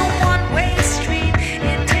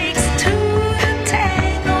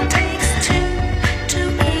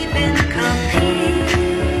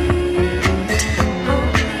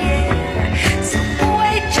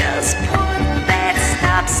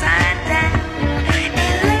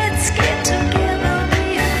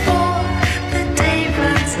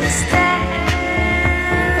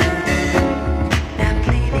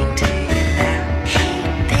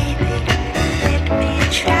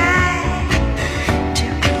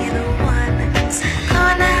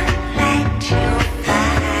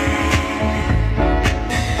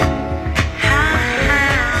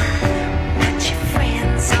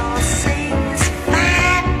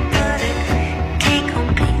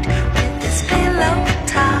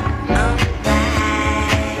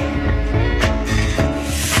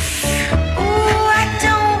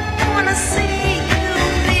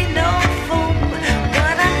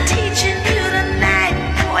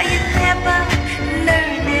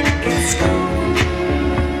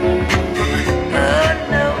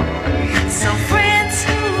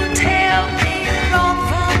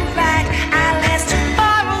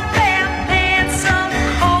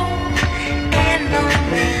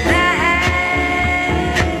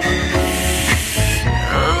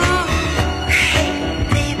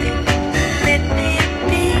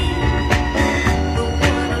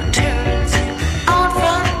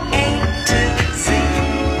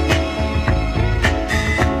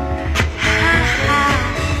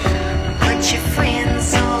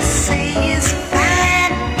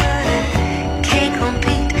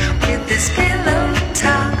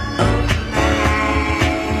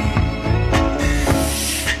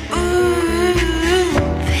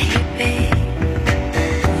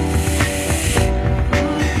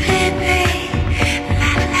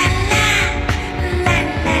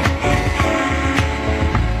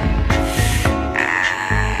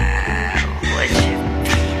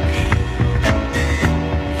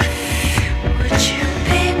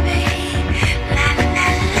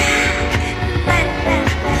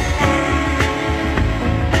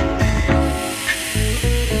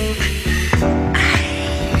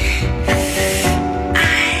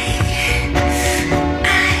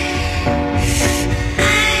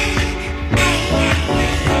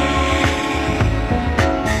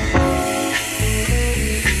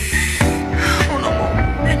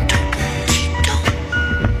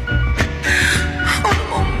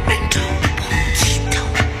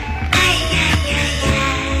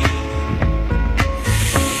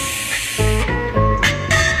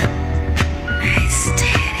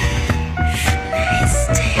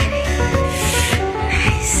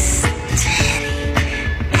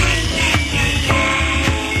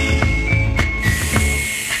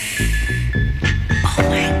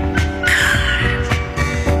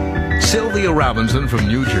Robinson from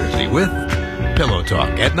New Jersey with Pillow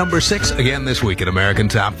Talk at number 6 again this week at American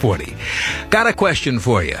Top 40. Got a question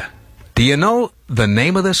for you. Do you know the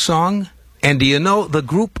name of this song? And do you know the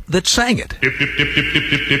group that sang it?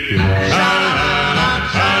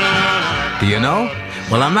 Do you know?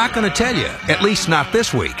 Well, I'm not going to tell you, at least not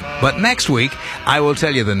this week. But next week, I will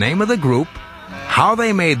tell you the name of the group, how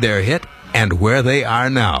they made their hit, and where they are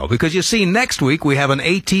now. Because you see, next week we have an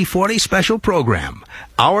AT40 special program.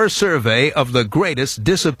 Our survey of the greatest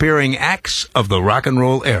disappearing acts of the rock and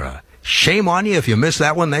roll era. Shame on you if you miss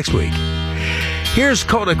that one next week. Here's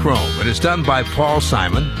Kodachrome. It is done by Paul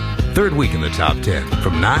Simon. Third week in the top 10.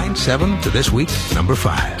 From 9-7 to this week, number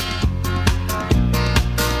 5.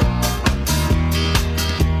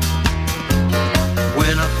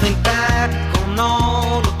 When I think back on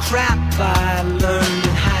all the crap I learned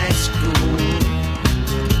in high school,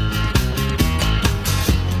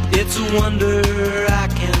 it's a wonder I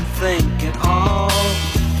can think at all.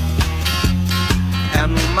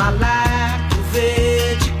 And my lack of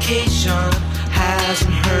education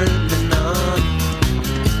hasn't hurt me none.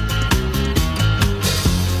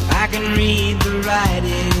 I can read the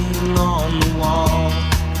writing on the wall.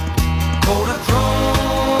 Kodachrome,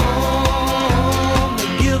 they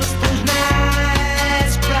give us those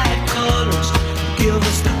nice bright colors, give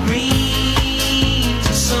us the greens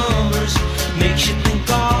of summers, makes you think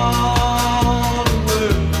all the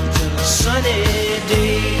world's a sunny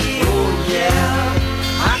day. Oh yeah,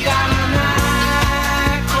 I got an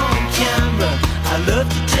Nikon camera, I love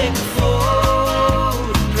to take a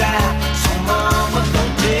photograph. So mama,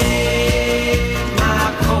 don't take my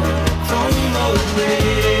Kodachrome away.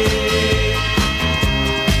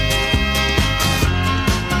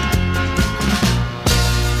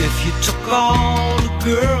 If you took all the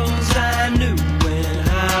girls I knew when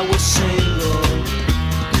I was single,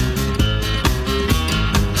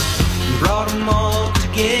 brought them all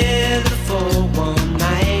together for one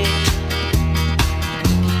night,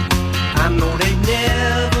 I know they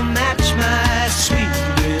never match my sweet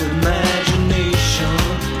imagination.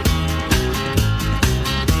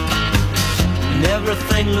 And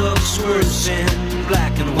everything looks worse in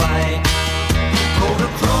black and white.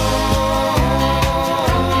 Kodachrome,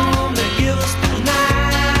 they give us the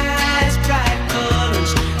nice bright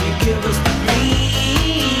colors, they give us the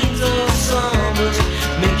greens of summers,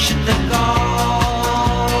 makes you think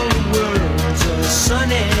all the world's a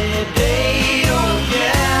sunny day. Oh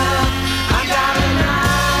yeah, I got an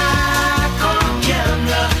Nikon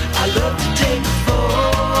camera, I love to take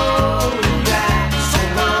photographs. So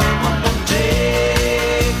mama, don't take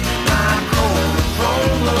my Kodachrome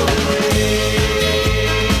away.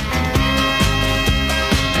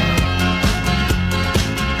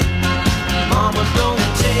 Mama,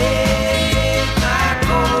 don't take my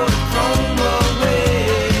Kodachrome away.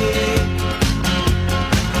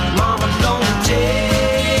 Mama, don't take my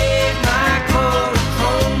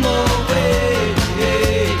Kodachrome away.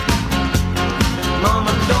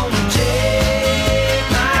 Mama, don't take my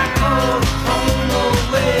Kodachrome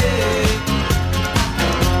away.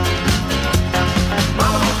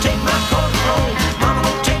 Mama, don't take my Kodachrome. Mama,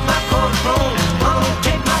 don't take my Kodachrome. Mama, don't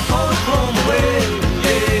take my Kodachrome away.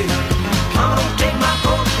 Mama, don't take my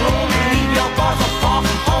Kodachrome. Leave your boys so far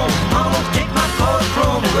from home. Mama, don't take my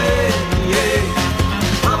Kodachrome away.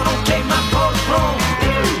 Mama, don't take my Kodachrome.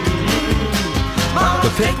 The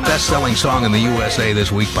fifth best-selling song in the USA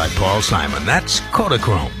this week by Paul Simon. That's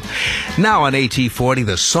Kodachrome. Now on AT40,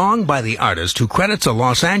 the song by the artist who credits a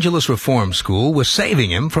Los Angeles reform school with saving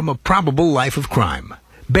him from a probable life of crime.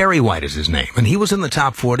 Barry White is his name, and he was in the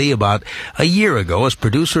top 40 about a year ago as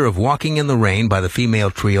producer of Walking in the Rain by the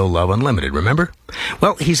female trio Love Unlimited, remember?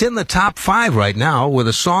 Well, he's in the top 5 right now with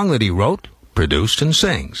a song that he wrote, produced, and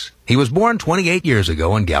sings. He was born 28 years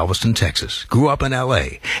ago in Galveston, Texas, grew up in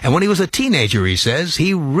L.A., and when he was a teenager, he says,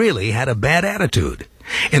 he really had a bad attitude.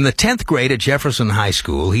 In the 10th grade at Jefferson High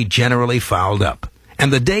School, he generally fouled up.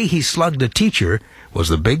 And the day he slugged a teacher was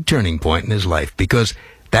the big turning point in his life, because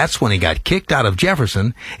that's when he got kicked out of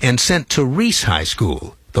Jefferson and sent to Reese High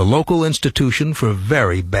School, the local institution for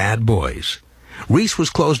very bad boys. Reese was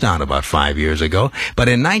closed down about 5 years ago, but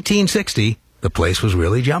in 1960, the place was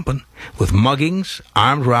really jumping, with muggings,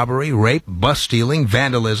 armed robbery, rape, bus stealing,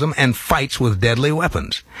 vandalism, and fights with deadly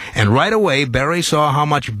weapons. And right away, Barry saw how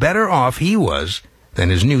much better off he was than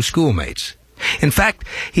his new schoolmates. In fact,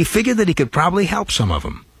 he figured that he could probably help some of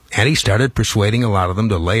them, and he started persuading a lot of them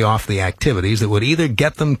to lay off the activities that would either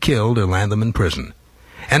get them killed or land them in prison.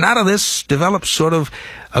 And out of this developed sort of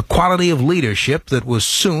a quality of leadership that was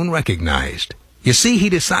soon recognized. You see, he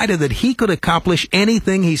decided that he could accomplish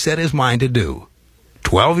anything he set his mind to do.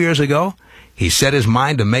 12 years ago, He set his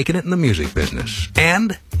mind to making it in the music business.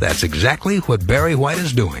 And that's exactly what Barry White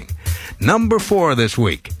is doing. Number 4 this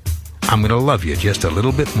week. I'm Gonna Love You Just a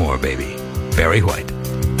Little Bit More, Baby. Barry White.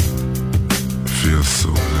 Feels so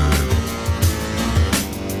good.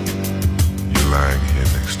 You're lying here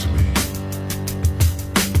next to me.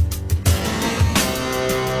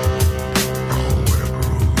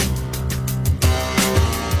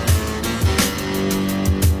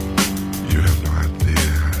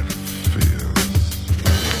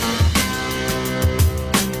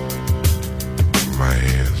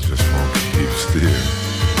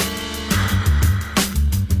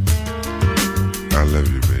 I love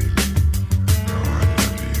you, baby. Oh, I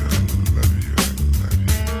love you, I love you, I love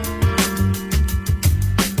you.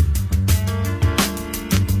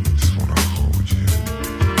 Just wanna hold you.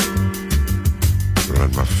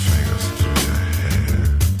 Run my fingers through your hair.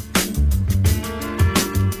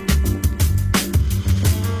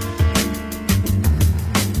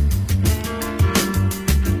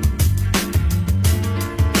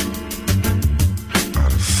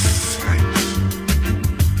 Out of sight.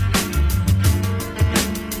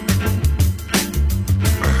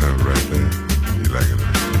 Right there. You like it,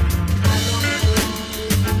 right?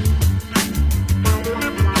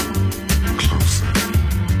 Closer.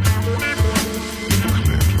 Come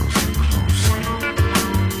here, closer, closer.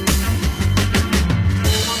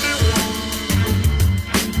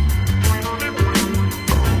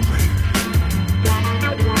 Oh, baby.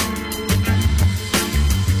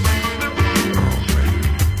 Oh, baby.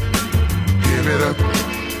 Give it up.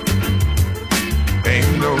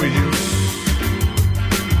 Ain't no use.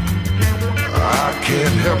 I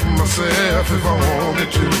can't help myself if I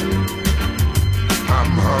wanted to.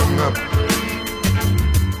 I'm hung up,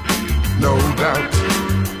 no doubt.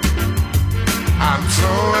 I'm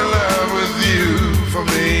so in love with you. For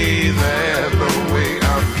me, there's no way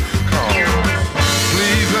out. Call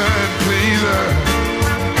pleaser, pleaser,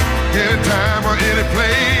 anytime or any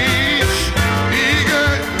place. Eager,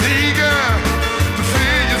 eager to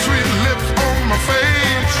feel your sweet lips on my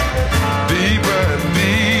face. Deeper,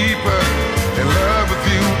 deeper. In love with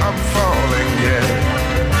you, I'm falling, yeah.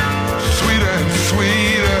 Sweeter and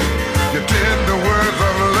sweeter, your tender words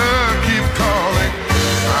of love keep calling.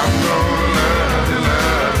 I'm gonna love you,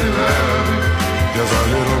 love you, love you, just a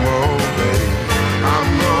little more, baby. I'm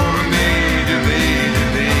gonna need you, need you,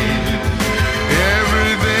 need you.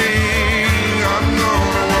 Everything I'm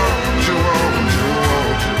gonna want you, want you,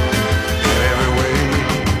 want you. In every way.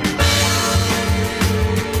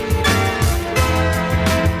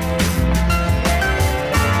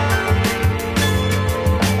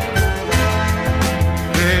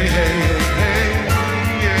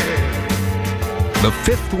 The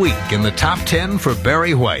 5th week in the top 10 for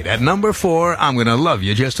Barry White. At number 4, I'm Gonna Love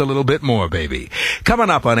You Just a Little Bit More, Baby.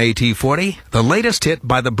 Coming up on AT40, the latest hit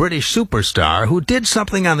by the British superstar who did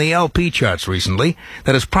something on the LP charts recently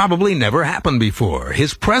that has probably never happened before.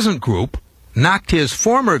 His present group knocked his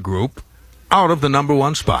former group out of the number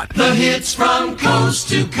 1 spot. The hits from coast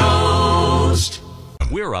to coast.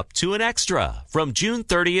 We're up to an extra from June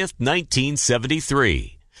 30th,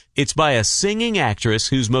 1973. It's by a singing actress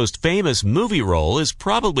whose most famous movie role is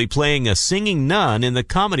probably playing a singing nun in the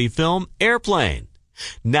comedy film Airplane.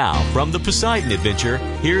 Now, from the Poseidon Adventure,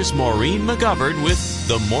 here's Maureen McGovern with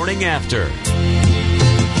The Morning After.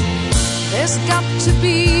 There's got to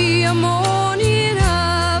be a morning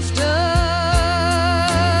after.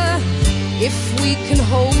 If we can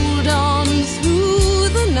hold on through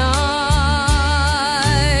the night,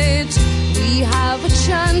 we have a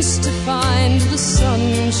chance to find the sunshine.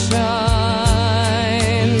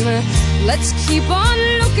 Let's keep on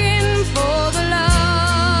looking for the light.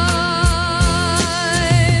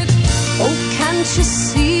 Oh, can't you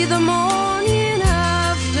see the morning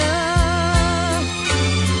after?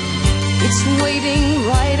 It's waiting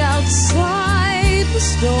right outside the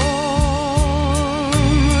storm.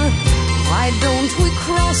 Why don't we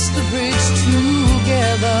cross the bridge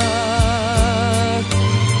together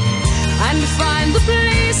and find the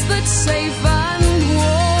place that's safe and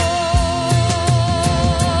warm?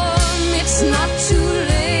 It's not too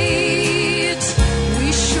late.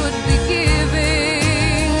 We should be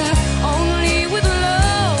giving. Only with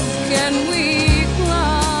love can we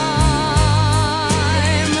climb.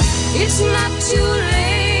 It's not too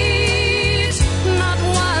late. Not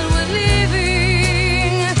while we're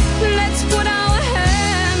living. Let's put our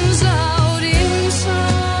hands out in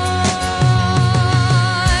time.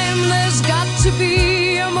 There's got to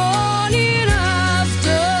be a morning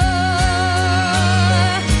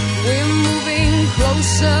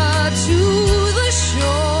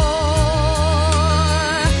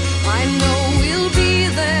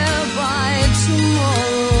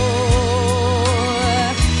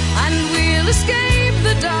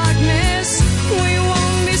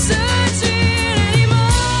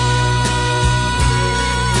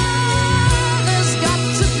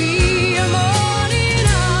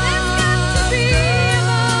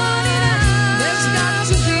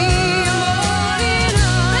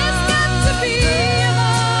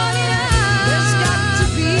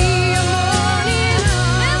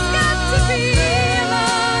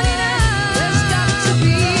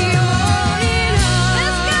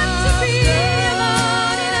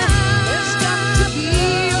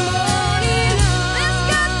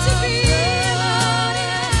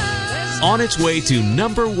On its way to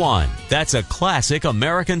number 1. That's a classic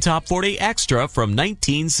American Top 40 extra from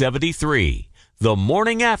 1973. The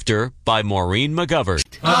Morning After by Maureen McGovern.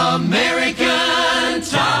 American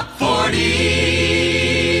Top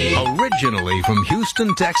 40. Originally from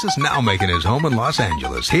Houston, Texas, now making his home in Los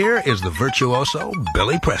Angeles. Here is the virtuoso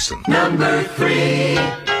Billy Preston. Number 3.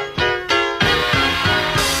 I've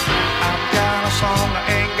got a song,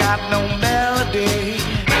 I ain't got no melody.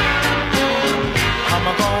 I'm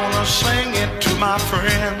gonna sing it to my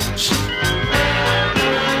friends.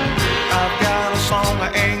 I've got a song,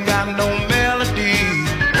 I ain't got no melody.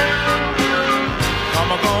 I'm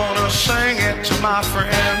gonna sing it to my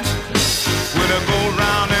friends. Will it go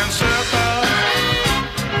round in circles?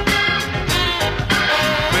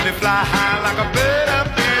 Will it fly high like a bird up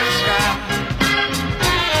in the sky?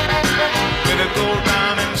 Will it go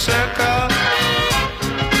round in circles?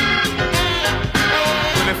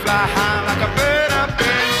 Will it fly high like a bird up in the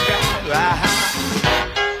sky?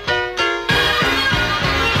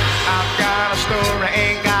 I've got a story,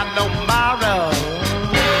 ain't got no moral.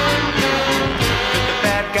 Let the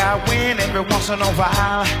bad guy win every once in a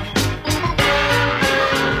while.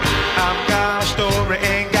 I've got a story,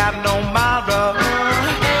 ain't got no moral.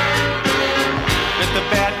 Let the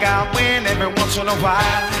bad guy win every once in a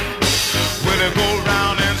while. Will it go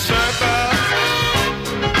round in circles?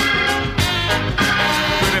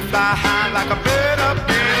 Will it fly high like a bird up in the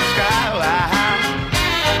sky?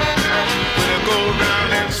 Will it go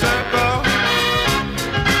round in circles?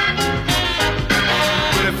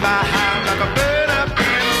 Will it fly high like a bird up in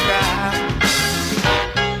the sky?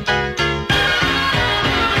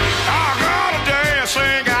 I gotta dance,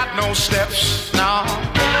 ain't got no steps, no.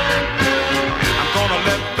 I'm gonna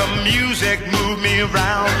let the music move me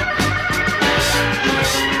around.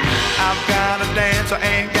 I've got a dance, I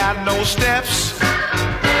ain't got no steps.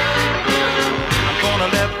 I'm gonna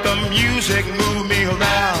let the music move me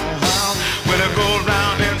around. Will it go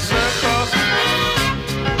round in circles?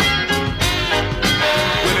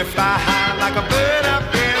 Will it fly high like a bird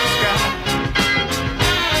up in the sky?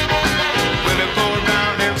 Will it go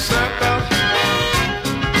round in circles?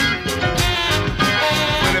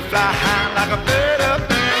 Will it fly high like a bird up in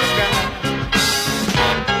the sky?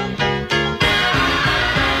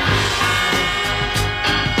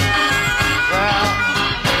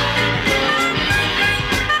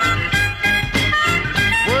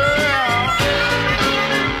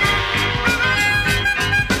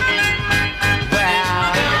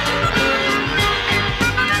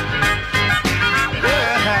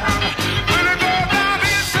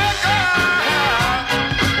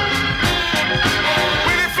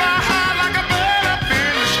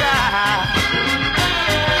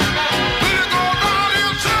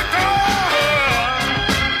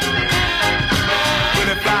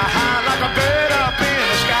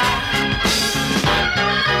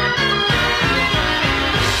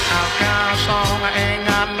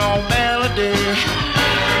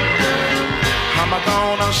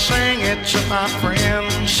 Sing it to my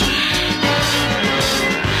friends.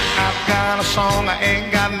 I've got a song, I ain't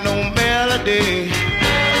got no melody.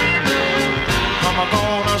 I'm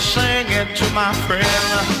gonna sing it to my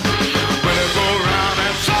friends. Will it go round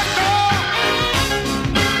and circle?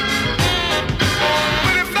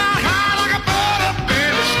 Will it fly high like a bird up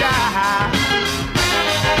in the sky?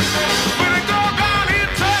 Will it go round in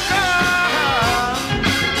circles?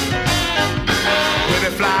 Will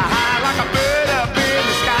it fly high like a bird up in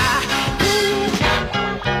the sky?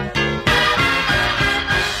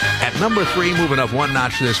 Number 3, moving up one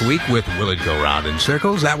notch this week with Will It Go Round in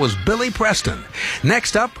Circles. That was Billy Preston.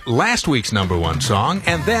 Next up, last week's number 1 song,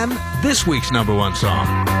 and then this week's number 1 song.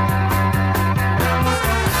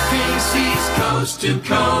 Casey's Coast to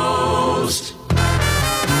Coast.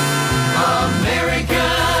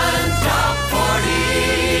 American Top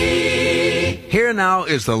 40. Here now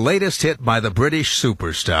is the latest hit by the British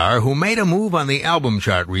superstar who made a move on the album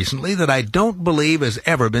chart recently that I don't believe has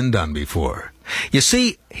ever been done before. You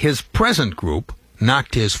see, his present group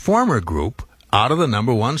knocked his former group out of the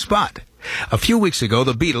number 1 spot. A few weeks ago,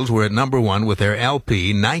 the Beatles were at number 1 with their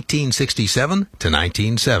LP 1967 to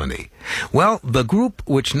 1970. Well, the group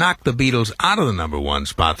which knocked the Beatles out of the number 1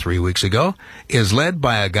 spot 3 weeks ago is led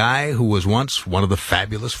by a guy who was once one of the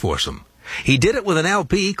fabulous foursome. He did it with an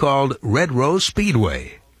LP called Red Rose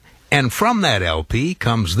Speedway. And from that LP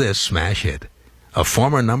comes this smash hit. A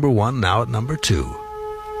former number 1, now at number 2.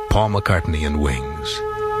 Paul McCartney and Wings.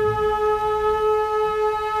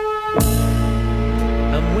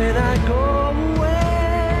 And when I go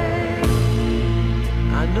away,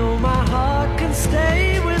 I know my heart can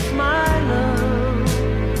stay with my love.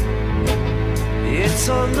 It's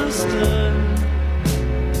understood,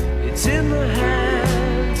 it's It's in the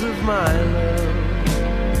hands of my love,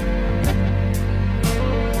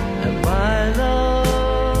 and my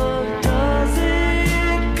love does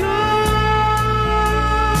it good.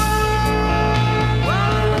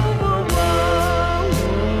 Whoa, whoa, whoa,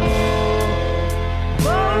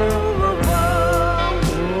 whoa, whoa, whoa, whoa.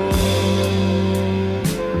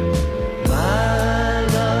 My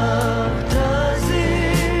love does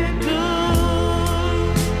it good.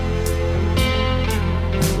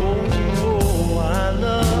 Oh, I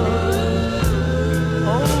love.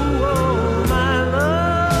 Oh, my love.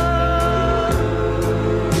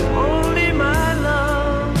 Only my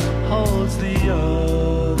love holds the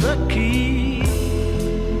other key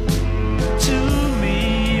to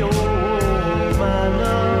me. Oh, my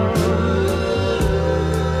love.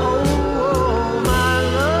 Oh, my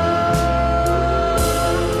love.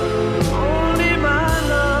 Only my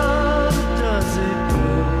love does it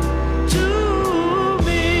good to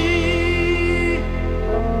me.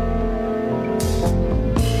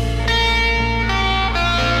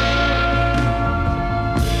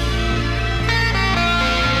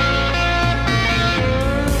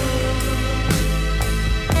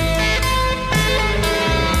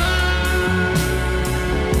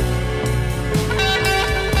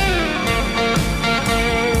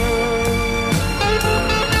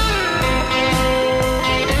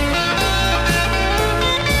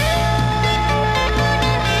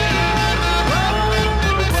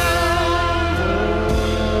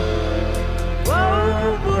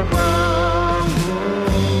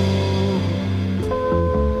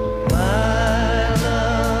 My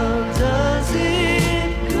love does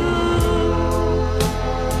it good.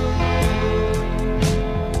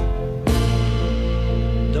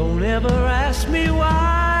 Don't ever ask me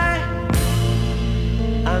why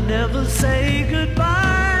I never say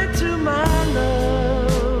goodbye to my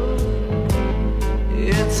love.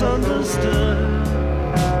 It's understood.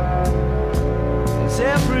 It's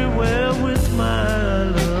everywhere with my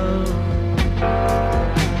love.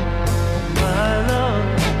 My love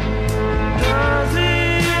does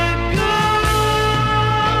it good.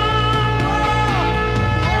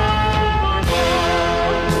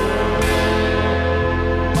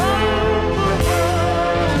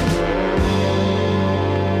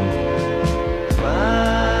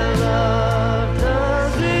 My love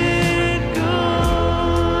does it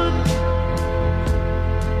good.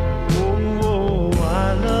 Oh,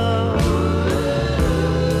 I love.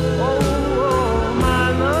 Oh, my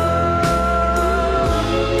love.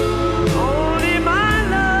 Only my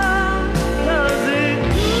love does it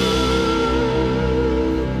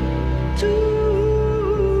good to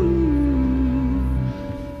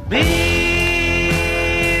me.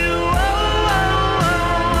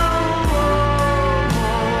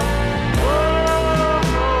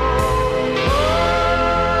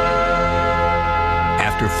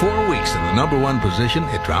 After 4 weeks in the number one position,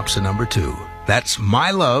 it drops to number 2. That's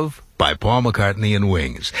My Love by Paul McCartney and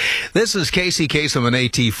Wings. This is Casey Kasem and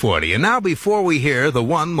AT40. And now before we hear the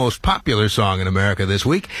one most popular song in America this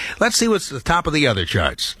week, let's see what's at the top of the other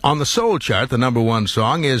charts. On the soul chart, the number one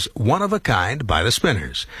song is One of a Kind by the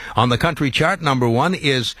Spinners. On the country chart, number 1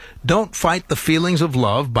 is Don't Fight the Feelings of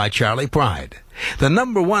Love by Charlie Pride. The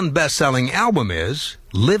number 1 best-selling album is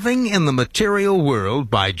Living in the Material World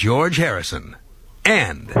by George Harrison.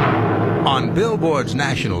 And on Billboard's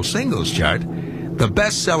national singles chart, the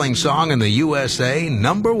best-selling song in the USA,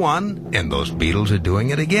 number 1, and those Beatles are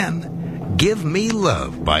doing it again, Give Me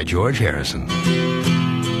Love by George Harrison.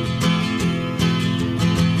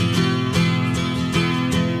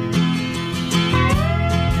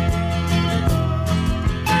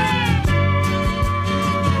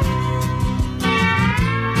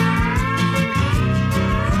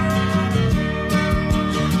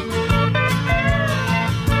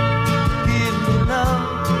 Give me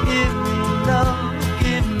love, give me love,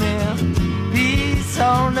 give me peace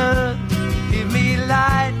on earth. Give me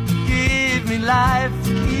light, give me life,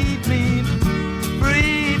 keep me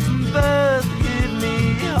free.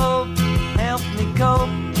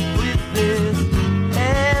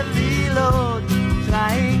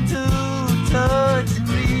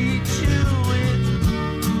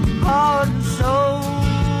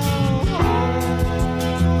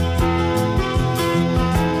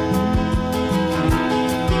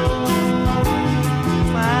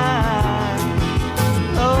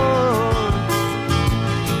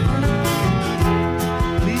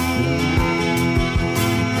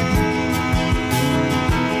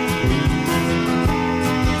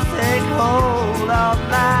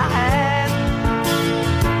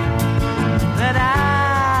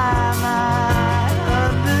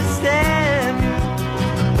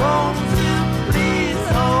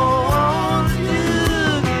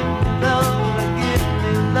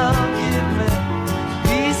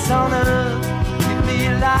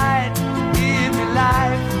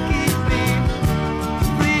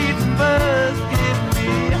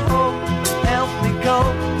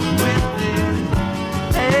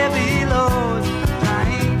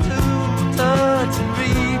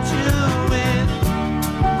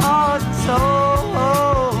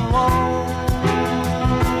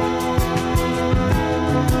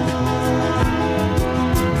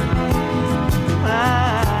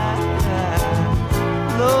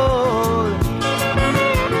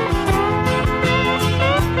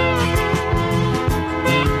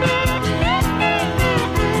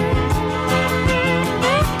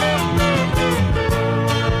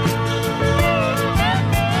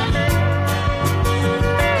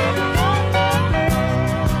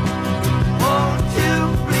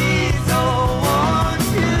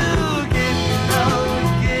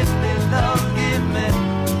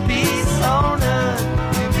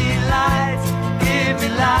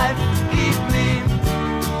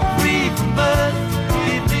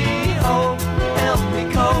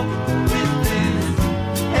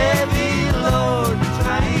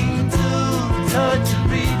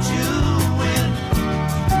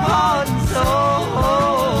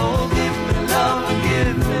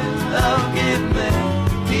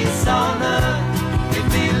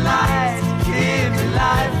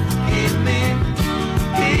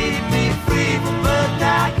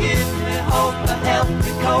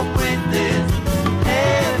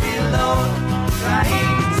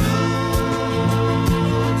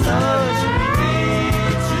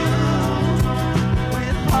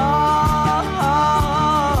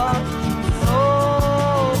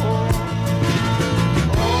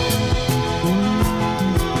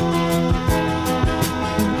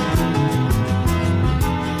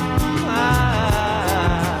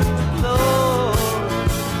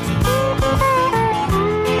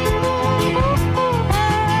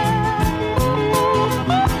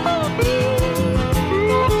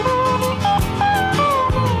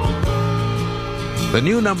 The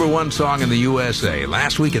new number one song in the USA.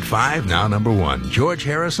 Last week at 5, now number 1. George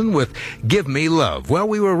Harrison with Give Me Love. Well,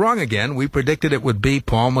 we were wrong again. We predicted it would be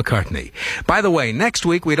Paul McCartney. By the way, next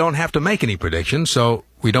week we don't have to make any predictions, so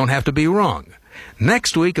we don't have to be wrong.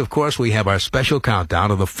 Next week, of course, we have our special countdown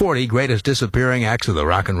of the 40 greatest disappearing acts of the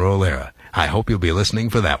rock and roll era. I hope you'll be listening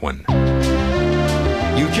for that one.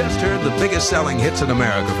 You just heard the biggest selling hits in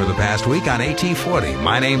America for the past week on AT40.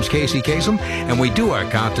 My name's Casey Kasem, and we do our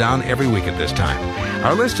countdown every week at this time.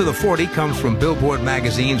 Our list of the 40 comes from Billboard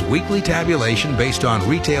magazine's weekly tabulation based on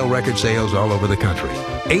retail record sales all over the country.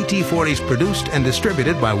 AT40 is produced and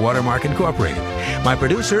distributed by Watermark Incorporated. My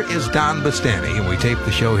producer is Don Bastani, and we tape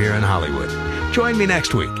the show here in Hollywood. Join me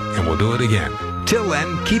next week, and we'll do it again. Till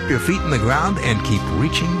then, keep your feet in the ground and keep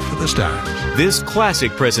reaching for the stars. This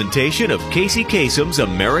classic presentation of Casey Kasem's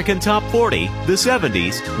American Top 40, the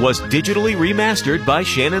 70s, was digitally remastered by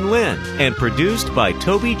Shannon Lynn and produced by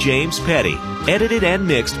Toby James Petty. Edited and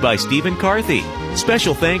mixed by Stephen Carthy.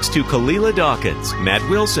 Special thanks to Kalila Dawkins, Matt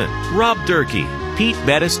Wilson, Rob Durkee, Pete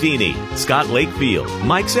Battistini, Scott Lakefield,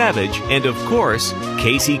 Mike Savage, and of course,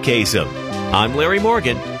 Casey Kasem. I'm Larry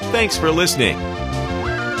Morgan. Thanks for listening.